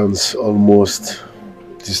exuberance almost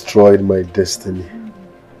destroyed my destiny.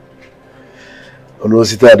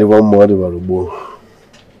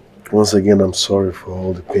 Once again, I'm sorry for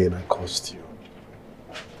all the pain I caused you.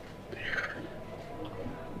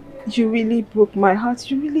 You really broke my heart.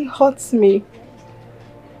 You really hurt me.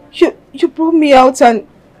 You brought me out and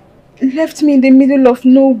left me in the middle of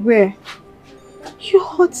nowhere. You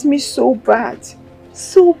hurt me so bad.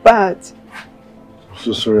 So bad. I'm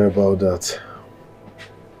so sorry about that.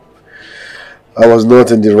 I was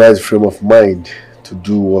not in the right frame of mind to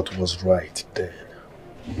do what was right then.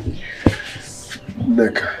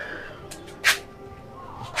 Nneka,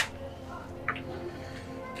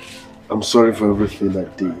 I'm sorry for everything I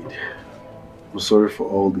did. I'm sorry for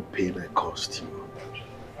all the pain I caused you.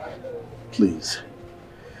 Please,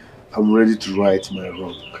 I'm ready to right my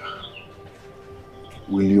wrong.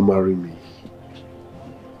 Will you marry me?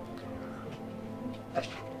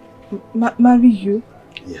 Marry you?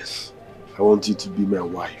 Yes. I want you to be my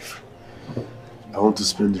wife. I want to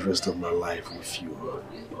spend the rest of my life with you.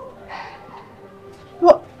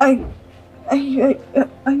 Well, I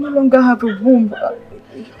no longer have a womb.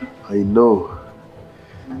 I know.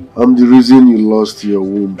 I'm the reason you lost your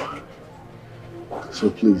womb. So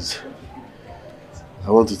please,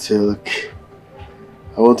 I want to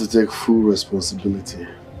take full responsibility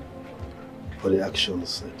for the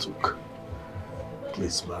actions I took.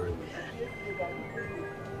 Please marry me.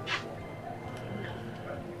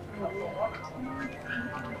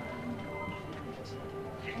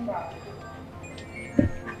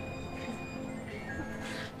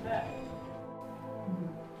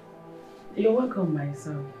 You're welcome, my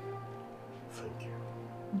son. Thank you.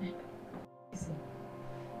 Listen.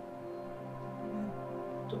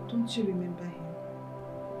 Don't you remember him?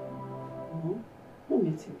 No? Who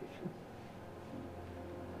met him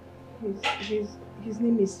before? His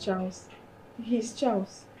name is Charles. He's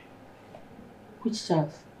Charles. Which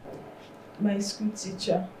Charles? My school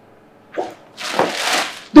teacher.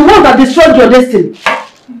 The one that destroyed your destiny?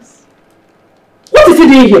 Yes. What is he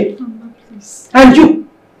doing here? Mama, please. And you?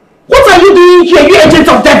 What are you doing here, you agent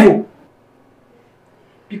of devil?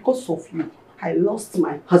 Because of you, I lost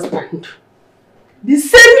my husband. The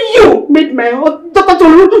same you made my daughter to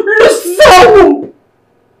lose her womb.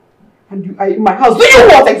 And you are in my house. Do you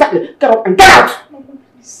what exactly? Get up and get out! Mama,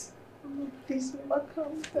 please. Mama, please. Mama,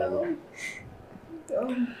 calm down.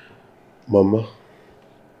 Mama,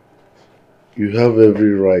 you have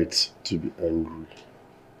every right to be angry.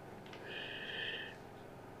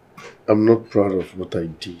 I'm not proud of what I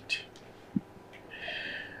did.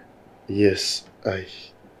 Yes,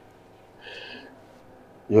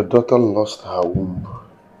 your daughter lost her womb.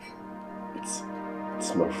 It's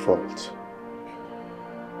my fault.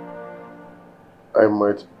 I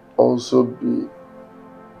might also be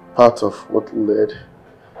part of what led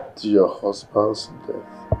to your husband's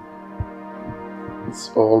death. It's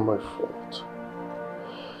all my fault.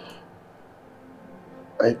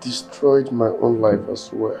 I destroyed my own life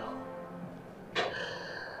as well.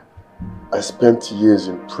 I spent years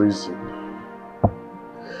in prison.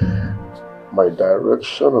 My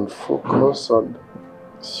direction and focus and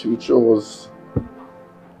future was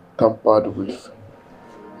tampered with.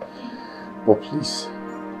 But please,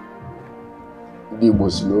 there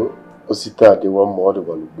was no Osita, they want more than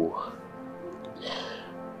Valubo.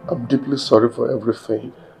 I'm deeply sorry for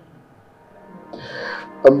everything.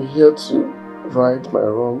 I'm here to right my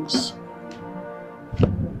wrongs.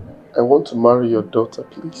 I want to marry your daughter,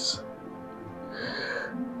 please.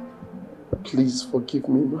 Please forgive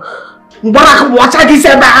me, ma. Watch out, this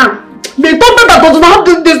man. They told me that does not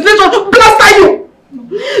have this nation blaster you.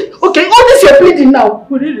 Okay, all this you're pleading now.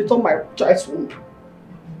 Will you return my child's womb?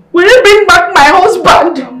 Will you bring back my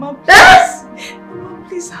husband? Mama, please. Yes? Mama,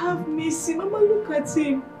 please have mercy. Mama, look at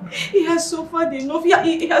him. He has suffered enough.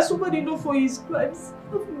 He has suffered enough for his crimes.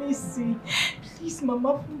 Have mercy. Please,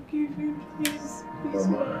 Mama, forgive him. Please. Please,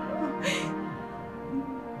 Mama.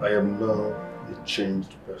 I am now a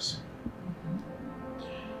changed person.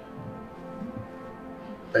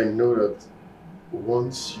 I know that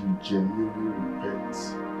once you genuinely repent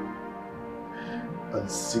and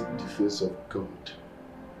seek the face of God,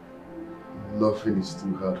 nothing is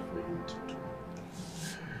too hard for Him to do.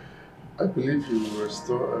 I believe He will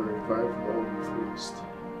restore and revive what we've lost.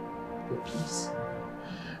 But please,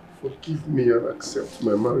 forgive me and accept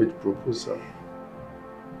my marriage proposal.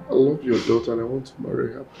 I love your daughter and I want to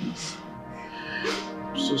marry her, please.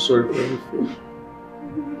 I'm so sorry for everything.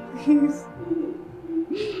 Please.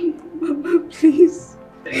 Mama, please.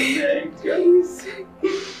 Please.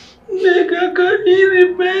 Nigga, can he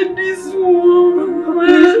repay this woman?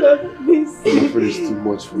 Please. Nothing is too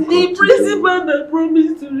much for God The to principal that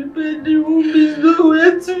promised to repay the womb is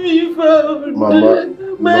nowhere to be found. Mama,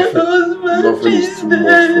 my husband nothing is is too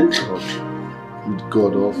dead. much for God. With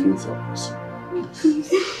God, all things are possible.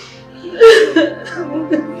 Please.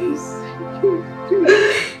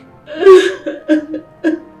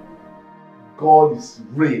 God is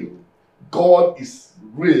real. God is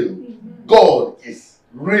real. God is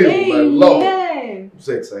real, my love. I'm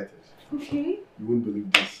so excited. Okay. You won't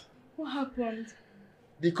believe this. What happened?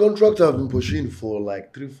 The contract I've been pursuing for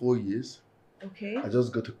like 3-4 years. Okay. I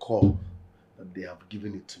just got a call that they have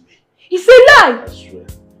given it to me. It's a lie! I swear.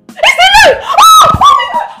 It's a lie! Oh my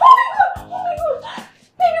god! Oh my god!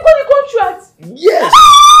 Baby, you got the contract! Yes!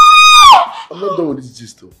 I'm not done with this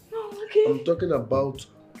gist though. No, okay. I'm talking about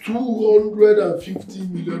 250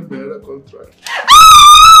 million naira contract.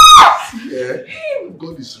 Yeah.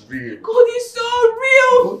 God is real. God is so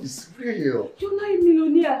real! God is real. You're not a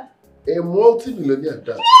millionaire. A multi-millionaire at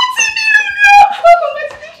that. Multi-millionaire! Oh,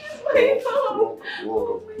 congratulations, my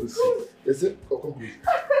Welcome. Listen, they said, come please.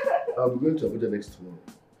 I'll be going to Abuja next tomorrow.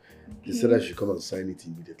 They said I should come and sign it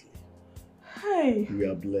immediately. Hey. We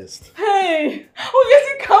are blessed. Hey. Oh, yes,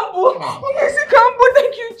 it can. Oh, yes, it can.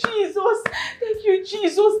 Thank you, Jesus. Thank you,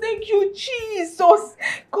 Jesus. Thank you, Jesus.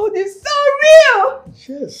 God is so real.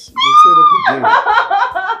 Yes, you said it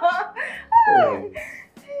again.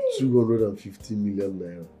 250 million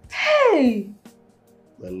naira. Hey.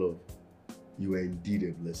 My love, you are indeed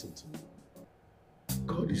a blessing to me.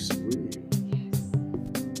 God is real.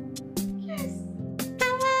 Yes.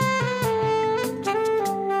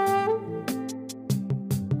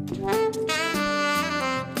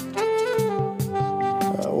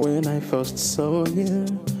 When I first saw you,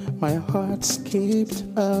 my heart skipped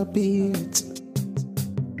a beat.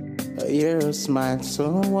 Your smile so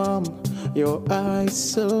warm, your eyes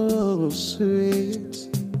so sweet.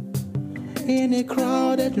 In a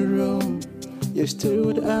crowded room, you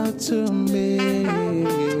stood out to me.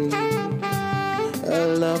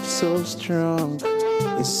 A love so strong,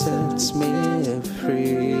 it sets me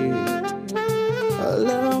free. A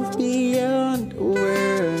love beyond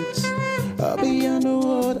words, beyond the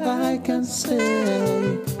word I can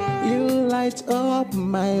say. You light up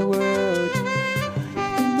my world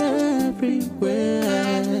in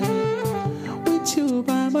everywhere. With you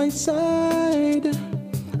by my side,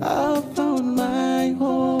 I found my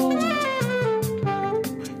home.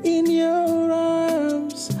 In your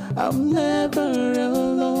arms, I'm never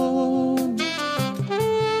alone.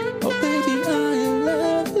 Oh baby, I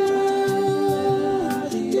love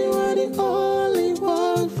you. You are the only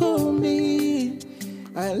one for me.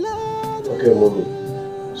 I love you. Okay, mommy.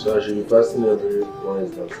 So I should be fasting every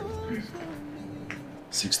Wednesday.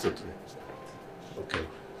 6 to 3. Okay.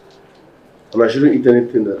 And I shouldn't eat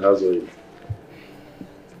anything that has oil.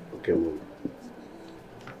 Okay, mommy.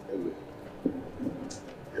 Amen.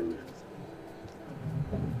 Amen.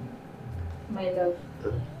 My love.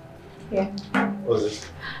 Yeah. What's this?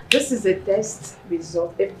 This is a test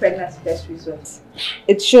result, a pregnancy test result.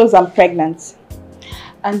 It shows I'm pregnant.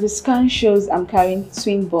 And the scan shows I'm carrying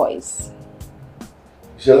twin boys.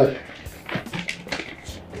 Shall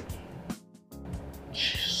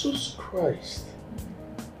Jesus Christ.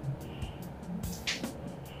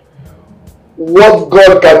 What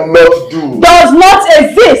God cannot do does not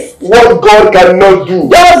exist. What God cannot do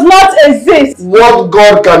Does not exist. What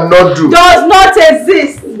God cannot do Does not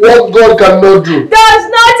exist. What God cannot do Does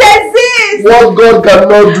not exist. What God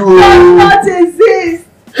cannot do Does not exist.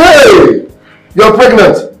 Hey! You're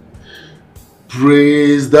pregnant.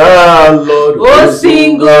 Praise the Lord. Oh,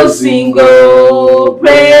 single, single.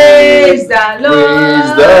 Praise the Lord.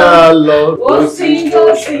 Praise the Lord. Oh,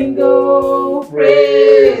 single, single.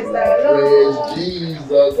 Praise the Lord. Praise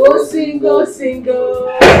Jesus. Oh, single, single.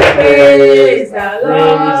 Praise the Lord.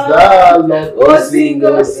 Praise the Lord. Oh,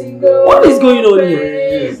 single, single. What is going on here?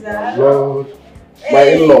 Praise the Lord. My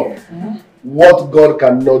in-law. What God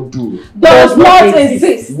cannot do does not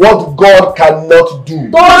exist. What God cannot do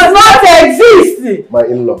Does not exist. My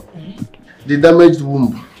in-law. The damaged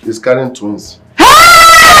womb is carrying twins.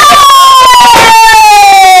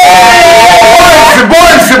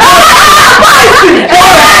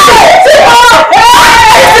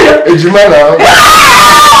 Ejima now.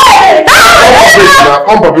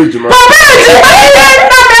 Come Papa Ejima.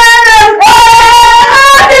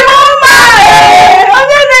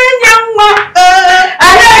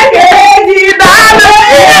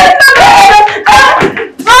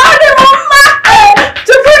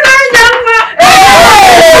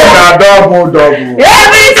 Double.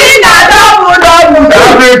 Everything na double.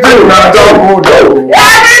 Everything na double.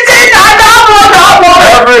 Everything na double.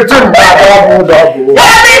 Everything na double.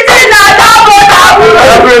 Everything na double.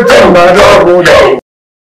 Everything na double.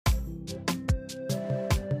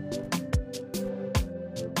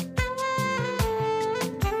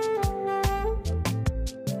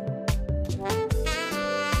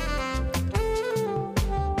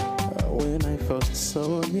 When I first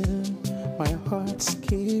saw you, my heart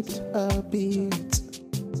skipped a beat.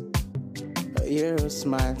 Your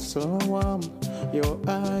smile so warm, your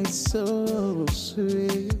eyes so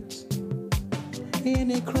sweet.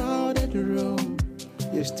 In a crowded room,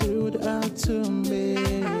 you stood out to me.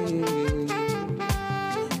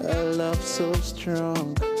 A love so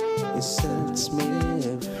strong, it sets me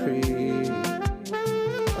free.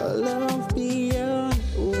 A love beyond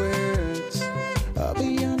words,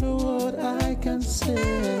 beyond what I can say.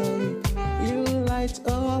 You light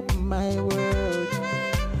up my world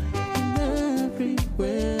in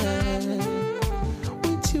everywhere.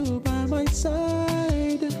 With you by my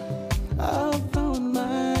side, I found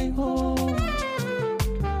my home.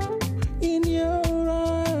 In your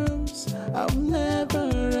arms, I'm never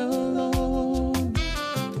alone.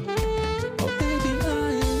 Oh baby, I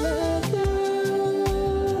love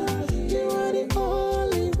you. You are the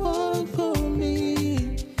only one for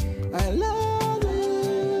me. I love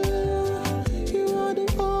you. You are the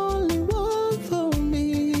only one for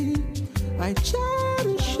me. I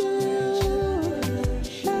cherish you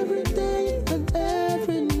every day and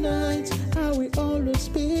every night. I will always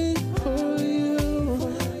be for you.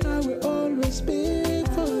 I will always be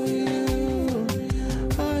for you.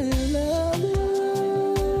 I love you.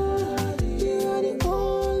 You are the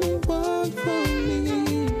only one for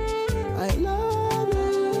me. I love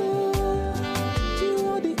you. You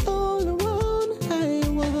are the only one I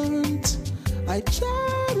want. I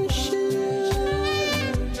cherish you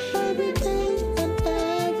every day and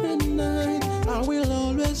every night. I will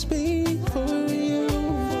always be for you.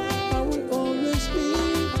 I will always be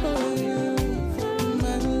for you,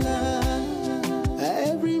 my love.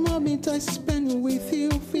 Every moment I spend with you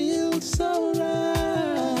feels so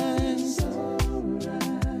right.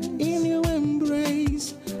 In your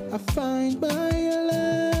embrace, I find my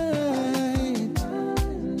light.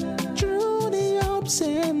 Through the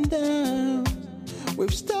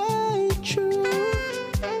we've stayed true.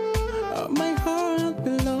 My heart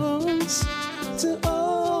belongs to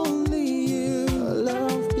only you.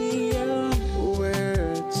 Love beyond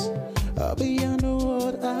words, beyond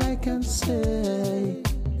what I can say.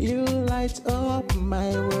 You light up my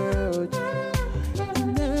world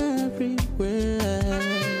in every way.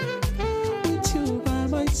 With you by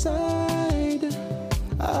my side,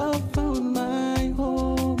 I found my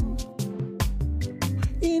home.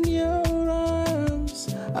 In your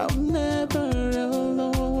arms, I'm never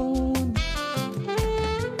alone.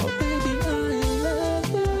 Oh baby, I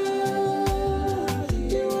love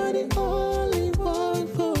you. You are the only one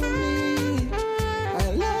for me.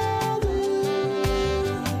 I love you.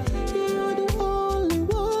 You are the only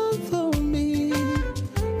one for me.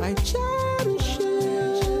 I cherish you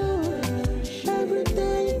every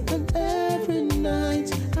day and every night.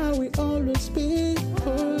 I will always be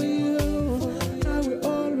for you. I will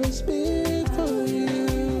always be for you.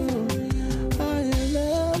 I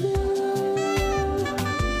love you.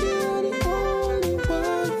 You are the only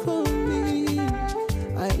one for me.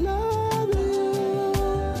 I love you.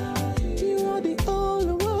 You are the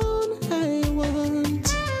only one I want.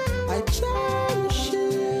 I cherish you